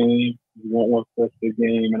the game. You want what's best for the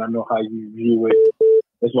game, and I know how you view it.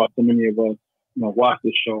 That's why so many of us, you know, watch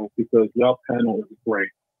this show, because y'all panel is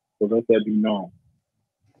great. So let that be known.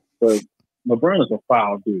 But LeBron is a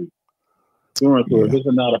foul dude. If it's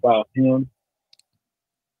not about him,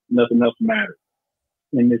 nothing else matters.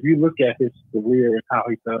 And if you look at his career and how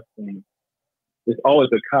he does things, there's always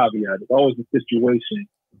a caveat. There's always a situation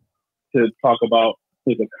to talk about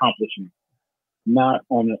his accomplishments, not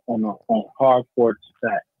on hard court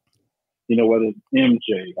stats. You know, whether it's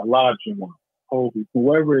MJ, Olajuwon, Kobe,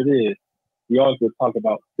 whoever it is, he always will talk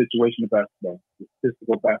about situational basketball,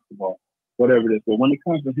 statistical basketball, whatever it is. But when it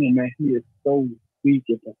comes to him, man, he is so weak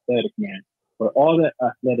and pathetic, man. But all that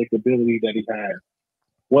athletic ability that he has,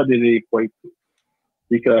 what did it equate to?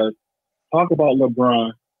 Because talk about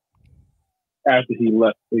LeBron after he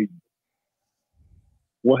left Cleveland.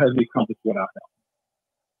 what has he accomplished without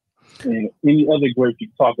him? And any other great you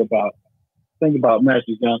talk about, think about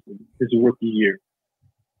Magic Johnson, his rookie year.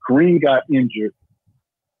 Kareem got injured.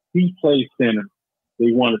 He played center.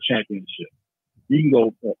 They won a championship. You can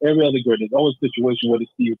go for every other great. There's always a situation where they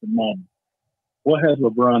see at the moment. What has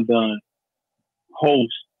LeBron done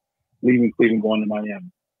post leaving Cleveland, going to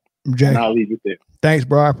Miami? Jay, and I'll leave it there. Thanks,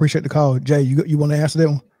 bro. I appreciate the call. Jay, you want to answer that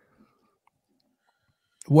one?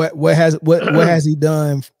 What has he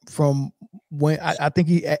done from when I think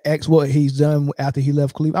he asked what he's done after he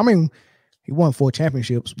left Cleveland? I mean, he won 4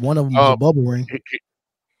 championships. One of them was a bubble ring.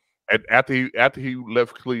 After he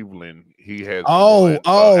left Cleveland, he has.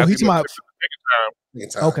 He's my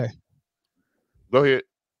second time. Okay. Go ahead.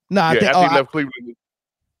 No, I think after he left Cleveland.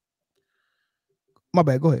 My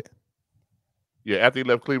bad. Go ahead. Yeah, after he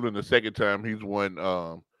left Cleveland the second time, he's won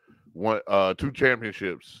 2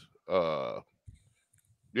 championships.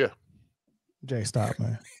 Yeah. Jay, stop,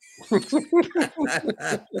 man.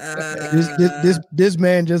 this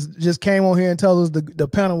man just came on here and told us the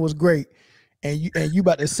panel was great, and you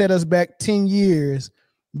about to set us back 10 years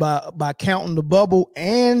by counting the bubble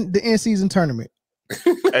and the in-season tournament.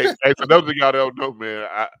 hey, for those of y'all that don't know, man,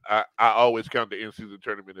 I always count the in-season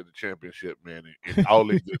tournament as a championship, man, and all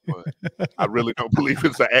in good fun. I really don't believe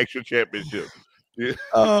it's an actual championship. Yeah.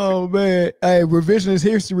 Oh man, hey, revisionist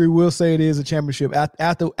history will say it is a championship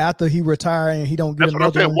after he retired and he don't get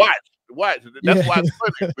another. That's what I'm saying. Watch. That's why it's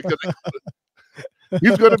funny, because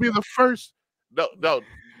he's going to be the first. No,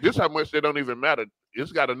 this how much they don't even matter.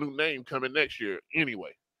 It's got a new name coming next year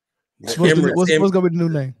anyway. What's going to be the new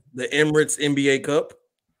name? The Emirates NBA Cup.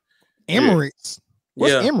 Emirates.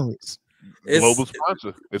 What's Emirates? It's global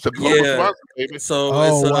sponsor. It's a global sponsor, baby. So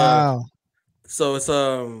wow. So it's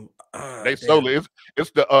they stole it.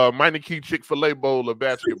 It's the Minor Key Chick-fil-A Bowl of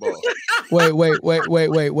basketball.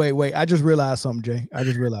 Wait. I just realized something, Jay. I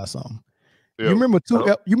just realized something. Yeah. You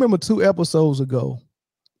remember 2 episodes ago?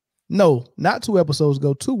 No, not 2 episodes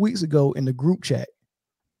ago. 2 weeks ago in the group chat,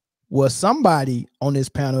 was somebody on this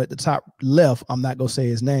panel at the top left, I'm not gonna say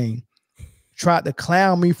his name, tried to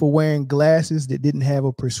clown me for wearing glasses that didn't have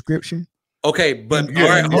a prescription. Okay, but all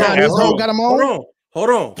right, hold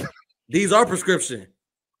on. These are prescription.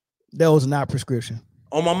 That was not prescription.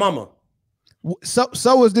 On my mama.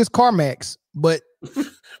 So is this CarMax, but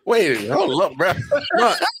wait, hold up, bro.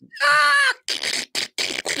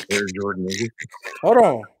 There's Jordan. Hold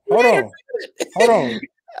on.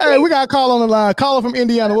 Hey, we got a call on the line. Caller from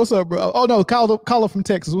Indiana. What's up, bro? Oh no, caller from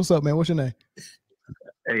Texas. What's up, man? What's your name?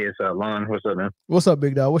 Hey, it's Lon. What's up, man? What's up,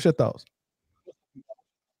 big dog? What's your thoughts?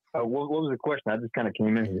 What was the question? I just kind of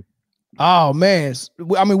came in here. Oh man,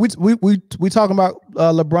 I mean, we talking about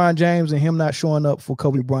LeBron James and him not showing up for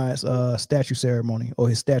Kobe Bryant's statue ceremony or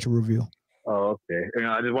his statue reveal. Oh, okay.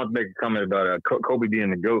 I just want to make a comment about Kobe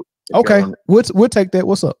being the GOAT. Okay, we'll take that.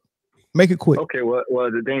 What's up? Make it quick. Okay. Well,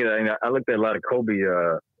 the thing is, I looked at a lot of Kobe.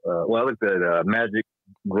 I looked at Magic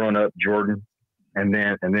growing up, Jordan, and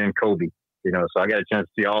then Kobe. So I got a chance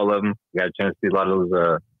to see all of them. Got a chance to see a lot of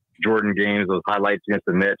those Jordan games, those highlights against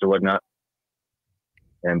the Nets or whatnot.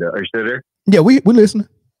 And are you still there? Yeah, we listening.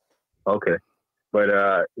 Okay, but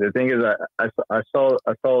the thing is, I saw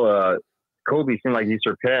Kobe seemed like he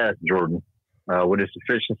surpassed Jordan with his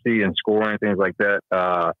efficiency and scoring, things like that.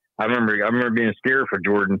 I remember being scared for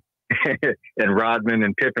Jordan and Rodman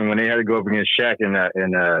and Pippen when they had to go up against Shaq in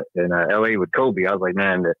LA with Kobe. I was like,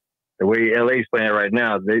 man, the way LA's playing right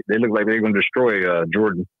now, they look like they're going to destroy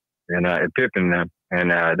Jordan and Pippen,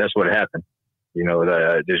 and that's what happened.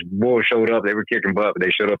 This Bulls showed up. They were kicking butt, but they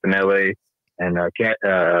showed up in LA, and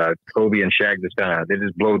Kobe and Shaq they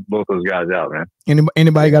just blow both those guys out, man.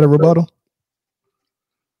 Anybody got a rebuttal?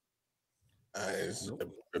 It's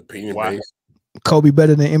opinion based. Kobe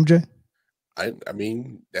better than MJ? I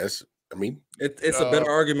mean, it's a better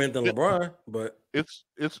argument than LeBron, but it's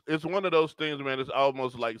one of those things, man. It's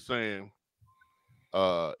almost like saying,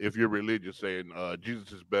 if you're religious, saying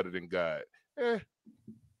Jesus is better than God.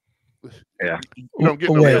 Yeah, you don't get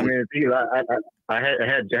no. I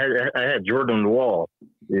had Jordan on the wall.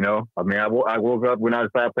 I woke up when I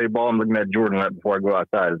decided to play ball. I'm looking at Jordan right before I go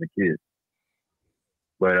outside as a kid.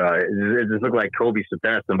 But it just looked like Kobe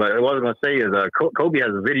surpassed him. But what I was going to say is Kobe has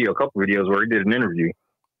a couple videos where he did an interview.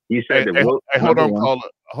 He said hold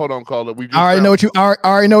on, caller. We just I already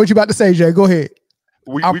know what you about to say, Jay. Go ahead.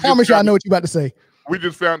 I promise you, I know what you about to say. We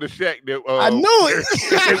just found the Shaq that I knew it.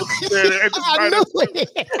 I knew it.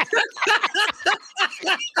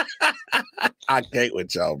 I can't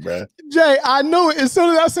with y'all, bro. Jay, I knew it. As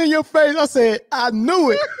soon as I seen your face, I said, I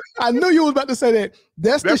knew it. I knew you was about to say that.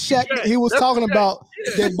 That's the Shaq that he was talking about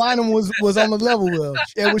that Bynum was on the level with.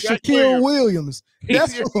 It was Shaquille Williams.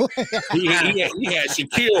 That's he had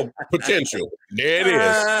Shaquille potential. There it is.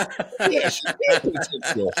 Yeah, Shaquille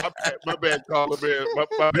potential. My bad, caller, man. My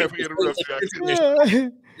bad for interrupting. That's cool.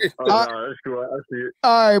 I see it.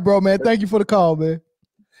 All right, bro, man. Thank you for the call, man.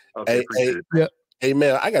 Okay, Hey,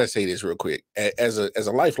 man, I gotta say this real quick. As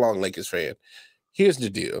a lifelong Lakers fan, here's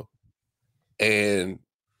the deal. And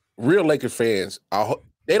real Lakers fans,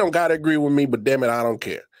 they don't gotta agree with me, but damn it, I don't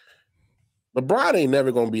care. LeBron ain't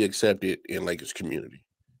never gonna be accepted in Lakers community.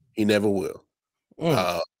 He never will.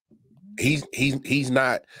 He's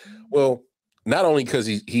not. Well, not only because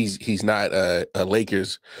he's not a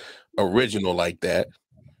Lakers original like that,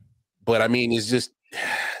 but I mean, it's just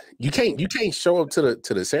you can't show up to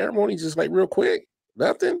the ceremony just like real quick.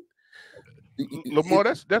 Nothing. Lamar,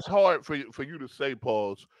 that's hard for you to say,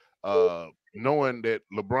 Pauls. Knowing that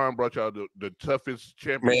LeBron brought y'all the toughest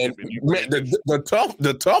championship, man,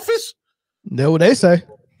 the toughest. That's what they say.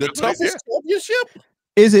 The toughest championship.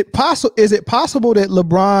 Is it possible that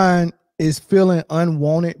LeBron is feeling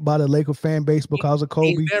unwanted by the Laker fan base because of Kobe?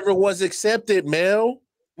 He never was accepted, Mel.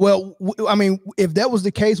 Well, I mean, if that was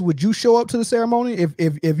the case, would you show up to the ceremony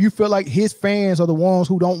if you feel like his fans are the ones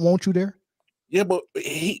who don't want you there? Yeah, but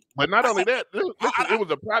not only that, listen, it was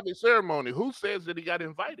a private ceremony. Who says that he got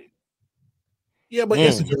invited? Yeah, but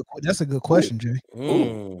that's a good question, Jay.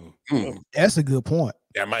 That's a good point.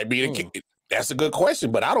 That might be the That's a good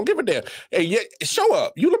question, but I don't give a damn. Hey, yeah, show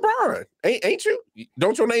up. You LeBron, ain't you?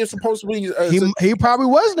 Don't your name supposed to be? He probably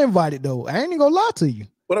wasn't invited though. I ain't even gonna lie to you.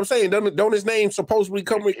 What I'm saying, don't his name supposedly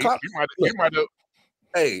come with? He might have.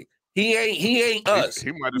 Hey, he ain't us.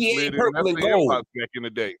 He might have slid in that back in the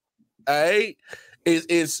day. Hey,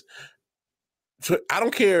 it's I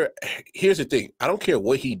don't care. Here's the thing. I don't care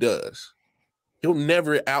what he does. He'll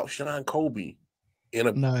never outshine Kobe in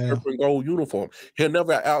a purple and gold uniform. He'll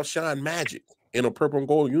never outshine Magic in a purple and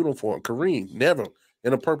gold uniform. Kareem, never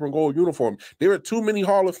in a purple and gold uniform. There are too many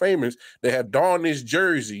Hall of Famers that have donned this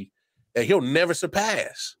jersey that he'll never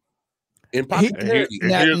surpass. In popularity.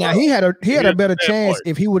 Now he had a better chance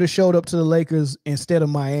if he would have showed up to the Lakers instead of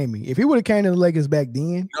Miami. If he would have came to the Lakers back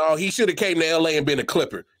then, no, he should have came to LA and been a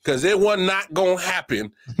Clipper because it was not going to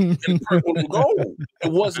happen in purple and gold. It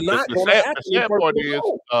was not going to happen. The sad part is,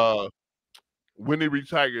 when he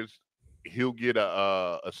retires, he'll get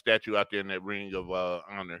a statue out there in that ring of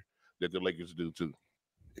honor that the Lakers do too.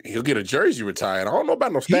 He'll get a jersey retired. I don't know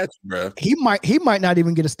about no statue, bro. He might not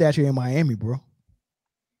even get a statue in Miami, bro.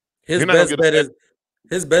 His best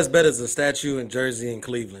bet is a statue in Jersey and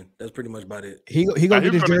Cleveland. That's pretty much about it. He gonna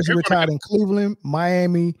get his jersey retired in Cleveland,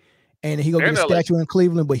 Miami, and he gonna get a statue in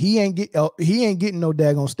Cleveland. But he ain't getting no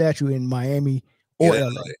daggone statue in Miami or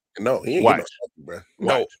LA. No, he ain't getting no statue, bro.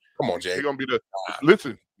 No, come on, Jay. He's gonna be the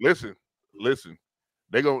listen.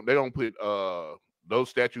 They gonna put those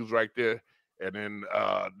statues right there, and then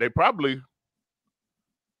they probably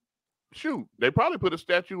put a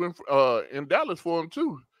statue in Dallas for him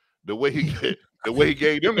too. The way he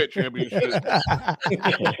gave them that championship.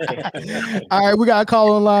 All right, we got a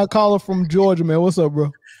caller from Georgia, man. What's up,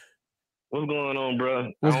 bro? What's going on,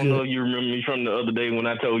 bro? I don't know if you remember me from the other day when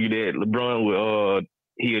I told you that LeBron would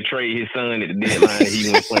he'll trade his son at the deadline if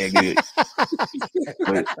he wasn't playing good.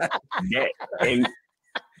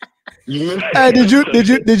 Hey,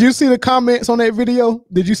 did you see the comments on that video?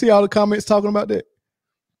 Did you see all the comments talking about that?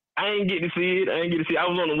 I ain't get to see it. I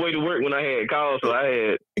was on the way to work when I had called, so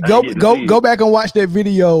I go back and watch that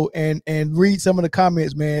video and read some of the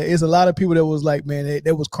comments, man. It's a lot of people that was like, man,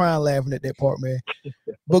 they was crying laughing at that part, man.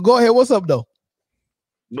 But go ahead, what's up though?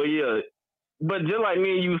 But yeah, but just like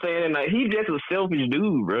me and you saying, like, he's just a selfish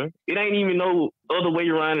dude, bro. It ain't even no other way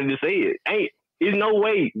around to say it. There's no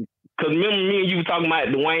way. Because remember me and you were talking about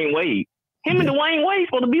Dwayne Wade. Him and Dwayne Wade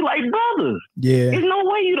supposed to be like brothers. Yeah. There's no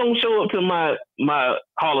way you don't show up to my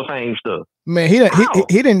Hall of Fame stuff. Man, he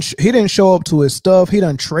didn't show up to his stuff. He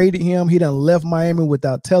done traded him. He done left Miami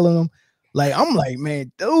without telling him. Like, I'm like,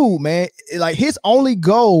 man, dude, man. Like, his only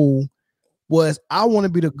goal was, I want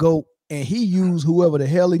to be the GOAT, and he used whoever the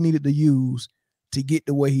hell he needed to use to get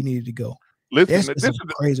the way he needed to go. Listen, this is a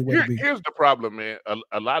crazy way to be. Here's the problem, man.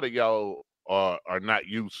 A lot of y'all are not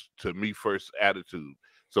used to me first attitude.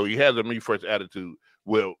 So he has a me first attitude.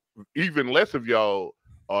 Well, even less of y'all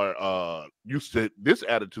are used to this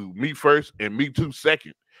attitude, me first and me too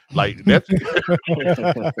second. Like that's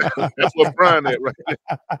what Brian at right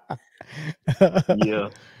there. Yeah.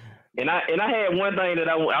 And I had one thing that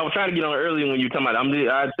I was trying to get on earlier when you were talking about.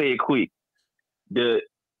 I'd say it quick.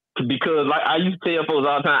 because like I used to tell folks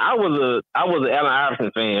all the time, I was an Allen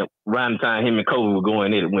Iverson fan around the time him and Kobe were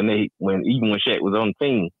going at it when Shaq was on the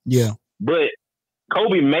team. Yeah. But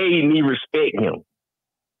Kobe made me respect him.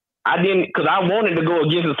 I didn't, because I wanted to go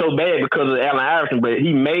against him so bad because of Allen Iverson, but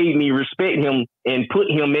he made me respect him and put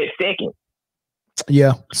him at second.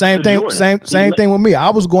 Yeah, same thing. Jordan. Same thing with me.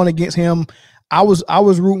 I was going against him. I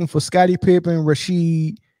was rooting for Scottie Pippen,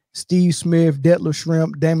 Rasheed, Steve Smith, Detlef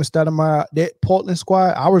Shrimp, Damon Stoudemire, that Portland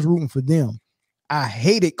squad. I was rooting for them. I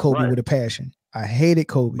hated Kobe with a passion. I hated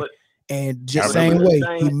Kobe, and just same way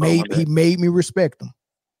he made me respect him.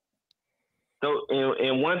 So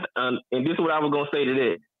and this is what I was gonna say to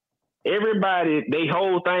that. Everybody, they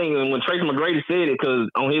whole thing, and when Tracy McGrady said it, because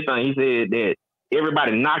on his thing he said that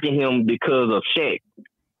everybody knocking him because of Shaq.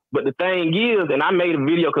 But the thing is, and I made a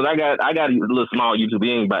video because I got a little small YouTube,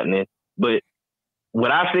 ain't about that. But what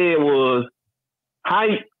I said was,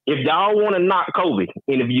 if y'all want to knock Kobe,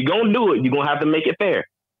 and if you're gonna do it, you're gonna have to make it fair.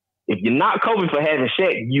 If you knock Kobe for having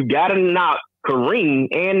Shaq, you gotta knock Kareem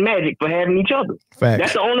and Magic for having each other. Facts.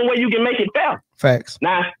 That's the only way you can make it fair. Facts.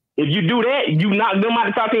 Now, if you do that, you knock them out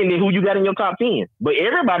of the top 10, then who you got in your top 10? But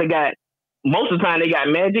everybody got, most of the time, they got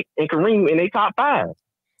Magic and Kareem in their top 5.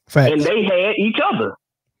 Facts. And they had each other.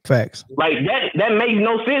 Facts. Like, that makes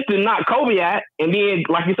no sense to knock Kobe out. And then,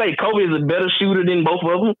 like you say, Kobe is a better shooter than both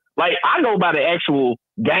of them. Like, I go by the actual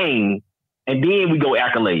game, and then we go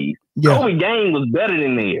accolades. Yeah. Kobe game was better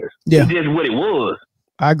than theirs. Yeah. It's just what it was.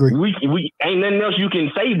 I agree. We ain't nothing else you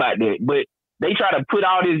can say about that. But they try to put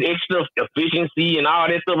all this extra efficiency and all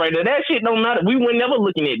that stuff right there. That shit don't matter. We were never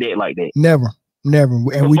looking at that like that. Never.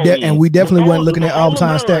 And we definitely weren't looking at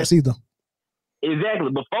all-time stats either.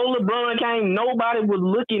 Exactly. Before LeBron came, nobody was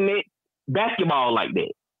looking at basketball like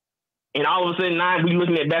that. And all of a sudden now we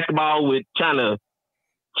looking at basketball with trying to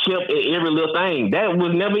chip at every little thing. That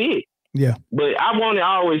was never it. Yeah. But I want to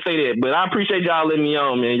always say that. But I appreciate y'all letting me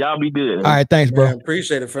on, man. Y'all be good. All right, thanks, bro. Man,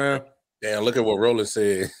 appreciate it, fam. Damn, look at what Roland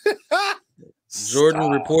said.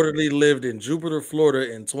 Jordan reportedly lived in Jupiter,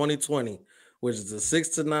 Florida in 2020, which is a 6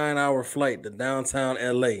 to 9 hour flight to downtown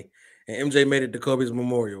LA. And MJ made it to Kobe's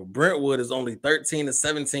memorial. Brentwood is only 13 to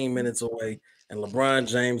 17 minutes away, and LeBron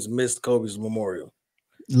James missed Kobe's memorial.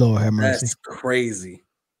 Lord have mercy. That's crazy.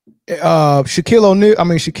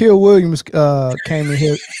 Shaquille Williams came in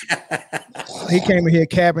here. He came in here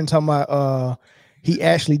capping, talking about he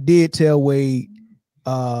actually did tell Wade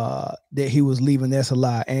that he was leaving. That's a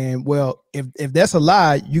lie. And well, if that's a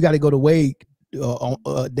lie, you got to go to Wade.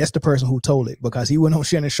 That's the person who told it, because he went on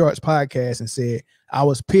Shannon Sharp's podcast and said, I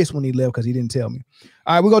was pissed when he left because he didn't tell me.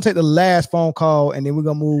 All right, we're gonna take the last phone call and then we're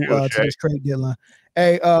gonna move to this trade deadline.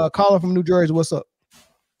 Hey, caller from New Jersey, what's up?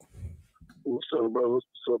 What's up, bro? What's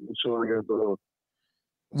up?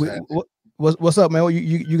 What's up, man?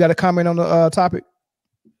 You got a comment on the topic?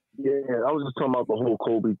 Yeah, I was just talking about the whole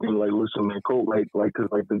Kobe thing. Like, listen, man, Kobe, cause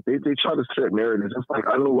they try to set narratives. It's like,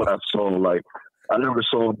 I know what I saw. Like, I never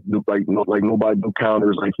saw nobody do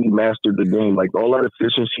counters. Like, he mastered the game. Like, all that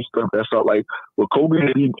efficiency stuff. That's not like what Kobe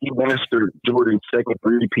did. He mastered Jordan's second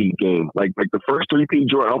three-peat game. Like the first three-peat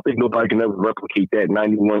Jordan, I don't think nobody can ever replicate that.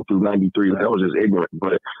 91 through 93. That was just ignorant.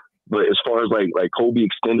 But as far as like Kobe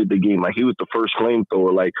extended the game, like he was the first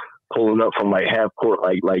flamethrower, like pulling up from like half court,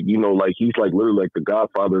 like you know, like he's like literally like the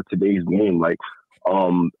godfather of today's game. Like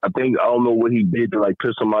I think I don't know what he did to like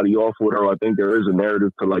piss somebody off with her. I think there is a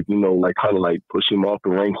narrative to like, you know, like kind of like push him off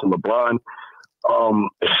the ranks of LeBron.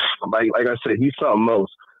 Like I said, he's something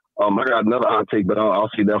else. I got another hot take, but I'll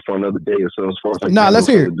see that for another day. So as far as like, let's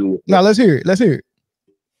hear it. Let's hear it. Let's hear it.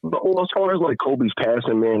 But as far as like Kobe's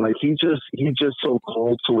passing, man, like he's just so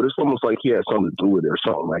cold to it. It's almost like he had something to do with it or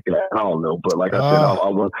something like that. I don't know, but like I said, I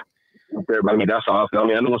want. I mean, that's how I feel. I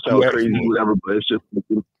mean, I know it sounds crazy, whatever, but it's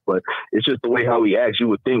just the way how he acts. You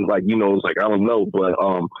would think, like, you know, it's like I don't know, but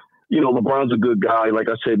you know, LeBron's a good guy. Like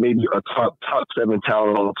I said, maybe a top 7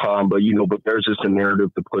 talent all the time, but you know, but there's just a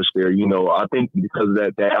narrative to push there. You know, I think because of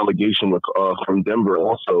that allegation from Denver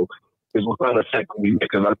also is what kind of affect me,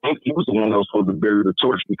 because I think he was the one that was supposed to bury the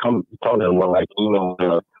torch, become that one. Like, you know,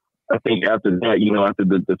 I think after that, you know, after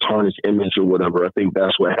the tarnished image or whatever, I think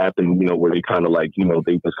that's what happened, you know, where they kind of like, you know,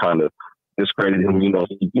 they just kind of discredited him, you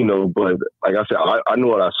know, but like I said, I know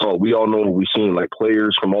what I saw. We all know what we've seen, like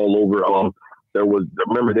players from all over.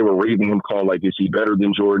 Remember they were raving him, calling like, is he better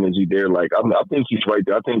than Jordan? Is he there? Like, I think he's right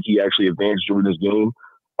there. I think he actually advanced Jordan's game.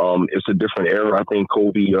 It's a different era. I think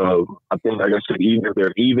Kobe, I think, like I said, either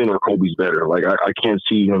they're even or Kobe's better. Like, I can't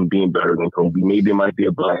see him being better than Kobe. Maybe it might be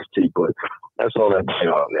a bias take, but that's all I say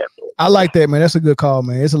on that. I like that, man. That's a good call,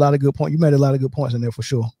 man. It's a lot of good points. You made a lot of good points in there for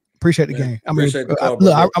sure. Appreciate the game. I mean, the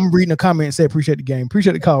call, I'm reading a comment and say appreciate the game.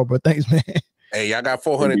 Appreciate the call, bro. Thanks, man. Hey, y'all got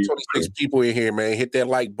 426 people in here, man. Hit that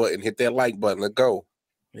like button. Hit that like button. Let's go.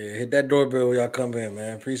 Yeah, hit that doorbell when y'all come in,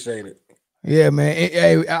 man. Appreciate it. Yeah, man.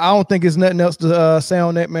 Hey, I don't think it's nothing else to say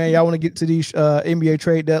on that, man. Y'all want to get to these NBA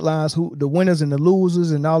trade deadlines, who the winners and the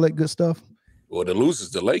losers and all that good stuff? Well, the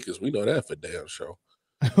losers, the Lakers. We know that for damn sure.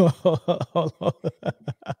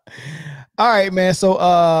 All right, man.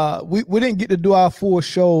 So we didn't get to do our full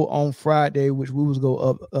show on Friday, which we was go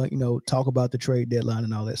up, talk about the trade deadline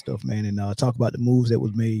and all that stuff, man, and talk about the moves that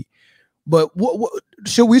was made. But what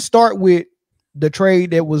should we start with the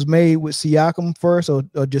trade that was made with Siakam first, or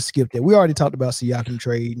just skip that? We already talked about Siakam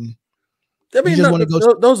trading. I mean,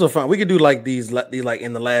 those are fine. We could do like these like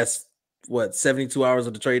in the last 72 hours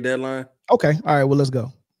of the trade deadline. Okay, all right. Well, let's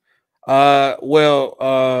go.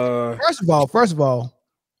 First of all,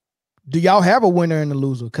 do y'all have a winner and a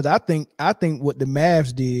loser? Because I think what the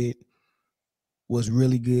Mavs did was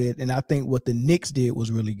really good, and I think what the Knicks did was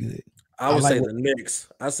really good. I would say the Knicks.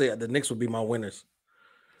 I say the Knicks would be my winners.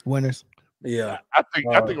 Winners. Yeah, I think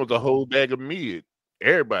it was a whole bag of mid.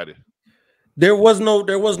 Everybody. There was no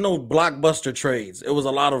blockbuster trades. It was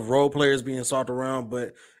a lot of role players being sought around,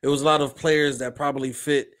 but it was a lot of players that probably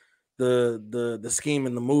fit the scheme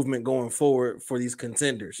and the movement going forward for these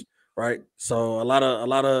contenders, right? So a lot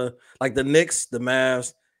of like the Knicks, the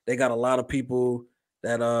Mavs, they got a lot of people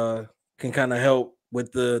that can kind of help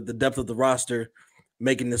with the depth of the roster,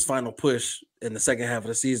 making this final push in the second half of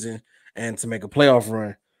the season and to make a playoff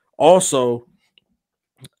run. Also,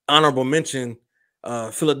 honorable mention,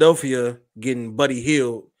 Philadelphia getting Buddy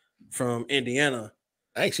Hield from Indiana.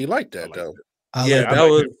 I actually like that though.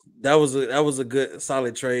 That was a good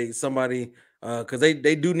solid trade. Somebody because they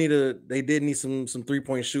did need some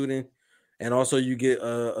 3-point shooting, and also you get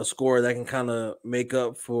a scorer that can kind of make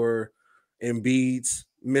up for Embiid's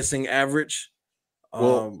missing average.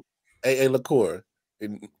 Well, hey, LaCour,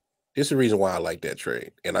 this is the reason why I like that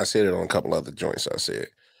trade, and I said it on a couple other joints. I said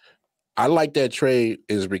I like that trade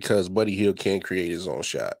is because Buddy Hield can create his own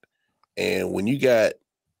shot, and when you got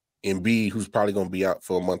Embiid, who's probably going to be out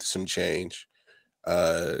for a month, some change.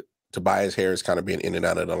 Tobias Harris kind of being in and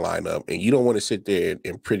out of the lineup, and you don't want to sit there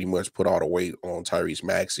and pretty much put all the weight on Tyrese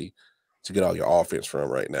Maxey to get all your offense from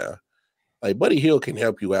right now. Like Buddy Hield can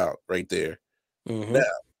help you out right there. Mm-hmm. Now,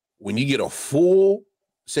 when you get a full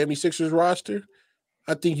 76ers roster,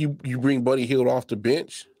 I think you bring Buddy Hield off the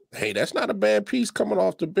bench. Hey, that's not a bad piece coming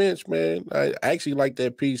off the bench, man. I actually like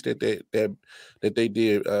that piece that they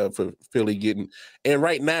did for Philly getting. And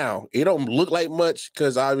right now, it don't look like much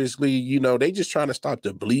because obviously, they just trying to stop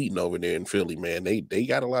the bleeding over there in Philly, man. They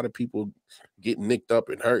got a lot of people getting nicked up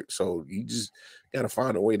and hurt, so you just got to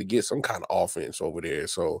find a way to get some kind of offense over there.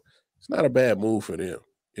 So it's not a bad move for them.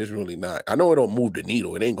 It's really not. I know it don't move the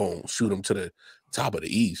needle. It ain't gonna shoot them to the top of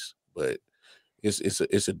the East, but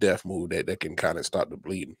it's a death move that can kind of stop the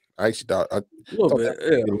bleeding. I actually thought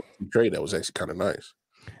that trade that was actually kind of nice.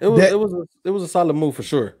 It was a solid move for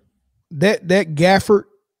sure. That Gafford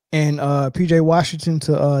and PJ Washington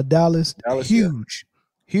to Dallas, huge.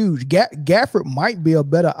 Gafford might be a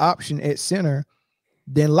better option at center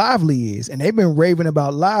than Lively is, and they've been raving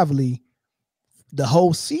about Lively the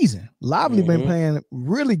whole season. Lively been playing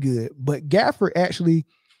really good, but Gafford actually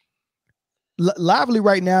Lively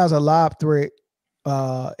right now is a lob threat.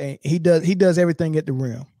 And he does everything at the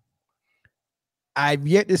rim. I've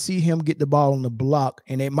yet to see him get the ball on the block,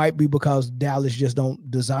 and it might be because Dallas just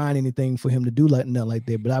don't design anything for him to do nothing like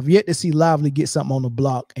that. But I've yet to see Lively get something on the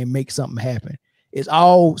block and make something happen. It's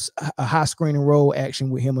all a high screen and roll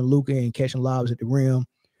action with him and Luka and catching lobs at the rim.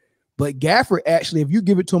 But Gafford actually, if you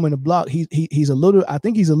give it to him in the block, he's a little. I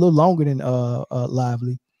think he's a little longer than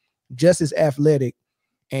Lively, just as athletic,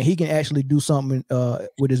 and he can actually do something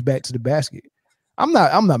with his back to the basket. I'm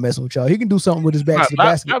not messing with y'all. He can do something with his back to the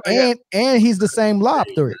basket, and he's the same lob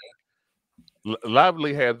threat.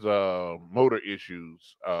 Lively has motor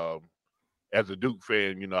issues. As a Duke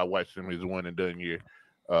fan, I watched him his one and done year,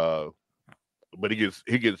 but he gets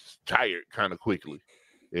tired kind of quickly,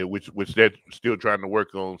 which they're still trying to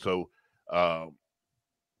work on. So I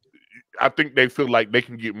think they feel like they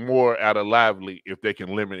can get more out of Lively if they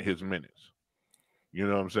can limit his minutes. You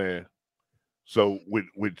know what I'm saying? So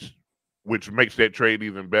which makes that trade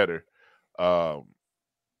even better. I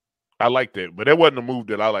like that, but that wasn't the move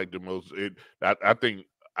that I liked the most. I think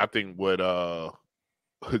what Glenn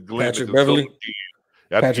Patrick Beverly.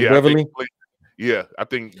 Patrick Beverly. I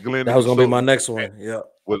think Glenn. That was gonna be my next one. Yeah,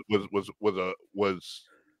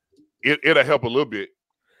 it'll help a little bit.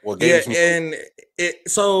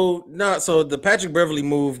 So the Patrick Beverly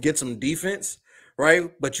move gets some defense,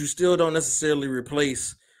 right? But you still don't necessarily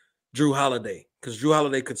replace Drew Holiday, because Drew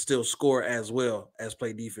Holiday could still score as well as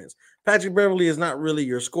play defense. Patrick Beverley is not really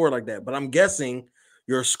your scorer like that. But I'm guessing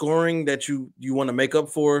your scoring that you want to make up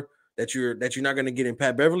for that you're not going to get in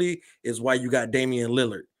Pat Beverley is why you got Damian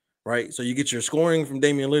Lillard, right? So you get your scoring from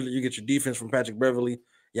Damian Lillard, you get your defense from Patrick Beverley.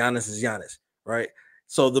 Giannis is Giannis, right?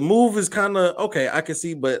 So the move is kind of okay. I can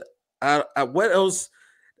see, but I what else?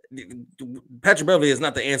 Patrick Beverley is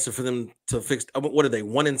not the answer for them to fix. What are they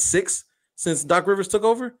 1-6 since Doc Rivers took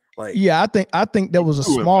over? Like, yeah, I think that was a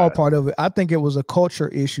small part of it. I think it was a culture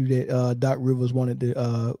issue that Doc Rivers wanted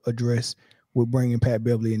to address with bringing Pat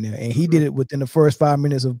Beverley in there, and he did it within the first 5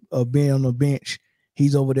 minutes of being on the bench.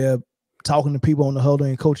 He's over there talking to people on the huddle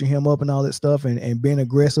and coaching him up and all that stuff, and being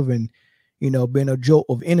aggressive and being a jolt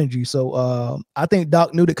of energy. So I think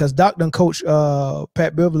Doc knew that because Doc done coached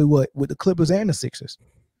Pat Beverley with the Clippers and the Sixers.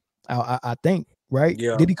 I think, right?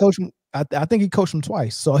 Yeah. Did he coach him? I think he coached him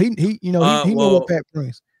twice. So he knew what Pat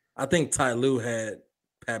brings. I think Ty Lue had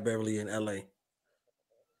Pat Beverley in LA.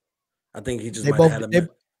 I think he just They might both. have had him.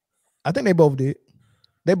 I think they both did.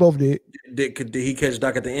 They both did. Did he catch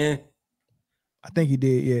Doc at the end? I think he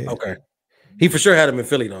did. Yeah. Okay. He for sure had him in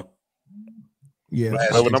Philly though. Yeah.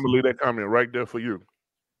 I'm gonna leave that comment right there for you.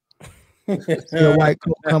 The white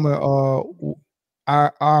coat coming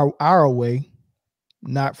our way,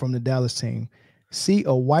 not from the Dallas team. See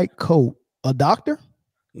a white coat, a doctor?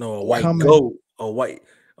 No, a white goat, a white.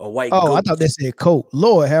 Oh, goat. I thought they said coat.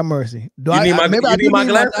 Lord have mercy. You need my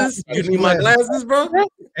glasses? You need my glasses, bro?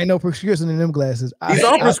 Ain't no prescription in them glasses. These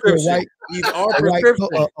are prescription. These are prescription.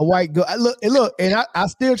 A white goat. Look, and I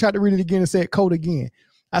still tried to read it again and say coat again.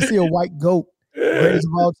 I see a white goat, greatest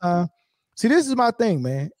of all time. See, this is my thing,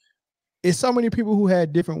 man. It's so many people who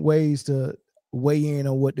had different ways to weigh in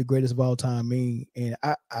on what the greatest of all time mean, and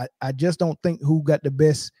I just don't think who got the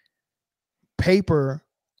best paper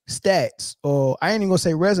stats, or I ain't even gonna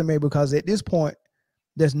say resume, because at this point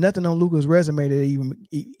there's nothing on Luka's resume that even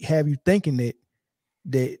have you thinking that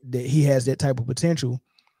he has that type of potential.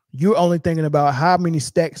 You're only thinking about how many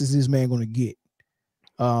stacks is this man going to get,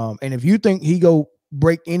 and if you think he go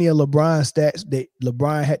break any of LeBron's stats that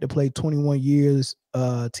LeBron had to play 21 years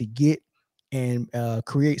to get and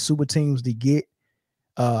create super teams to get,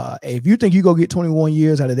 if you think you go get 21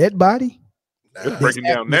 years out of that body, it's breaking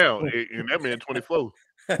down now, and that man 24.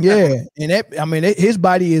 Yeah, and his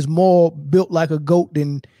body is more built like a goat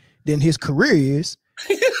than his career is.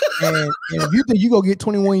 and if you think you go get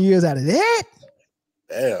 21 years out of that,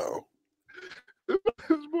 damn,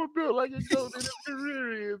 it's more built like a goat than his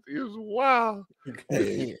career is wild.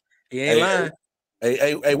 Hey, he ain't lying.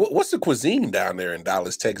 Hey, what's the cuisine down there in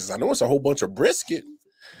Dallas, Texas? I know it's a whole bunch of brisket.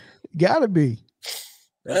 Gotta be.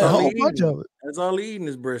 That's a whole bunch of it. That's all he eating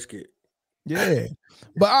is brisket. Yeah,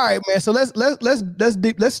 but all right, man. So let's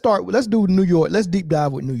do New York. Let's deep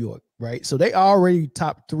dive with New York, right? So they already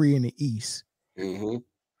top 3 in the East,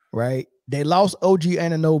 right? They lost OG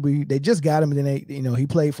Anunoby. They just got him, and then he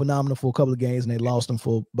played phenomenal for a couple of games, and they lost him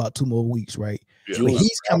for about 2 more weeks, right? Yeah. But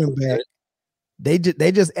he's coming back. They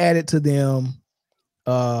just added to them.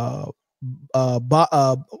 I'm about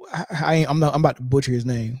to butcher his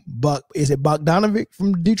name. Is it Bogdanovic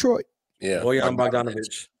from Detroit? Yeah, Bojan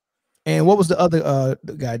Bogdanovic. And what was the other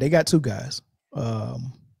guy? They got 2 guys. Let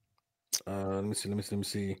me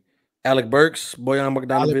see. Alec Burks, Bojan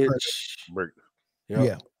Bogdanovic. Yep.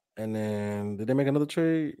 Yeah. And then did they make another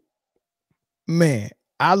trade? Man,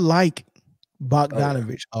 I like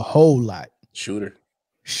Bogdanovic a whole lot.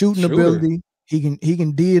 Shooting ability. He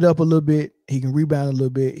can D it up a little bit. He can rebound a little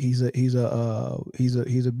bit. He's a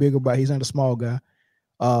bigger guy. He's not a small guy.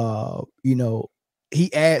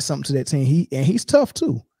 He adds something to that team. He's tough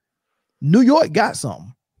too. New York got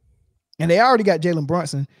something, and they already got Jalen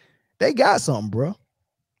Brunson. They got something, bro.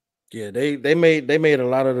 Yeah, they made a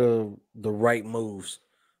lot of the right moves.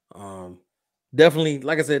 Definitely,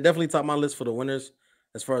 like I said, definitely top my list for the winners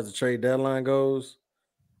as far as the trade deadline goes.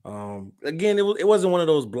 Again, it wasn't one of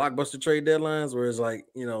those blockbuster trade deadlines where it's like,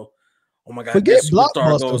 oh my God, forget this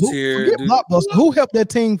superstar blockbuster. goes here. Blockbuster. Who helped that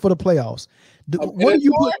team for the playoffs? What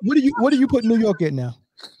do you put New York at now?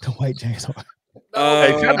 The White James Harden.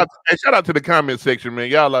 Shout out to the comment section, man.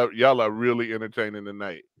 Y'all are really entertaining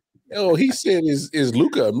tonight. Oh, he said, "Is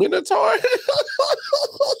Luka a Minotaur?"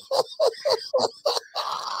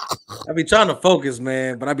 I be trying to focus,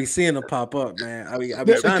 man, but I be seeing them pop up, man.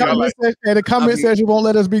 The comment section won't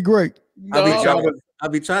let us be great. I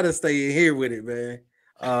be trying to stay in here with it, man.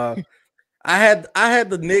 I had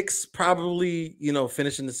the Knicks probably,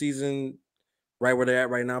 finishing the season right where they're at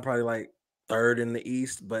right now, probably like 3rd in the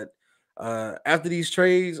East. But after these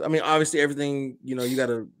trades, I mean, obviously everything, you got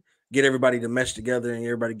to get everybody to mesh together and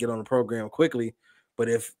everybody get on the program quickly. But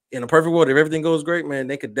if in a perfect world, if everything goes great, man,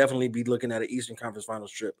 they could definitely be looking at an Eastern Conference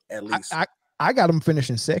Finals trip at least. I got them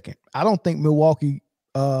finishing second. I don't think Milwaukee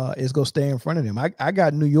is gonna stay in front of them. I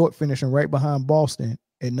got New York finishing right behind Boston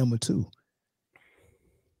at number 2.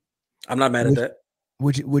 I'm not mad at that.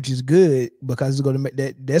 Which is good because it's going to make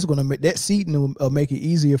that's going to make that seeding will make it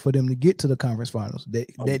easier for them to get to the conference finals.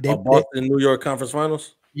 Boston and New York conference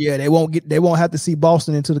finals. Yeah, they won't have to see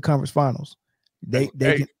Boston into the conference finals. They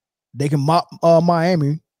can mop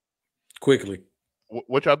Miami quickly.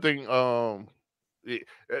 What y'all think?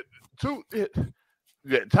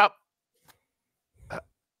 Top.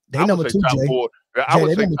 They number 2. Top Jay. 4. I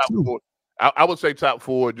would say top 4. I would say top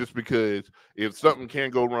 4 just because if something can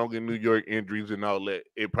go wrong in New York, injuries and all that,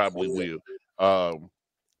 it probably will.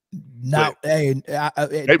 They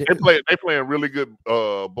playing really good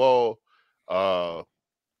ball. Yo,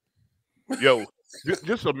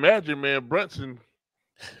 just imagine, man, Brunson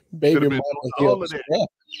baby mama all of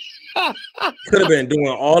that. Could have been doing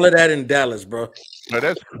all of that in Dallas, bro. No,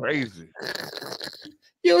 that's crazy.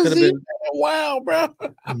 You see, wow, bro.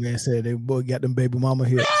 Man said they boy got them baby mama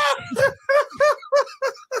hips.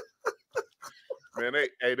 Man,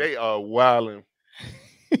 they are wilding.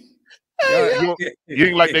 You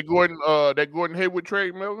ain't like that Gordon Hayward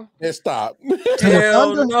trade, Melvin? And stop.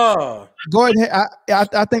 Hell no. Gordon, I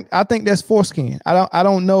think that's foreskin. I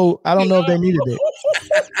don't know if they needed it.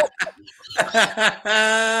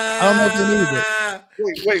 I don't know if they needed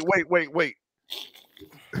it. Wait.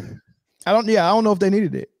 I don't know if they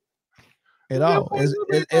needed it at all.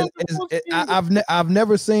 I've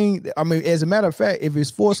never seen. I mean, as a matter of fact, if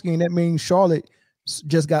it's foreskin, that means Charlotte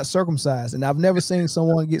just got circumcised, and I've never seen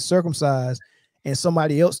someone get circumcised and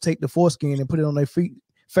somebody else take the foreskin and put it on their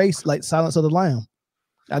face like Silence of the Lamb.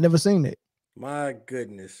 I've never seen it. My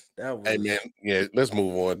goodness, that was. Hey man, yeah, let's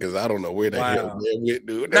move on because I don't know where the hell we're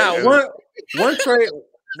doing. Now, one trade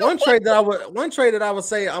that I would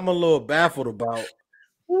say I'm a little baffled about.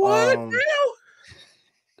 What?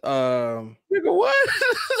 Nigga, what?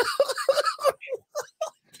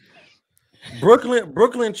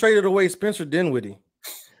 Brooklyn traded away Spencer Dinwiddie.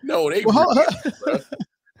 No, they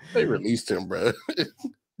released him, bro.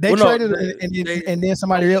 They traded and then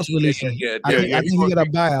somebody else released him. I think he got a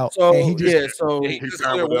buyout.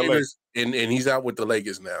 And he's out with the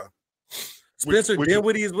Lakers now. Spencer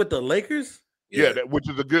Dinwiddie is with the Lakers? Yeah, which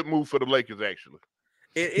is a good move for the Lakers, actually.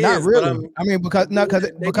 It is, not really. I mean, because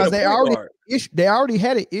they already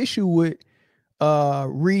had an issue with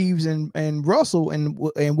Reeves and Russell and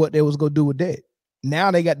what they was gonna do with that.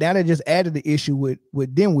 Now they just added the issue with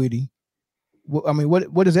Dinwiddie. I mean,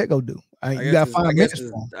 what does that go do? You got 5 minutes.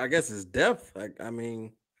 I guess it's depth. I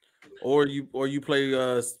mean, or you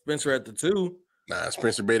play Spencer at the 2. Nah,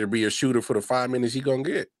 Spencer better be a shooter for the 5 minutes he gonna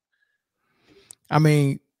get. I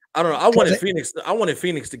mean, I don't know. I wanted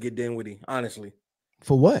Phoenix to get Dinwiddie, honestly.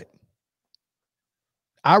 For what?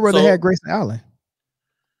 I'd rather have Grayson Allen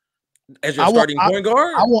as your starting point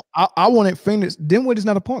guard. I wanted Phoenix. Dinwiddie's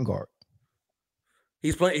not a point guard.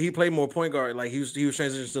 He played more point guard. Like he was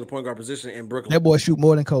transitioned to the point guard position in Brooklyn. That boy shoot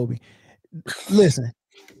more than Kobe. Listen,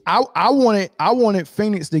 I wanted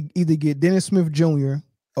Phoenix to either get Dennis Smith Jr.,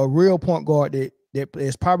 a real point guard that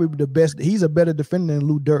is probably the best. He's a better defender than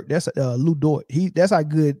Lou Dort. That's Lou Dort. That's how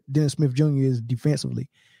good Dennis Smith Jr. is defensively,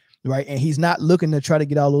 right? And he's not looking to try to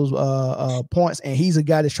get all those points. And he's a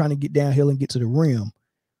guy that's trying to get downhill and get to the rim,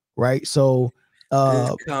 right? So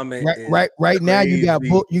right now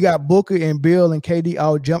you got Booker and Bill and KD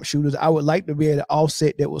all jump shooters. I would like to be able to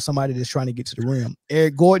offset that with somebody that's trying to get to the rim.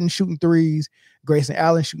 Eric Gordon shooting threes, Grayson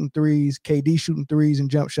Allen shooting threes, KD shooting threes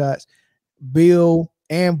and jump shots. Bill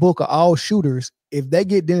and Booker all shooters. If they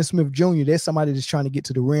get Dennis Smith Jr., there's somebody that's trying to get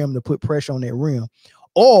to the rim to put pressure on that rim.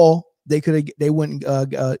 Or they went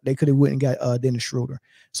and got Dennis Schroeder.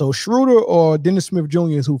 So Schroeder or Dennis Smith Jr.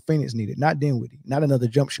 is who Phoenix needed, not Dinwiddie, not another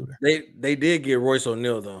jump shooter. They did get Royce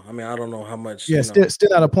O'Neal though. I mean, I don't know how much. Yeah, still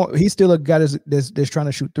not a point. He's still a guy that's trying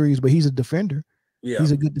to shoot threes, but he's a defender. Yeah,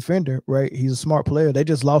 he's a good defender, right? He's a smart player. They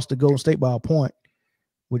just lost to Golden State by a point,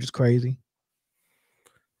 which is crazy.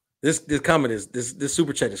 This comment is this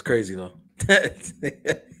super chat is crazy though.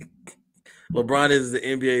 LeBron is the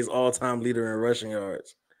NBA's all-time leader in rushing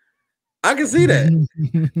yards. I can see that.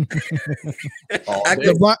 I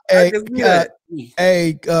can see that.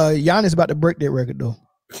 Giannis about to break that record though.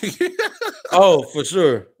 Oh, for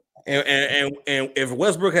sure. And if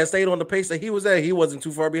Westbrook had stayed on the pace that he was at, he wasn't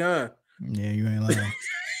too far behind. Yeah, you ain't lying.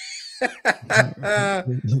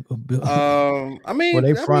 I mean, well,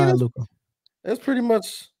 they frying Luka. That's pretty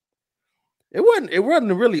much. It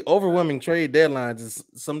wasn't a really overwhelming trade deadline. Just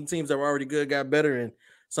some teams that were already good got better, and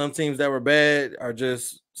some teams that were bad are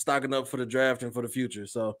just stocking up for the draft and for the future.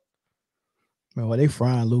 So, man, well, they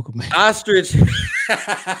frying Luka, man. Ostrich.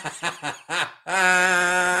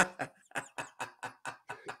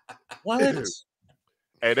 What?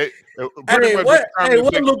 Hey, they Hey,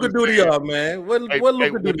 what Luka do to y'all, man? What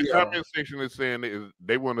Luka do to the y'all? comment section is saying is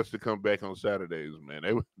they want us to come back on Saturdays, man.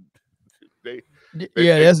 That's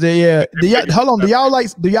the hold on. Do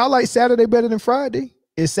y'all like Saturday better than Friday?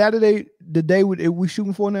 Is Saturday the day we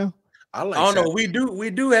shooting for now? I don't know. We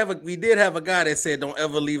did have a guy that said don't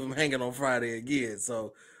ever leave him hanging on Friday again.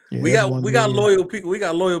 So we got loyal people. We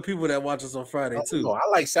got loyal people that watch us on Friday too. I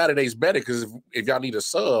like Saturdays better because if y'all need a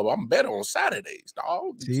sub, I'm better on Saturdays,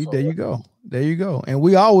 dog. See, there you go. There you go. And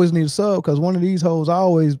we always need a sub because one of these hoes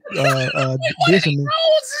always dissing me.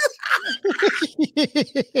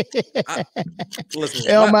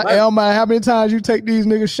 Listen, Elma, how many times you take these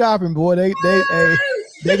niggas shopping, boy?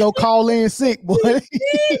 They go call in sick, boy.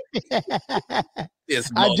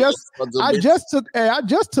 I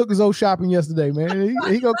just took Zoe shopping yesterday, man.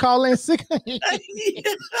 He go call in sick. Hey,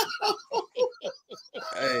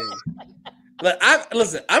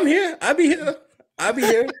 listen, I'm here. I'll be here.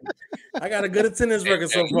 I got a good attendance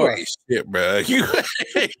record so far. Shit, bro. You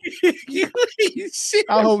shit.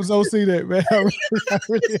 I hope Zoe see that, man.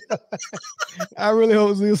 I really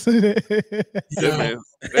hope Zoe see that. That man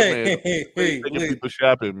taking people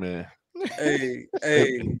shopping, man. Hey,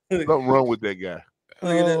 something wrong with that guy.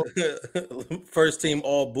 First team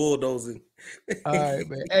all bulldozing. All right,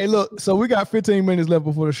 man. Hey, look, so we got 15 minutes left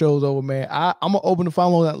before the show's over, man. I'm gonna open the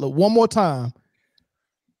phone line one more time.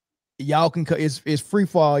 Y'all can it's free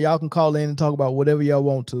fall. Y'all can call in and talk about whatever y'all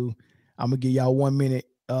want to. I'm gonna give y'all 1 minute.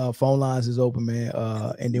 Phone lines is open, man.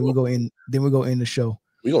 And then we go in the show.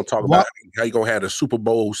 We're gonna talk about how you gonna have the Super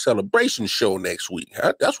Bowl celebration show next week.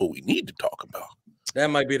 That's what we need to talk about. That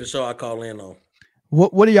might be the show I call in on.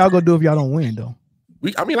 What are y'all gonna do if y'all don't win though?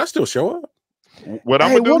 I still show up. What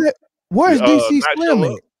I'm gonna do? Where's DC Slim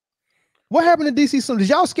at? What happened to DC Slim? Did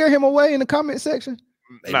y'all scare him away in the comment section?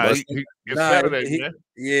 It's Saturday, man.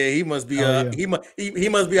 Yeah, he must be. He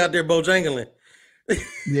must be out there bojangling.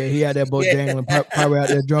 Yeah, he had that bojangling, probably out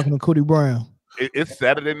there drunk in the Cootie Brown. It's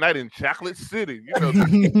Saturday night in Chocolate City, you know.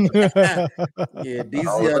 Yeah,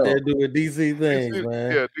 DC out there doing DC things,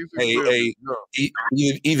 man. Yeah, DC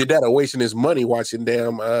either that or wasting his money watching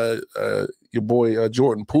damn your boy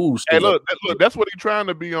Jordan Poole. Hey, look, that's what he's trying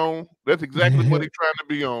to be on. That's exactly what he's trying to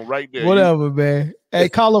be on right there. Whatever, man. Hey,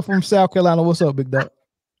 caller from South Carolina, what's up, big dog?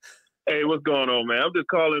 Hey, what's going on, man? I'm just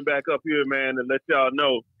calling back up here, man, to let y'all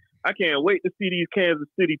know I can't wait to see these Kansas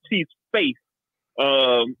City Chiefs face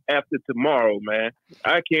after tomorrow, man.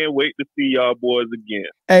 I can't wait to see y'all boys again.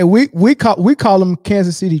 Hey, we call them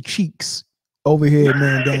Kansas City Cheeks over here,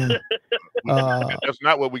 man. That's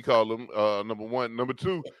not what we call them. Number one, number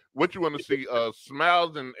two. What you want to see?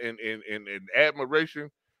 Smiles and admiration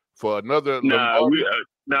for another. What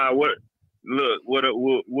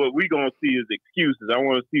we gonna see is excuses. I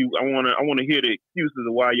want to hear the excuses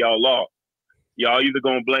of why y'all lost. Y'all either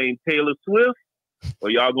gonna blame Taylor Swift or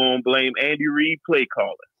y'all gonna blame Andy Reid play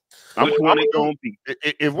calling. Which one it gonna be?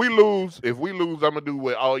 If we lose, I'm gonna do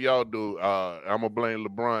what all y'all do. I'm gonna blame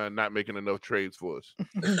LeBron not making enough trades for us.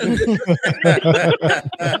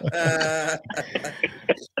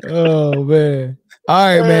 Oh man!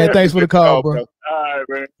 All right, man. Thanks for the call, bro. All right,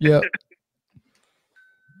 man. Yep.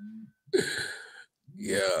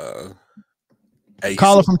 Yeah. Hey,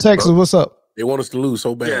 caller from Texas, what's up? They want us to lose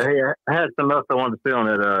so bad. Yeah, hey, I had something else I wanted to say on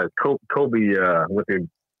that Kobe with the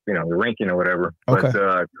the ranking or whatever. Okay.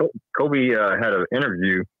 But Kobe had an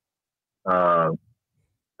interview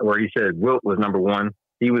where he said Wilt was number 1,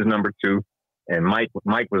 he was number 2, and Mike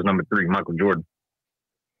was number 3, Michael Jordan.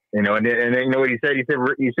 And then you know what he said? He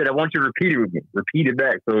said I want you to repeat it with me. Repeat it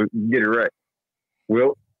back so you get it right.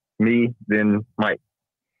 Wilt, me, then Mike.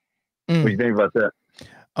 What do you think about that?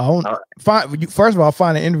 First of all,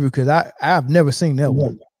 find an interview because I've never seen that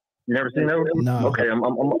one. You never seen that one? No. Okay, I'm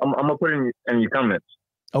gonna put it in your comments.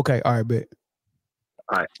 Okay, all right, bet.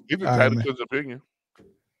 All right. He's entitled to his opinion.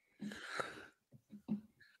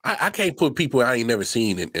 I can't put people I ain't never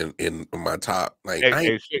seen in my top. Like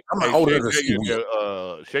I'm not older than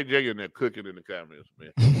Shay J in there cooking in the comments,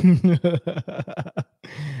 man.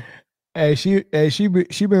 Hey, she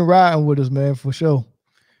been riding with us, man, for sure.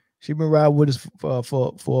 She been riding with us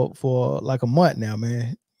for like a month now,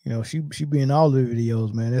 man. You know, she be in all the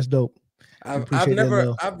videos, man. That's dope. I've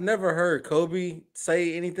never heard Kobe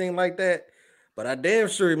say anything like that, but I damn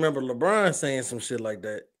sure remember LeBron saying some shit like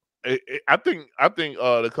that. I think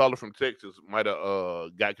the caller from Texas might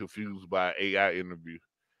have got confused by an AI interview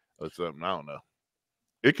or something. I don't know.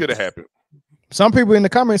 It could have happened. Some people in the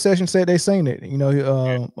comment section said they seen it. You know,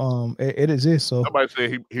 it exists. So somebody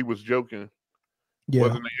said he was joking. Yeah.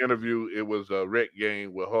 Wasn't an interview. It was a rec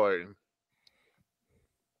game with Harden.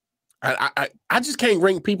 I just can't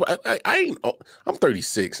rank people. I ain't. I'm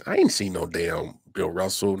 36. I ain't seen no damn Bill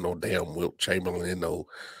Russell, no damn Wilt Chamberlain. No,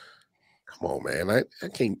 come on, man. I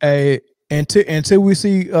can't. Hey, until we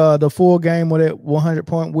see the full game of that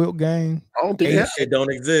 100-point Wilt game, I don't think that shit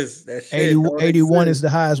don't exist. That shit 81 is the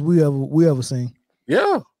highest we ever seen.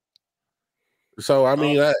 Yeah. So I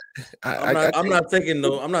mean, I'm not taking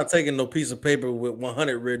no piece of paper with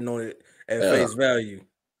 100 written on it at face value.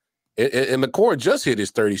 And the court just hit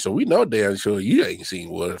his 30, so we know damn sure you ain't seen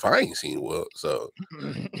Wilt. If I ain't seen Wilt, so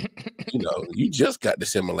you know, you just got the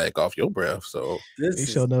Similac off your breath. So he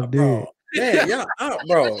sure enough did. Man, y'all.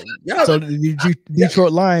 So the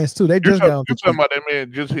Detroit Lions too. They just got. You talking about that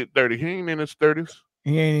man just hit 30? He ain't in his 30s.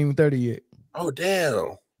 He ain't even 30 yet. Oh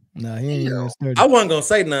damn. No, he ain't even in his 30s. I wasn't gonna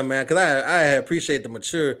say nothing, man, because I appreciate the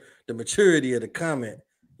maturity of the comment.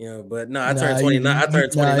 You know, but no, I turned 29. I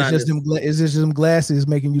turned 29. It's just them glasses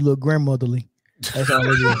making you look grandmotherly. That's all it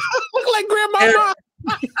is. Look like grandmama.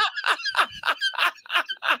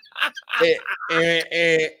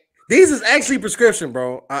 and these is actually prescription,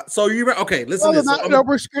 bro. So you okay? Listen, no, not no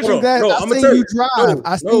prescription glasses. I seen you drive.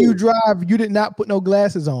 I seen you drive. You did not put no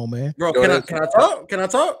glasses on, man. Bro, can I talk? Can I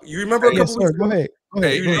talk? You remember a couple weeks ago? Go ahead.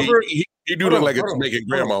 Hey, you do look like a Jamaican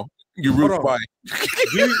grandma. You root by.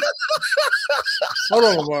 Hold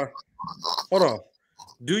on, Lamar. Hold on.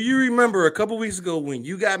 Do you remember a couple weeks ago when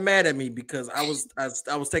you got mad at me because I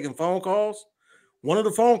was taking phone calls? One of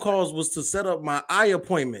the phone calls was to set up my eye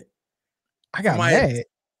appointment. I got mad.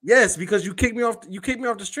 Yes, because you kicked me off. You kicked me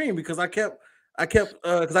off the stream because I kept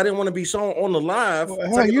because I didn't want to be shown on the live.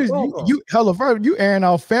 Well, you airing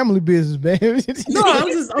out family business, man. No, I'm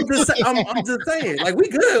just saying. Like we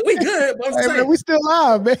good. But I'm saying, man, we still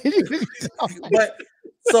live, man. But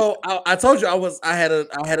so I told you I had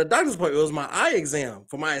a doctor's appointment. It was my eye exam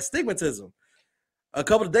for my astigmatism. A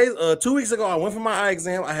couple of days, 2 weeks ago, I went for my eye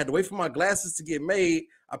exam. I had to wait for my glasses to get made.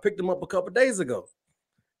 I picked them up a couple of days ago.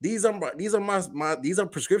 These are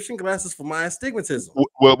prescription glasses for my astigmatism.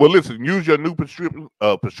 Well, listen. Use your new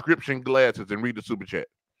prescription glasses and read the super chat.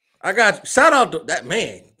 I got you. Shout out to that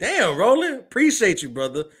man. Damn, Roland. Appreciate you,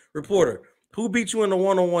 brother. Reporter, who beat you in the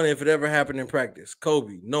one-on-one if it ever happened in practice?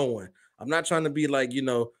 Kobe. No one. I'm not trying to be like,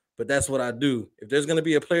 but that's what I do. If there's gonna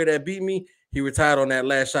be a player that beat me, he retired on that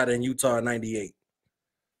last shot in Utah in '98.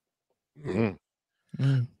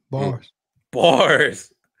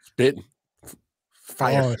 Bars. Spitting.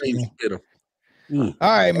 Fire. All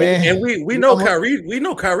right, man. And we know Kyrie. We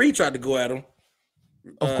know Kyrie tried to go at him.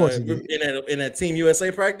 Of course he did. In that Team USA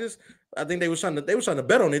practice. I think they was trying to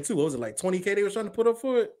bet on it too. What was it, like 20K they was trying to put up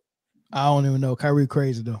for it? I don't even know. Kyrie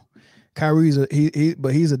crazy though. Kyrie's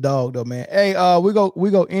but he's a dog though, man. Hey, we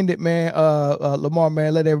go end it, man. Lamar,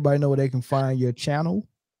 man, let everybody know where they can find your channel.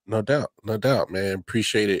 No doubt, man.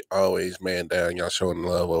 Appreciate it always, man. Down, y'all showing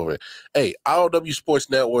love over it. Hey, ROW Sports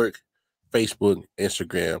Network, Facebook,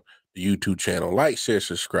 Instagram, the YouTube channel. Like, share,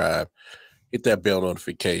 subscribe. Hit that bell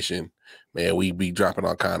notification, man. We be dropping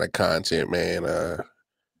all kind of content, man.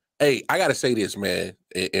 Hey, I gotta say this, man,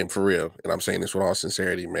 and for real, and I'm saying this with all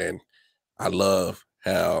sincerity, man. I love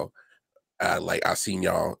how I seen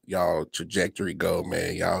y'all trajectory go,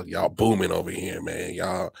 man. Y'all booming over here, man.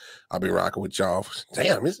 I've been rocking with y'all.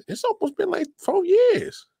 Damn, it's almost been like 4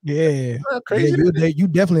 years. Yeah, crazy. Yeah, you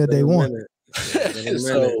definitely a day one.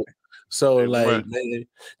 So like, man,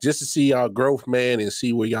 just to see y'all growth, man, and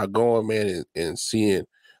see where y'all going, man, and seeing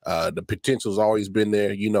the potential's always been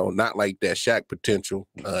there. Not like that Shaq potential.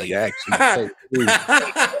 You actually.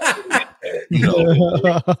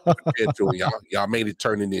 Y'all made it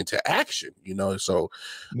turn into action, so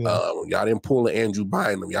y'all didn't pull an Andrew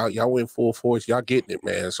Bynum. Y'all went full force. Y'all getting it,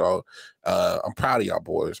 man. So I'm proud of y'all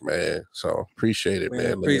boys, man. So appreciate it,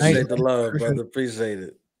 man. Appreciate the love, brother. Appreciate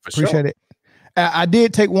it. Appreciate it. I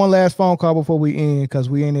did take one last phone call before we end because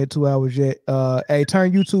we ain't at 2 hours yet. Hey,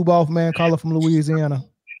 turn YouTube off, man. Caller from Louisiana.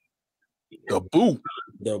 The boot.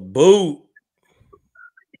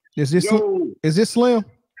 Is this Slim?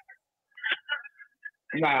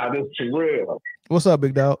 Nah, this is real. What's up,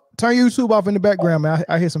 big dog? Turn YouTube off in the background, man.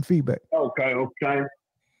 I hear some feedback. Okay.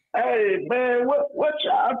 Hey, man, what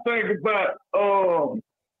y'all think about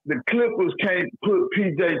the Clippers can't put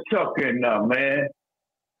PJ Tucker in now, man?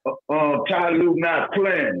 Ty Lue not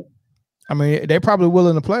playing. I mean, they probably will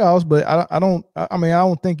in the playoffs, but I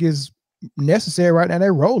don't think it's necessary right now.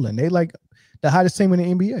 They're rolling. They like the hottest team in the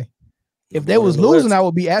NBA. If they was losing, I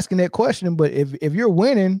would be asking that question. But if you're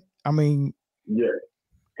winning, I mean, yeah,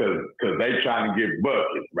 because they trying to get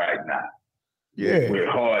buckets right now. with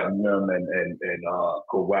Harden and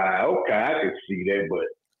Kawhi. Okay, I can see that, but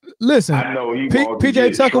listen, I know he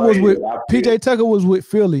PJ Tucker was with PJ Tucker was with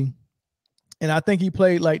Philly, and I think he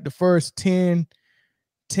played like the first 10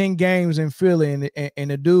 games in Philly, and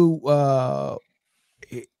the dude, I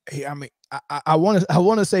mean, I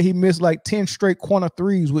want to say he missed like 10 straight corner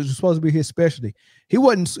threes, which was supposed to be his specialty. He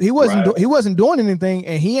wasn't doing anything,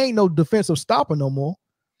 and he ain't no defensive stopper no more.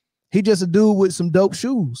 He just a dude with some dope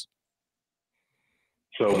shoes.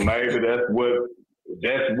 So maybe that's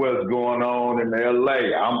what's going on in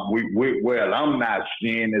LA. I'm not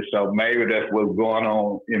seeing it, so maybe that's what's going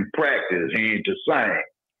on in practice. He ain't the same.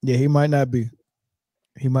 Yeah, he might not be.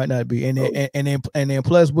 He might not be. And then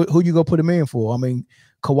plus, who you gonna put him in for? I mean,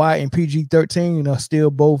 Kawhi and PG-13 are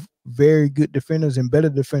still both very good defenders and better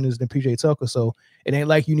defenders than PJ Tucker. So it ain't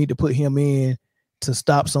like you need to put him in to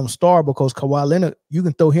stop some star, because Kawhi Leonard, you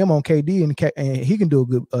can throw him on KD and he can do a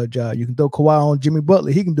good job. You can throw Kawhi on Jimmy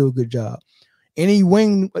Butler, he can do a good job. Any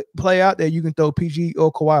wing play out there, you can throw PG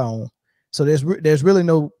or Kawhi on. So there's really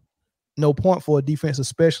no point for a defensive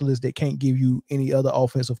specialist that can't give you any other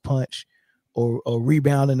offensive punch or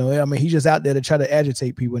rebounding. I mean, he's just out there to try to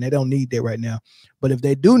agitate people, and they don't need that right now. But if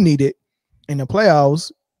they do need it in the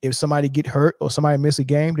playoffs, if somebody get hurt or somebody miss a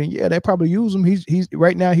game, then yeah, they probably use him. He's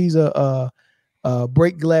right now he's a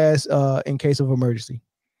break glass in case of emergency.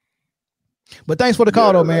 But thanks for the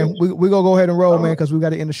call, though, man. We're gonna go ahead and roll, man, because we got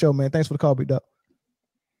to end the show, man. Thanks for the call, Big Duck.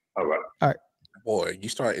 All right. Boy, you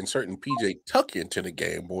start inserting PJ Tucker into the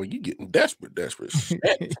game, boy, you getting desperate.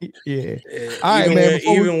 Yeah. All right, man.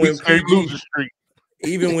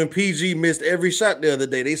 Even when PG missed every shot the other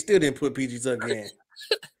day, they still didn't put PG Tucker in.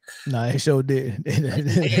 Nah, it sure did.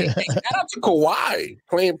 Hey, shout out to Kawhi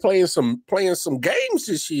playing some games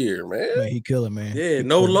this year, man. Man, he killing, man. Yeah,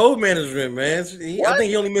 no load management, man. I think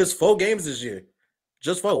he only missed 4 games this year,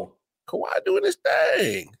 just 4. Kawhi doing his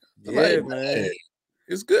thing. Yeah, man.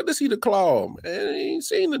 It's good to see the claw, man. I ain't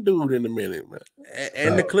seen the dude in a minute, man.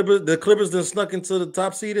 And the Clippers done snuck into the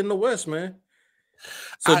top seed in the West, man.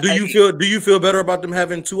 So do you feel better about them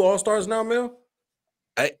having 2 All-Stars now, Mel?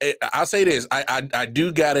 I'll say this. I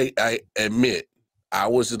do gotta admit, I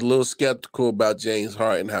was a little skeptical about James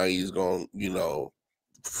Harden, how he's gonna,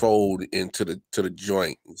 fold into the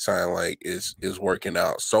joint. It sound like it's working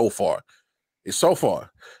out so far.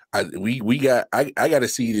 I gotta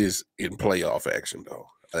see this in playoff action though.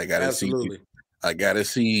 I gotta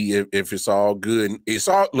see if it's all good. It's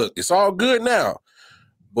all good now.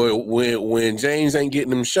 But when James ain't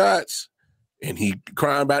getting them shots and he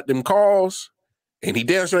crying about them calls and he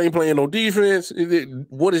damn sure ain't playing no defense,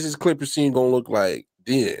 what is his Clippers team gonna look like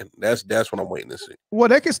then? That's what I'm waiting to see. Well,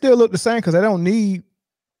 they can still look the same because they don't need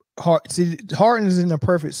Harden. See, Harden is in the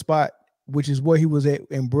perfect spot, which is where he was at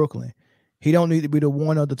in Brooklyn. He don't need to be the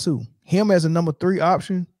 1 or the 2. Him as a number 3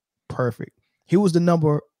 option, perfect. He was the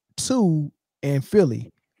number 2 in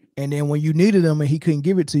Philly. And then when you needed him and he couldn't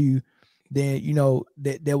give it to you, then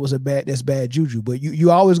that's bad juju. But you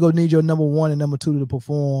always gonna need your number 1 and number 2 to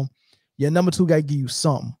perform. Your number 2 gotta give you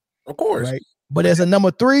something. Of course. Right. But as a number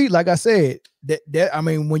 3, like I said, I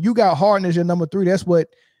mean, when you got Harden as your number 3, that's what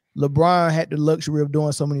LeBron had the luxury of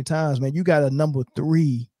doing so many times, man. You got a number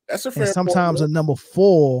 3. That's a fair and sometimes point, a number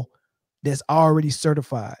 4 that's already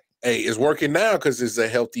certified. Hey, it's working now because it's a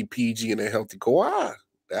healthy PG and a healthy Kawhi.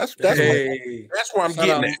 That's where I'm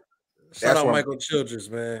getting at. Shout out Michael Childress,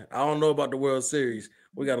 man. I don't know about the World Series.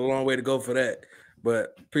 We got a long way to go for that,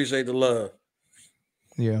 but appreciate the love.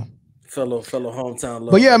 Yeah. Fellow hometown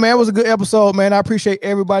love. But yeah, man, it was a good episode, man. I appreciate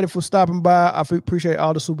everybody for stopping by. I appreciate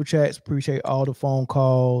all the super chats. Appreciate all the phone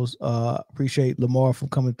calls. Appreciate Lamar for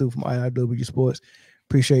coming through from IIW Sports.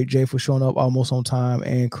 Appreciate Jay for showing up almost on time,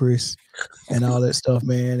 and Chris and all that stuff,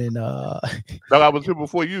 man. And I was here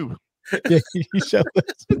before you. Yeah, you showed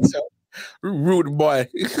us. Rude boy.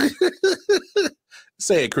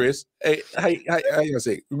 Say it, Chris. Hey, how you gonna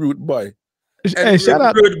say it? Rude boy. Hey, shout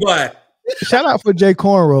out, rude boy. Shout out for Jay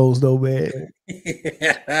Cornrows though, man.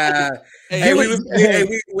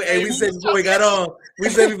 We said before he got on. We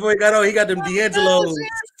said before he got on, he got them D'Angelo's.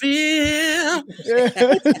 Feel you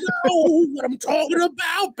know what I'm talking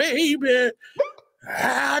about, baby.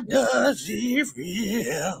 How does he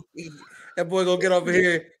feel? That boy gonna get over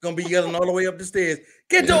here, gonna be yelling all the way up the stairs.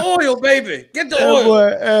 Get the oil, baby. Get the oil.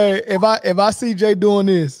 Boy, hey, if I see Jay doing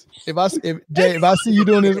this, if I see you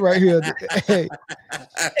doing this right here, hey,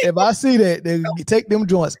 if I see that, then take them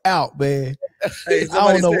joints out, man. Hey,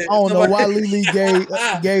 I don't know why Lily gave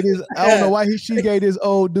this. I don't know why she gave this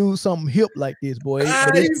old dude something hip like this, boy.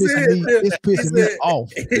 But it's pissing me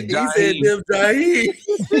off. He said them Jaheim.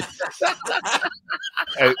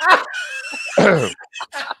 Hey,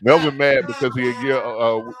 Melvin mad because me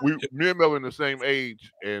and Melvin the same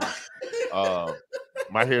age, and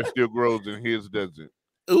my hair still grows and his doesn't.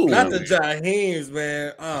 Ooh. Not the Jaheims,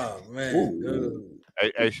 man. Oh man, dude.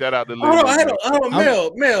 Hey, shout out to Hold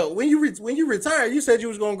on, Mel. When you retired, you said you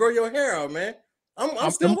was gonna grow your hair out, man.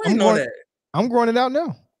 I'm still waiting on that. I'm growing it out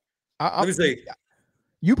now. Let me see.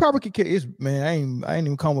 You probably could catch it, man. I ain't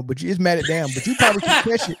even coming, but it's mad at damn. But you probably can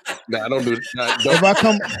catch it. Nah, don't do it. Nah,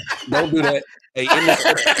 don't do that. Hey,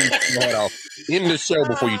 in the show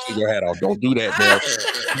before you take your hat off. Don't do that, man.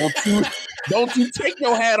 Don't you take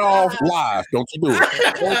your hat off live. Don't you do it.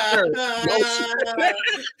 Don't, sir.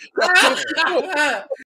 Don't,